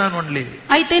shepherd man only.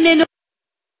 అయితే నేను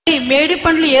మేడి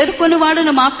పండ్లు ఏరుకొని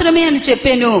వాడను మాత్రమే అని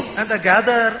చెప్పాను. And the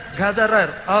gatherer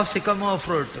of sycamore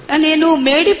fruit. నేను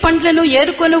మేడి పండ్లను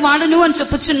ఏరుకొని వాడను అని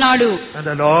చెప్పుచున్నాడు. And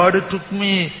the Lord took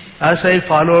me as I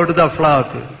followed the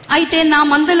flock. అయితే నా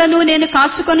మందలను నేను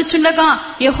కాచుకొనుచుండగా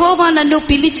యెహోవా నన్ను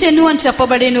పిలిచెను అని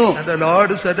చెప్పబడెను. And the Lord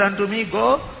said unto me, Go,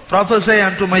 prophesy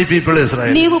unto my people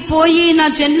Israel. నీవు పోయి నా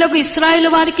జనులకు ఇశ్రాయేలు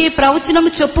వారికి ప్రవచనము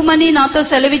చెప్పుమని నాతో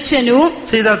సెలవిచ్చెను.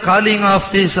 See the calling of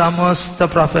this Amos the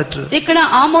prophet. ఇక్కడ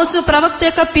ఆమోసు ప్రవక్త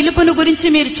యొక్క పిలుపును గురించి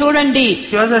మీరు చూడండి.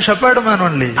 He was a shepherd man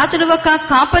only. అతడు ఒక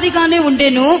కాపరిగానే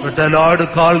ఉండెను. But the Lord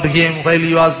called him while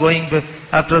he was going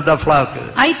after the flock.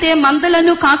 అయితే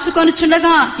మందలను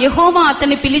కాచుకొనుచుండగా యెహోవా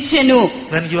అతన్ని పిలిచెను.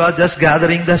 When he was just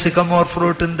gathering the sycamore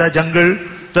fruit in the jungle,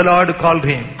 the Lord called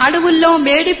him. అడవుల్లో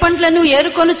మేడి పండ్లను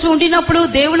ఏరుకొనుచు ఉండినప్పుడు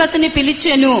దేవుడు అతన్ని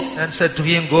పిలిచెను. And said to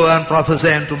him, Go and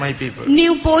prophesy unto my people.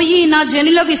 నీవు పోయి నా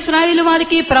జనులకు ఇశ్రాయేలు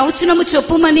వారికి ప్రవచనము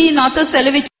చెప్పుమని నాతో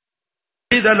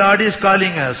సెలవిచ్చెను. The Lord is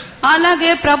calling us.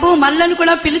 అలాగే ప్రభు మనలను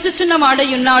కూడా పిలుచుచున్న వాడై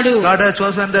ఉన్నాడు. God has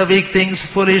chosen the weak things,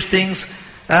 foolish things,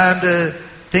 and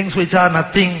things which are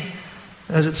nothing,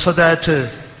 so that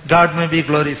God may be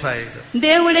glorified.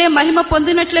 దేవుడే మహిమ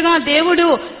పొందినట్లుగా దేవుడు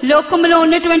లోకములో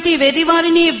ఉన్నటువంటి వెర్రి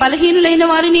వారిని, బలహీనులైన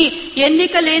వారిని,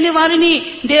 ఎన్నిక లేని వారిని,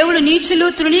 దేవుడు నీచులు,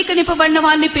 తృణీకరింపబడిన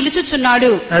వారిని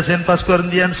పిలుచుచున్నాడు. As in 1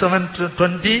 Corinthians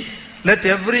 7:20, let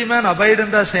every man abide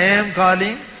in the same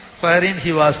calling wherein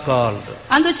he was called.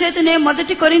 అందుచేతనే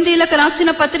మొదటి కొరింథీయులకు రాసిన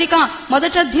పత్రిక 1వ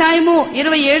అధ్యాయము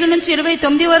 27 నుంచి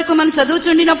 29 వరకు మనం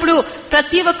చదువుచుండినప్పుడు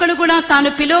ప్రతి ఒక్కడు కూడా తాను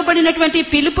పిలువబడినటువంటి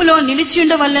పిలుపులో నిలిచి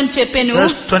ఉండవల్లని చెప్పాను.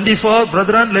 Verse 24,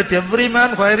 brethren, let every man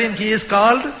wherein he is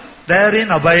called therein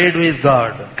abide with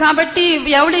God. కాబట్టి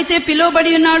ఎవడైతే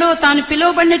పిలువబడి ఉన్నాడో తాను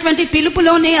పిలువబడినటువంటి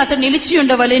పిలుపులోనే అతడు నిలిచి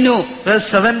ఉండవలెను. Verse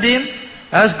 17,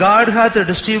 as God hath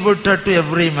distributed to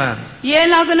every man.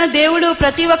 ఏలాగున దేవుడు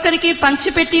ప్రతి ఒక్కరికి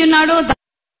పంచిపెట్టి ఉన్నాడో,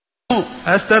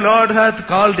 As the Lord hath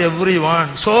called everyone,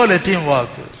 so let him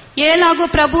walk. ఏలాగో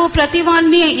ప్రభు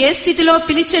ప్రతివాన్ని ఏ స్థితిలో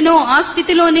పిలిచెనో ఆ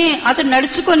స్థితిలోనే అతడు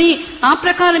నడుచుకొని ఆ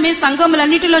ప్రకారమే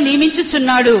సంఘములన్నిటిలో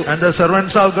నియమించుచున్నాడు. And the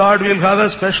servants of God will have a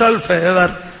special favor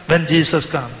when Jesus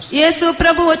comes. యేసు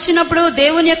ప్రభు వచ్చినప్పుడు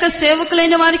దేవుని యొక్క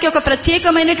సేవకులైన వారికి ఒక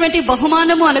ప్రత్యేకమైనటువంటి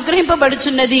బహుమానము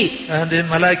అనుగ్రహింపబడుచున్నది. And in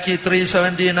Malachi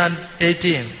 3:17 and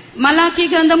 18, Malachi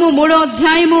గ్రంథము 3వ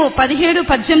అధ్యాయము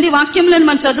 17-18 వాక్యములను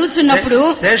మనం చదువుచున్నప్పుడు,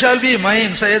 they shall be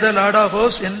mine, say the Lord of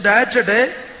hosts, in that day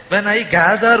when I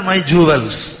gather my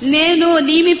jewels. నేను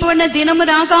నియమింపబడిన దినము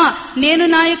రాగా నేను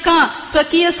నా యొక్క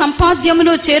స్వకీయ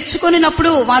సంపాద్యమును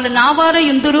చేర్చుకొనినప్పుడు వాళ్ళు నా వారై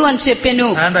ఉందురు అని చెప్పెను.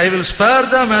 And I will spare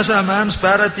them as a man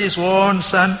spareth his own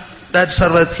son that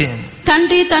serveth him.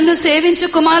 తండ్రి తన్ను సేవించు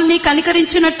కుమారుని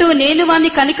కనికరించినట్టు నేను వాణ్ణి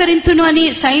కనికరింతును అని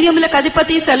సైన్యములకు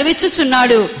అధిపతి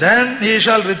సెలవిచ్చుచున్నాడు. Then he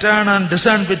shall return and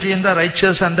discern between the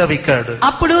righteous and the wicked.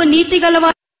 అప్పుడు నీతి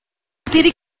గలవారు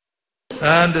తిరిగి,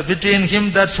 And between him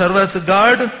that serveth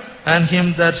God and him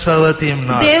that serveth him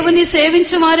not. దేవుని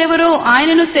సేవించు వారెవరో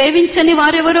ఆయనను సేవించని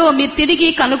వారెవరో మీరు తిరిగి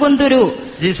కనుగొందురు.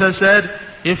 Jesus said,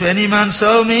 if any man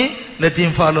serve me, let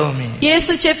him follow me.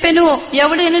 యేసు చెప్పెను,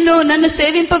 ఎవడైనను నన్ను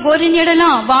సేవింపగోరిన యెడల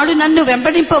వాడు నన్ను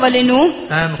వెంబడింపవలెను.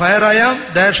 And where I am,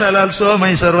 there shall also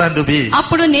my servant be.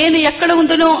 అప్పుడు నేను ఎక్కడ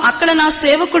ఉందునో అక్కడ నా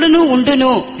సేవకుడును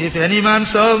ఉండును. If any man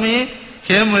serve me,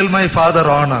 him will my Father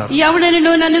honor.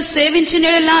 ఎవడైనను నన్ను సేవించిన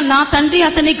యెడల నా తండ్రి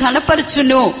అతని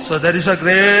ఘనపరచును. So there is a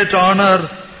great honor,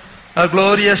 a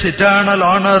glorious eternal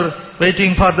honor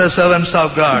waiting for the servants of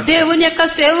God. దేవుని యొక్క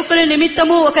సేవకుల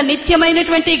నిమిత్తము ఒక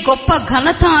నిత్యమైనటువంటి గొప్ప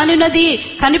ఘనత అనున్నది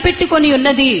కనిపెట్టుకొని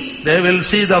ఉన్నది. They will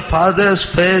see the Father's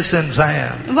face in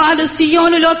Zion. వారు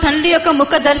సియోనులో తండ్రి యొక్క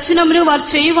ముఖ దర్శనమును వారు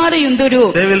చేయువారై ఉందురు.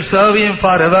 They will serve him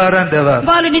forever and ever.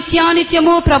 వారు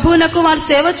నిత్యానిత్యము ప్రభువునకు వారు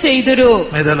సేవ చేయుదురు.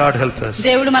 May the Lord help us.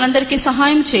 దేవుడు మనందరికీ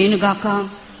సహాయం చేయునుగాక.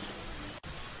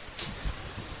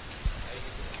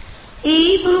 ఈ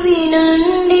భువి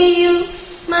నుండి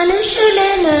మనుషుల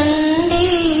నుండి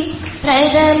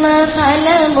ప్రథమ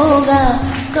ఫలముగా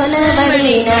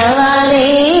కొనబడిన వారే,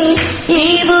 ఈ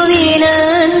భువి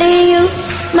నుండి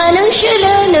మనుషుల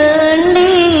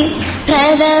నుండి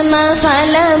ప్రథమ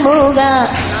ఫలముగా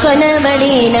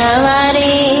కొనబడిన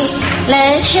వారే,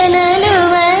 1,40,000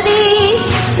 మంది,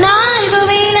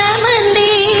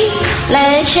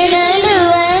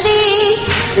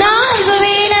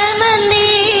 1,40,000 మంది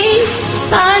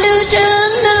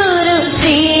పాడుచుందురు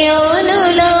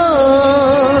సియోనులో,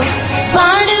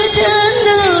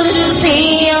 పాడుచుందురు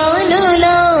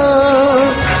సియోనులో.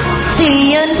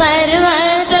 సియోన్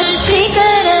పర్వత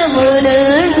శిఖరము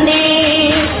నుండి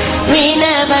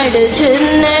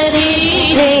వినబడుచున్నది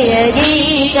జయ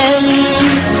గీతం.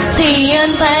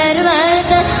 సియోన్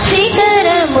పర్వత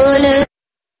శిఖరములు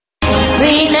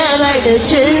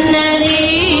వినబడుచున్నది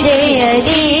జయ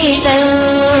గీతం.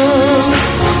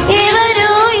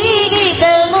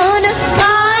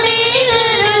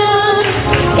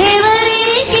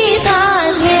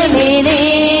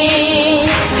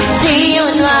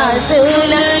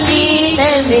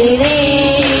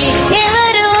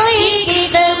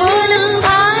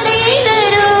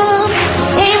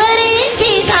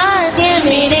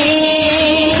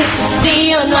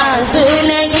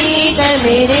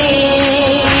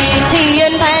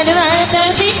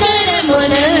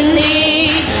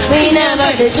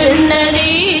 వినబడుచున్నది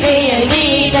జయ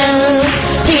గీతం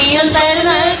సియోన్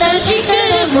పర్వత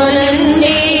శిఖరము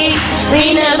నుండి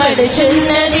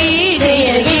వినబడుచున్నది జయ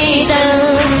గీతం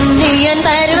సియోన్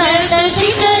పర్వత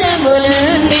శిఖరము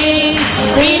నుండి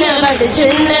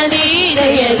వినబడుచున్నది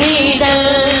జయ గీతం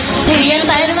సియోన్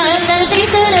పర్వత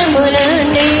శిఖరము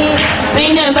నుండి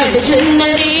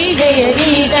వినబడుచున్నది జయ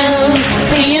గీతం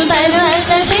సియోన్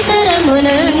పర్వత శిఖరము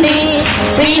నుండి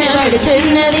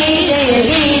వినబడుచున్నది జయ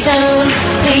గీతం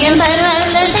సియోన్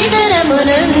పర్వత శిఖరము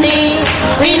నుండి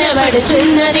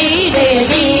వినబడుచున్నది జయ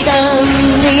గీతం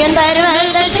సియోన్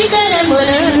పర్వత శిఖరము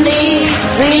నుండి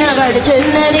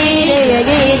వినబడుచున్నది జయ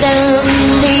గీతం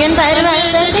సియోన్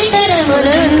పర్వత శిఖరము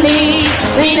నుండి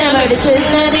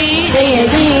వినబడుచున్నది జయ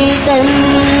గీతం.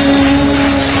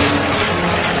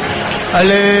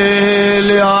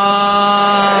 హల్లెలూయా.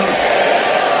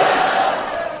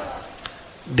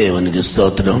 దేవునికి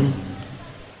స్తోత్రం.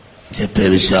 చెప్పే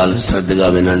విషయాలు శ్రద్ధగా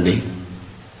వినండి.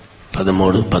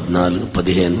 13, 14,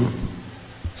 15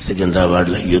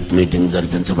 సికింద్రాబాద్లో యూత్ మీటింగ్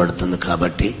జరిపించబడుతుంది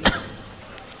కాబట్టి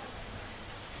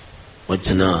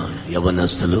వచ్చిన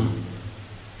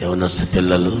యవనస్తు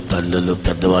పిల్లలు, తల్లులు,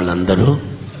 పెద్దవాళ్ళందరూ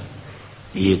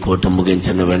ఈ కూట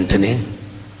ముగించిన వెంటనే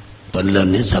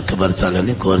పనులన్నీ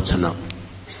చక్కబరచాలని కోరుచున్నాం.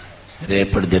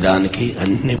 రేపటి దినానికి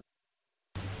అన్ని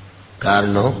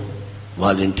కారణం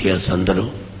వాలంటీర్స్ అందరూ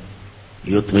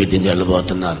యూత్ మీటింగ్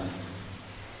వెళ్ళబోతున్నారు.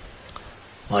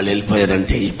 వాళ్ళు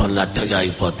వెళ్ళిపోయారంటే ఈ పనులు అట్టగా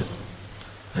ఆగిపోతాయి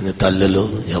అని తల్లులు,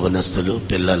 యవనస్తులు,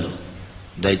 పిల్లలు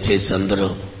దయచేసి అందరూ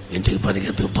ఇంటికి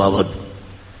పరిగెత్తుకు పోవద్దు.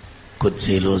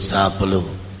 కుర్చీలు, సాపలు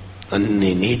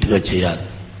అన్నీ నీట్గా చేయాలి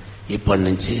ఇప్పటి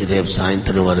నుంచి రేపు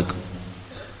సాయంత్రం వరకు.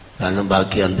 కానీ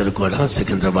బాకీ అందరూ కూడా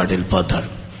సికింద్రాబాద్ వెళ్ళిపోతారు.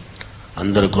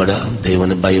 అందరూ కూడా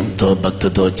దేవుని భయంతో,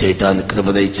 భక్తితో చేయటానికి కృప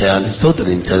దయచేయాలి.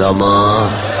 స్తోత్రించదామా.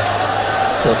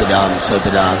 స్తోత్రం,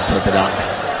 స్తోత్రం, స్తోత్రం,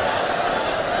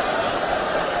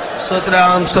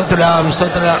 స్తోత్రం, స్తోత్రం,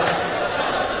 స్తోత్రం.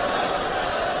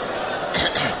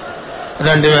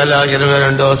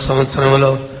 2022వ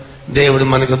సంవత్సరంలో దేవుడు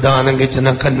మనకు దానంగా ఇచ్చిన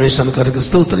కన్వెన్షన్ కొరకు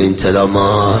స్తోత్రించదామా.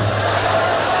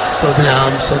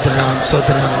 స్తోత్రం, స్తోత్రం,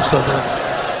 స్తోత్రం, స్తోత్రం,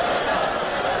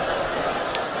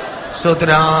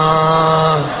 స్తోత్రం,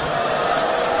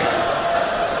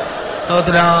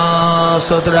 స్తోత్రం,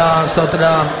 స్తోత్రం,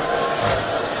 స్తోత్రం.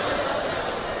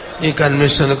 ఈ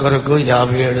కన్వెన్షన్ కొరకు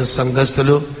 57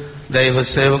 సంఘస్థులు, దైవ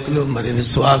సేవకులు మరియు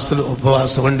విశ్వాసులు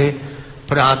ఉపవాసం ఉండి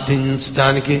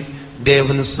ప్రార్థించడానికి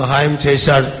దేవుని సహాయం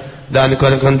చేశాడు. దాని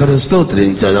కొరకు అందరూ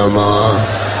స్తోత్రించదామా.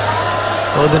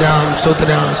 స్తోత్రం,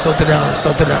 స్తోత్రం, స్తోత్రం,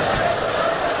 స్తోత్రం,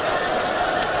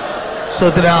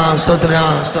 స్తోత్రం,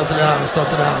 స్తోత్రం, స్తోత్రం,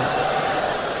 స్తోత్రం.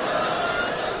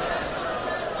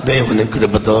 దేవుని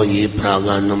కృపతో ఈ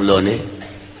ప్రాంగణంలోనే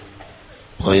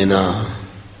పోయిన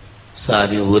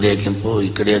సారి ఊరేగింపు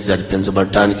ఇక్కడే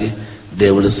జరిపించబడటానికి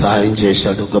దేవుడు సహాయం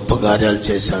చేశాడు, గొప్ప కార్యాలు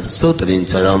చేశాడు.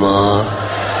 స్తోత్రించదామా.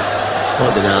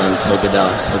 స్తోత్రం,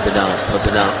 స్తోత్రం, స్తోత్రం,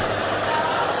 స్తోత్రం,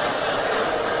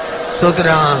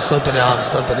 స్తోత్రం, స్తోత్రం,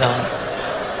 స్తోత్రం.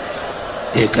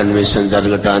 ఈ కన్వెన్షన్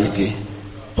జరగటానికి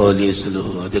పోలీసులు,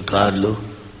 అధికారులు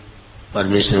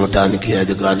పర్మిషన్ ఇవ్వటానికి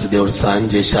అధికారులు దేవుడు సాయం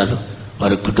చేశారు.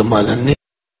 వారి కుటుంబాలన్నీ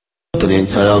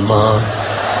స్తోత్రించదామా.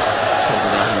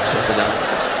 స్తోత్రం, స్తోత్రం,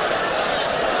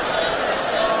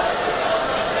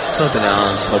 స్తోత్రం,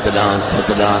 స్తోత్రం,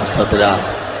 స్తోత్రం, స్తోత్రం.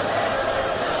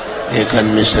 ఈ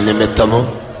కన్వెన్షన్ నిమిత్తము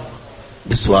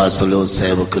విశ్వాసులు,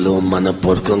 సేవకులు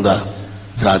మనపూర్వకంగా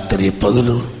రాత్రి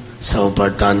పగులు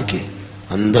శ్రమపడటానికి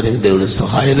అందరికి దేవుడు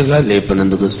సహాయాలుగా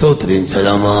లేపినందుకు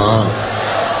స్తోత్రించదామా.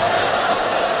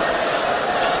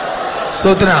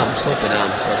 స్తోత్రం, స్తోత్రం,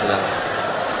 స్తోత్రం,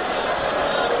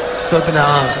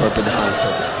 స్తోత్రం, స్తోత్రం,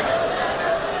 స్తోత్రం,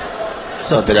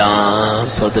 స్తోత్రం,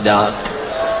 స్తోత్రం.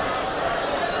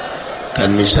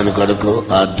 కన్వెన్షన్ కొరకు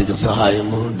ఆర్థిక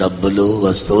సహాయము, డబ్బులు,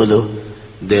 వస్తువులు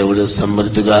దేవుడు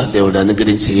సమృద్ధిగా దేవుడు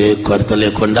అనుగ్రహించి ఏ కొరత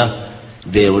లేకుండా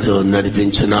దేవుడు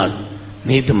నడిపించున్నాడు.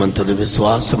 నీతిమంతుడు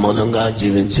విశ్వాస మూలంగా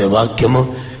జీవించే వాక్యము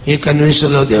ఈ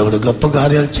కన్వెన్షన్ లో దేవుడు గొప్ప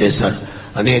కార్యాలు చేశాడు.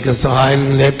 అనేక సహాయం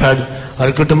లేపాడు.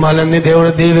 వారి కుటుంబాలన్నీ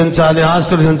దేవుడు దీవించాలి,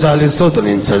 ఆశీర్వదించాలి.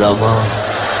 స్తోత్రించదామా.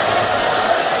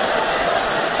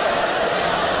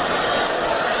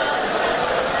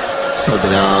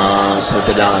 స్తోత్రం,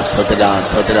 స్తోత్రం, స్తోత్రం,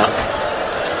 స్తోత్రం,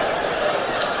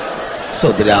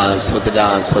 స్తోత్రం,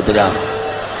 స్తోత్రం, స్తోత్రం.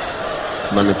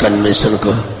 మన కన్వెన్షన్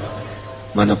కు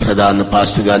మన ప్రధాన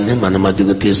పాస్టర్ గారిని మన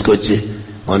మధ్యకు తీసుకొచ్చి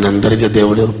మనందరికీ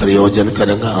దేవుడు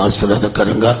ప్రయోజనకరంగా,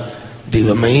 ఆశీర్వాదకరంగా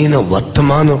దివ్యమైన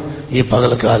వర్తమానం ఈ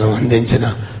పగల కాలం అందించిన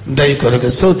దయ కొరకు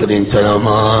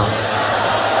స్తోత్రించదామా.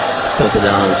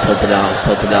 స్తోత్రం, స్తోత్రం,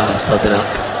 స్తోత్రం, స్తోత్రం,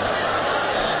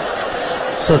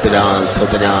 స్తోత్రం,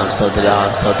 స్తోత్రం, స్తోత్రం,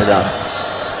 స్తోత్రం.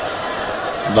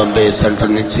 బాంబే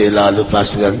సెంటర్ నుంచి లాలు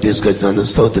పాస్టర్ గారిని తీసుకొచ్చినందుకు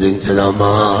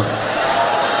స్తోత్రించదామా.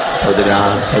 సోదరా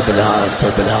సోదరా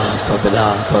సోదరా సోదరా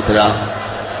సోదరా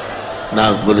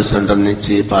నాగపూర్ సెంటర్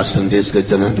నుంచి పాస్టర్ని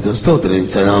తీసుకొచ్చినందుకు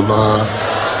స్తోత్రించదామా.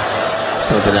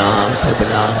 సోదరా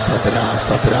సోదరా సోదరా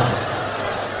సోదరా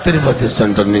తిరుపతి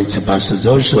సెంటర్ నుంచి పాస్టర్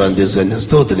జోషువాని తీసుకొని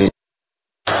స్తోత్రం.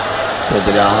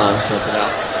 సోదరా సోదరా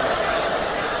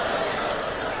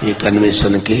ఈ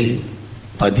కన్వెన్షన్ కి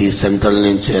 10 సెంటర్ల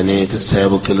నుంచి అనేక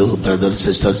సేవకులు బ్రదర్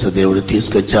సిస్టర్స్ దేవుడు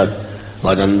తీసుకొచ్చాడు.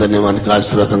 వారందరినీ మనకు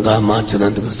ఆశీర్వాదంగా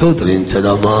మార్చినందుకు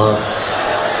స్తోత్రించదామా.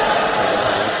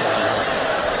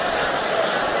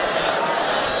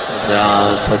 సోదరా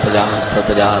సోదరా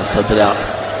సోదరా సోదరా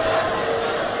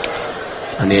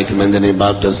అనేక మందిని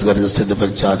బాప్టిస్ట్ గారికి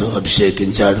సిద్ధపరిచారు,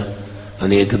 అభిషేకించాడు.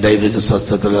 అనేక దైవిక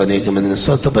స్వస్థతలు అనేక మందిని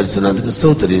స్వస్థపరిచినందుకు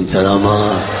స్తోత్రించదామా.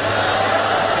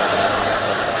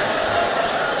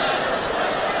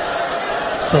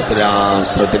 సోదరా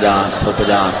సోదరా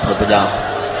సోదరా సోదరా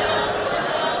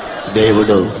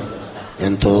దేవుడు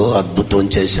ఎంతో అద్భుతం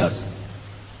చేశాడు.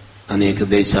 అనేక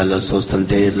దేశాల్లో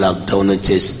చూస్తుంటే లాక్డౌన్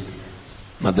వచ్చేసి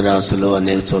మద్రాసులో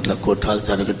అనేక చోట్ల కూటాలు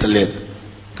జరగట్లేదు.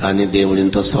 కానీ దేవుడు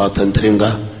ఎంతో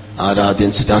స్వాతంత్ర్యంగా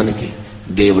ఆరాధించడానికి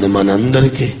దేవుడు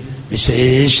మనందరికీ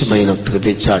విశేషమైన కృప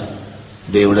ఇచ్చాడు.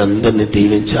 దేవుడు అందరినీ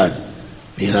దీవించాడు.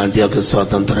 ఇలాంటి ఒక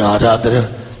స్వాతంత్ర ఆరాధన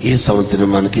ఈ సంవత్సరం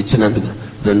మనకి ఇచ్చినందుకు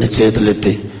 2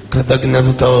 చేతులెత్తి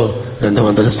కృతజ్ఞతతో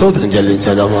 200 స్తోత్రం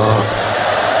చెల్లించదామా.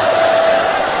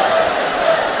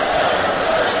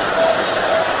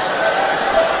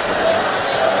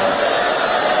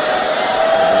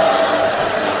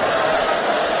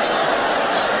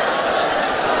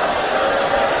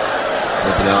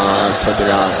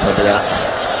 సదరా సదరా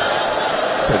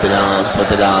సదరా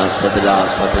సదరా సదరా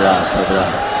సదరా సదరా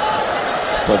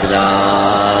సదరా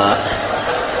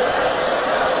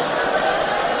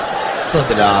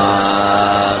సదరా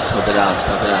సదరా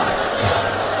సదరా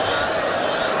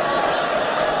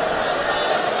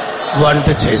వంట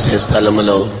చేసే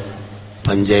స్థలంలో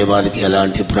పనిచేయ వారికి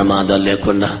ఎలాంటి ప్రమాదాలు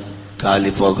లేకుండా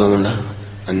కాలిపోకుండా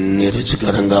అన్ని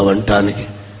రుచికరంగా వండటానికి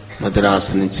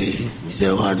మద్రాసు నుంచి,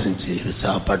 విజయవాడ నుంచి,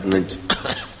 విశాఖపట్నం నుంచి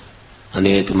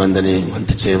అనేక మందిని వంట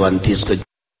చేయవారిని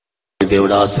తీసుకొచ్చి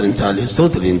దేవుడు ఆశ్రయించాలి.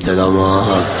 స్తోత్రించదామా.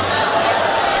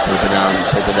 సోదరాం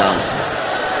సోదరాం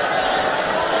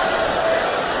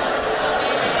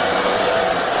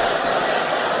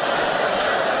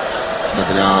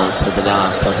సోదరా సోదరా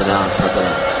సోదరా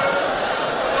సోదరా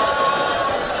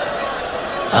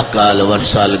అకాల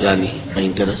వర్షాలు గాని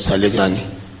భయంకర చలి గాని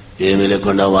ఏమీ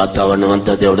లేకుండా వాతావరణం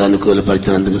అంతా దేవుడు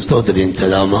అనుకూలపరిచినందుకు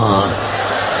స్తోత్రించదామా.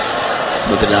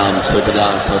 సోదరాం సోదరా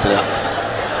సోదరా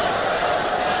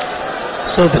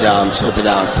సోదరాం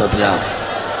సోదరా సోదరా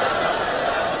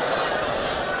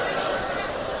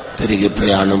తిరిగి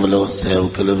ప్రయాణంలో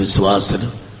సేవకులు విశ్వాసులు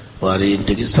వారి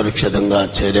ఇంటికి సురక్షితంగా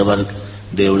చేరే వరకు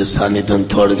దేవుడి సాన్నిధ్యం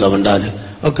తోడుగా ఉండాలి.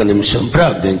 1 నిమిషం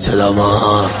ప్రార్థించదామా.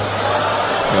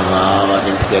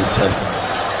 వారింటికి వెళ్ళారు.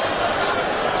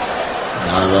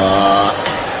 దావా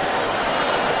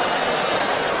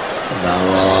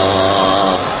దావా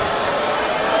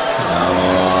దావా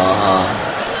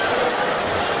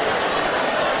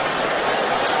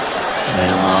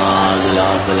దేవా గిలా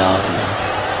గిలా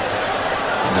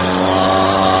దేవా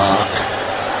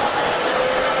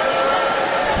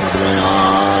సోదరమా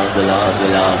గిలా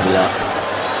గిలా గిలా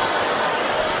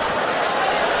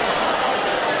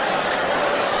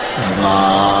దేవా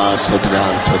సోదరా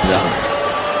సోదరా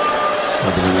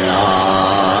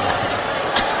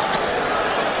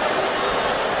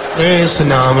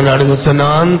ఏసునామని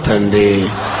అడుగుతున్నాను తండ్రి.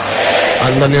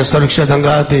 అందరినీ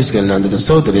సురక్షితంగా తీసుకెళ్ళినందుకు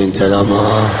స్తోత్రించదామా.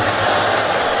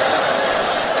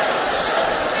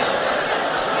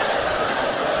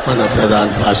 మన ప్రధాన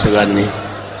పాస్టర్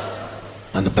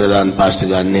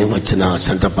గారిని వచ్చిన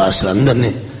సెంటర్ పాస్టర్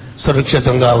అందరినీ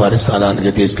సురక్షితంగా వారి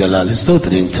స్థలానికి తీసుకెళ్ళాలి.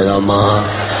 స్తోత్రించదామా.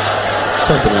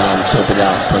 సోదరా సోదరా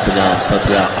సోదరా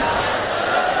సోదరా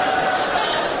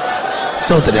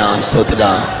సోదరా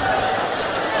సోదరా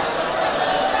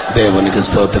దేవునికి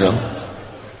స్తోత్రం.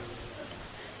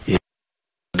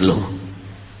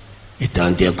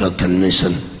 ఇట్లాంటి యొక్క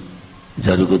కన్వెన్షన్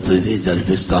జరుగుతుంది,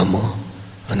 జరిపిస్తాము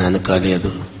అని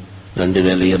అనుకోలేదు.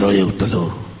 2021లో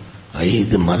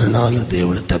 5 మరణాలు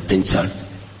దేవుడు తప్పించాడు.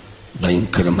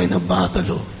 భయంకరమైన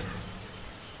బాధలు,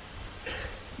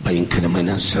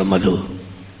 భయంకరమైన శ్రమలు.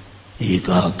 ఈ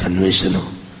కన్వెన్షన్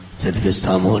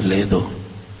జరిపిస్తామో లేదో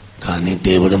కానీ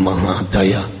దేవుడు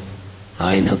మహాదయ,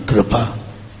 ఆయన కృప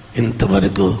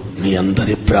ఇంతవరకు మీ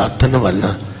అందరి ప్రార్థన వల్ల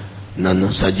నన్ను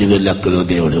సజీవ లెక్కలో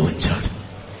దేవుడు ఉంచాడు.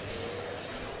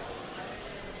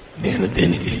 నేను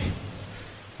దేనికి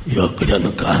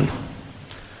యోగ్యుడను కాను,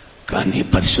 కానీ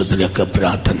పరిశుద్ధుల యొక్క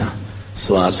ప్రార్థన,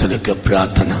 శ్వాసుల యొక్క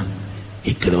ప్రార్థన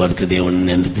ఇక్కడి వరకు దేవుడిని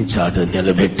నడిపించాడు,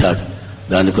 నిలబెట్టాడు.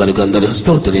 దాని కొరకు అందరూ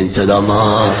స్తోత్రించదామా?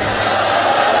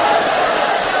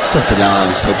 సతరాం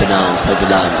సతరాం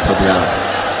సతరాం సతరాం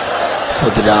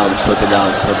సతరాం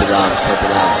సతరాం సతరాం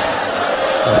సతరాం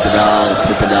సతరాం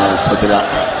సతరాం సతరాం.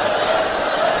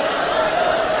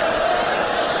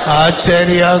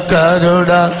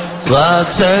 ఆశ్చర్యకరుడా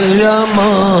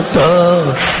వాత్సల్యముతో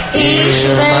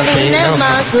ఈశ్వరున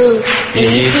మాకు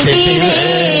ఇచ్చితివే.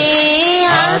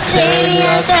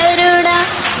 ఆశ్చర్యకరుడా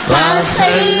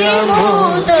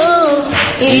వాత్సల్యముతో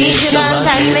ఈశ్వర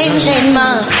కన్వెన్షన్ మా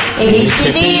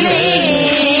ఇచ్చితివే.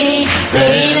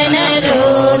 వేదన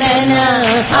రోదన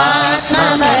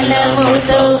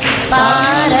ఆత్మబలముతో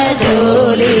పారదోలితివే.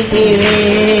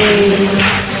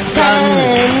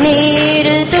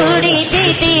 కన్నీరు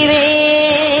తుడిచితివే.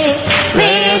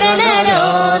 వేదన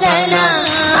రోదన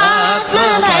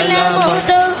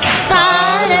ఆత్మబలముతో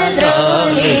పారద్రోలితివే.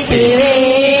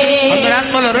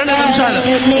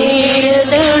 నీరు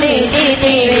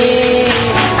తుడిచితివే.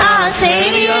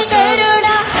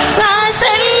 ఆశ్చర్యకరుడా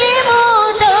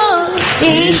వాత్సల్యముతో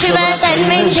ఈశ్వ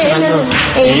కన్వెన్షన్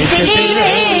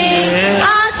ఇచ్చితివే.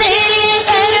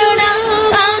 ఆశ్చర్యకరుడా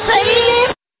వాత్సల్యం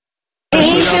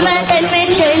ఈశ్వ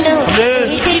కన్వెన్షన్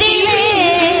ఇచ్చితివే.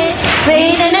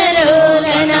 వేదన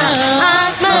రోదన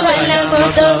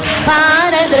ఆత్మబలముతో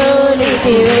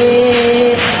పారద్రోలితివే.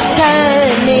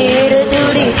 కన్నీరు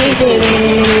తుడిచితివే.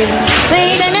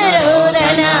 వేదన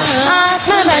రోదన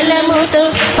ఆత్మబలముతో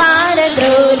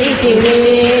పారద్రోలితివే.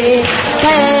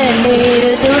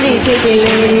 కన్నీరు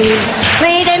తుడిచితివే.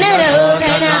 వేదన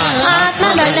రోదన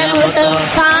ఆత్మబలముతో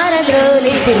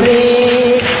పారద్రోలితివే.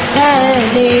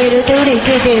 కన్నీరు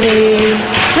తుడిచితివే.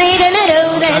 వేదన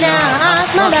రోదన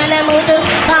ఆత్మబలముతో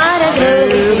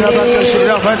పారద్రోలితివే.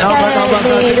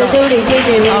 కన్నీరు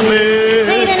తుడిచితివే.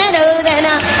 వేదన రోదన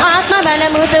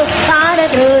ఆత్మబలముతో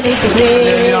పారద్రోలితివే.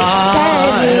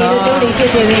 కన్నీరు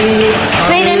తుడిచితివే.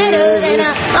 వేదన రోదన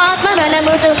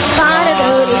ఆత్మబలముతో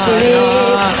పారద్రోలితివే.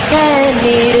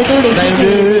 కన్నీరు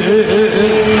తుడిచితివే.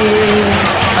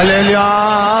 హల్లెలూయా.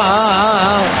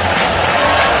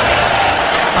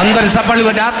 అందరి సపళ్ళు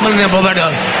కొట్టి ఆత్మలు నింపబడు.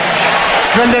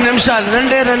 2 నిమిషాలు,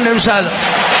 2 నిమిషాలు.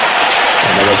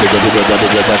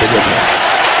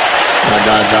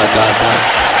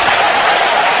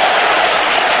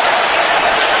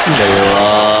 దేవా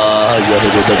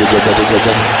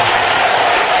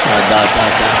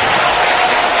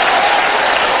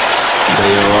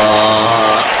దేవా.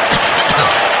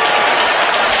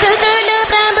 స్తుతులు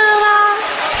ప్రభువా,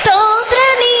 స్తోత్ర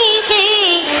నీకే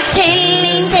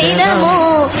చెల్లించెదము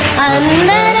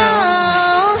అందరం.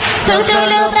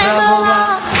 స్తుతులు ప్రభువా,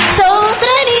 స్తోత్ర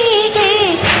నీకే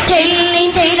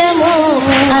చెల్లించెదము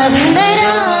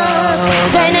అందరం.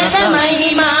 ఘనత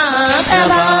మహిమ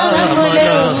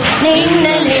ప్రభావములు నిన్న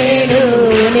నేడు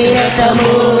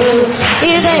నిరతము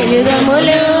యుగ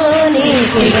యుగములు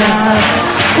నీకిగా.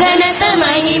 ఘనత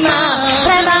మహిమ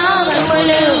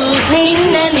ప్రభావములు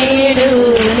నిన్న నేడు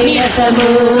నిరతము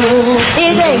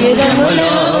యుగ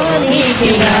యుగములు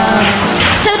నీకిగా.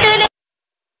 స్తుతులు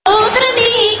స్తోత్ర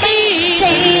నీకే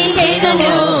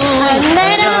చెల్లించెదము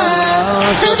అందరం.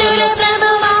 స్తుతులు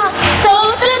ప్రభువా,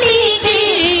 స్తోత్ర నీకే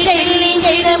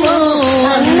చెల్లించెదము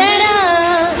అందరం.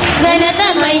 ఘనత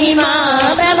మహిమ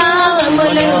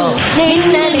ప్రభావములు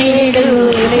నిన్న నేడు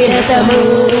నిరతము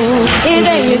యుగ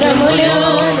యుగములు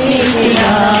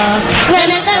నీకిగా.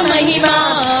 ఘనత మహిమ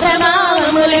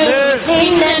ప్రభావములు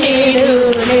నిన్న నేడు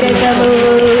నిరతము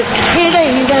యుగ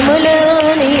యుగములు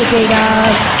నీకిగా.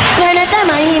 ఘనత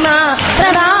మహిమ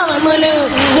ప్రభావములు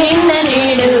నిన్న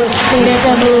నేడు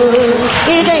నిరతము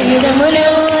యుగ యుగములు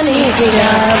నీకిగా.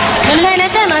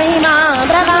 ఘనత మహిమ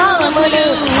ప్రభావములు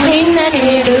నిన్న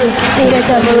నేడు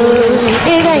నిరతము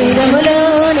యుగ యుగములు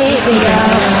నీకిగా.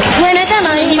 ఘనత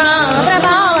మహిమ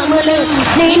ప్రభావములు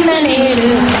నిన్న నేడు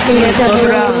నిరతము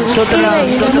యుగ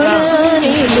యుగములు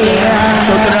నీకిగా.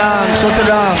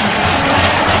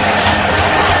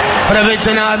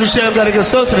 ప్రవచన అభిషేకం గారికి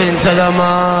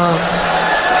స్తోత్రించదమా?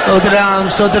 స్తోత్రం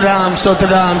స్తోత్రం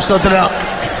స్తోత్రం స్తోత్రం.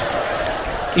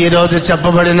 ఈరోజు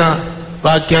చెప్పబడిన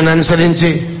వాక్యాన్ని అనుసరించి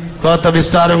కోత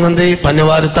విస్తారం ఉంది.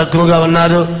 పనివారు తక్కువగా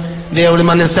ఉన్నారు. దేవుడు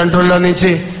మన సెంటర్లో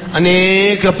నుంచి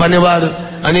అనేక పనివారు,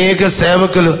 అనేక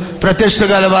సేవకులు, ప్రతిష్ఠ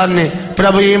గల వారిని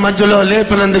ప్రభు ఈ మధ్యలో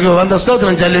లేపినందుకు 100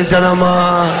 స్తోత్రం చెల్లించదమ్మా.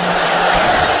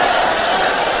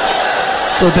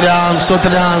 స్తోత్రం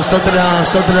స్తోత్రం స్తోత్రం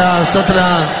స్తోత్రం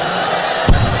స్తోత్రం.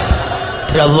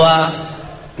 ప్రభువా,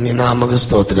 నీ నామకు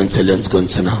స్తోత్రం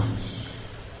చెల్లించుకొంచున్నా.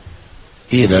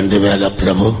 ఈ 2000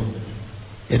 ప్రభు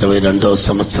 22వ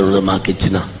సంవత్సరంలో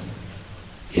మాకిచ్చిన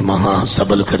ఈ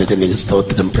మహాసభలు కనుక నీకు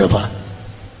స్తోత్రం ప్రభా.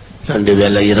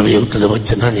 2021లో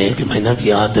వచ్చిన అనేకమైన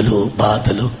వ్యాధులు,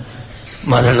 బాధలు,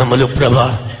 మరణములు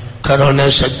ప్రభా, కరోనా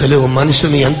శక్తులు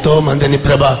మనుషుని ఎంతో మందిని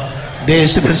ప్రభా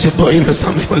దేశం విడిచిపోయిన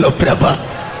సమయంలో ప్రభా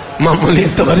మమ్మల్ని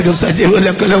ఇంతవరకు సజీవ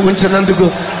లెక్కలో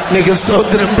ఉంచినందుకు నీకు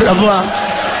స్తోత్రం ప్రభా.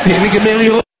 దీనికి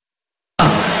మేము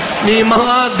నీ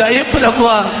మహా దయ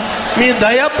ప్రభువా, మీ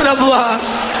దయ ప్రభువా.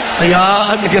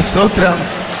 అయ్యా నీకు స్తోత్రం.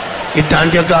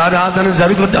 ఇట్లాంటి ఒక ఆరాధన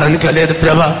జరుగుతానికి లేదు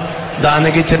ప్రభా.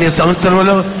 దానికి ఇచ్చిన ఈ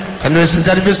సంవత్సరంలో కన్వెన్షన్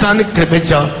జరిపిస్తానికి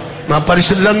కృపించావు. మా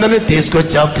పరిశుద్ధులందరినీ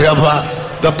తీసుకొచ్చావు ప్రభా.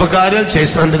 గొప్ప కార్యాలు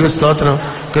చేసినందుకు స్తోత్రం.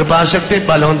 కృపాశక్తి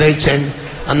బలం దయచేయండి.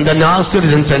 అందరిని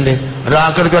ఆశీర్వదించండి.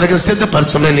 రాకడ కొరకు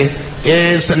సిద్ధపరచమని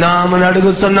యేసు నామమున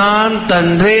అడుగుతున్నాను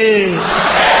తండ్రి.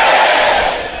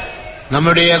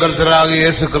 நம்முடைய கர்த்தராகிய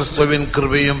இயேசு கிறிஸ்துவின்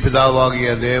கிருபையும் பிதாவாகிய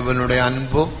தேவனுடைய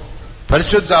அன்பும்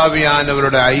பரிசுத்த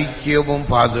ஆவியானவருடைய ஐக்கியமும்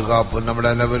பாதுகாப்பும்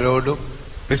நம்முடைய அனைவரோடும்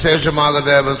விசேஷமாக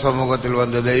தேவ சமூகத்தில்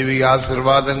வந்த தெய்வீக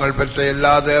ஆசீர்வாதங்கள் பெற்ற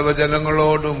எல்லா தேவ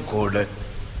ஜனங்களோடும் கூட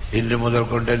இன்று முதல்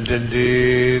கொண்டு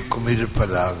என்றென்றைக்கும்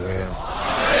இருப்பதாக.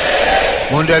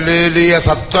 மூன்றலிய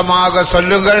சத்தமாக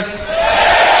சொல்லுங்கள்.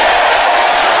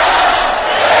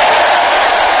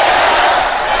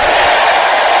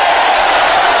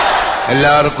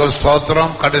 எல்லாருக்கும்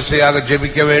ஸ்தோத்திரம். கடைசியாக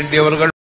ஜெபிக்க வேண்டியவர்கள்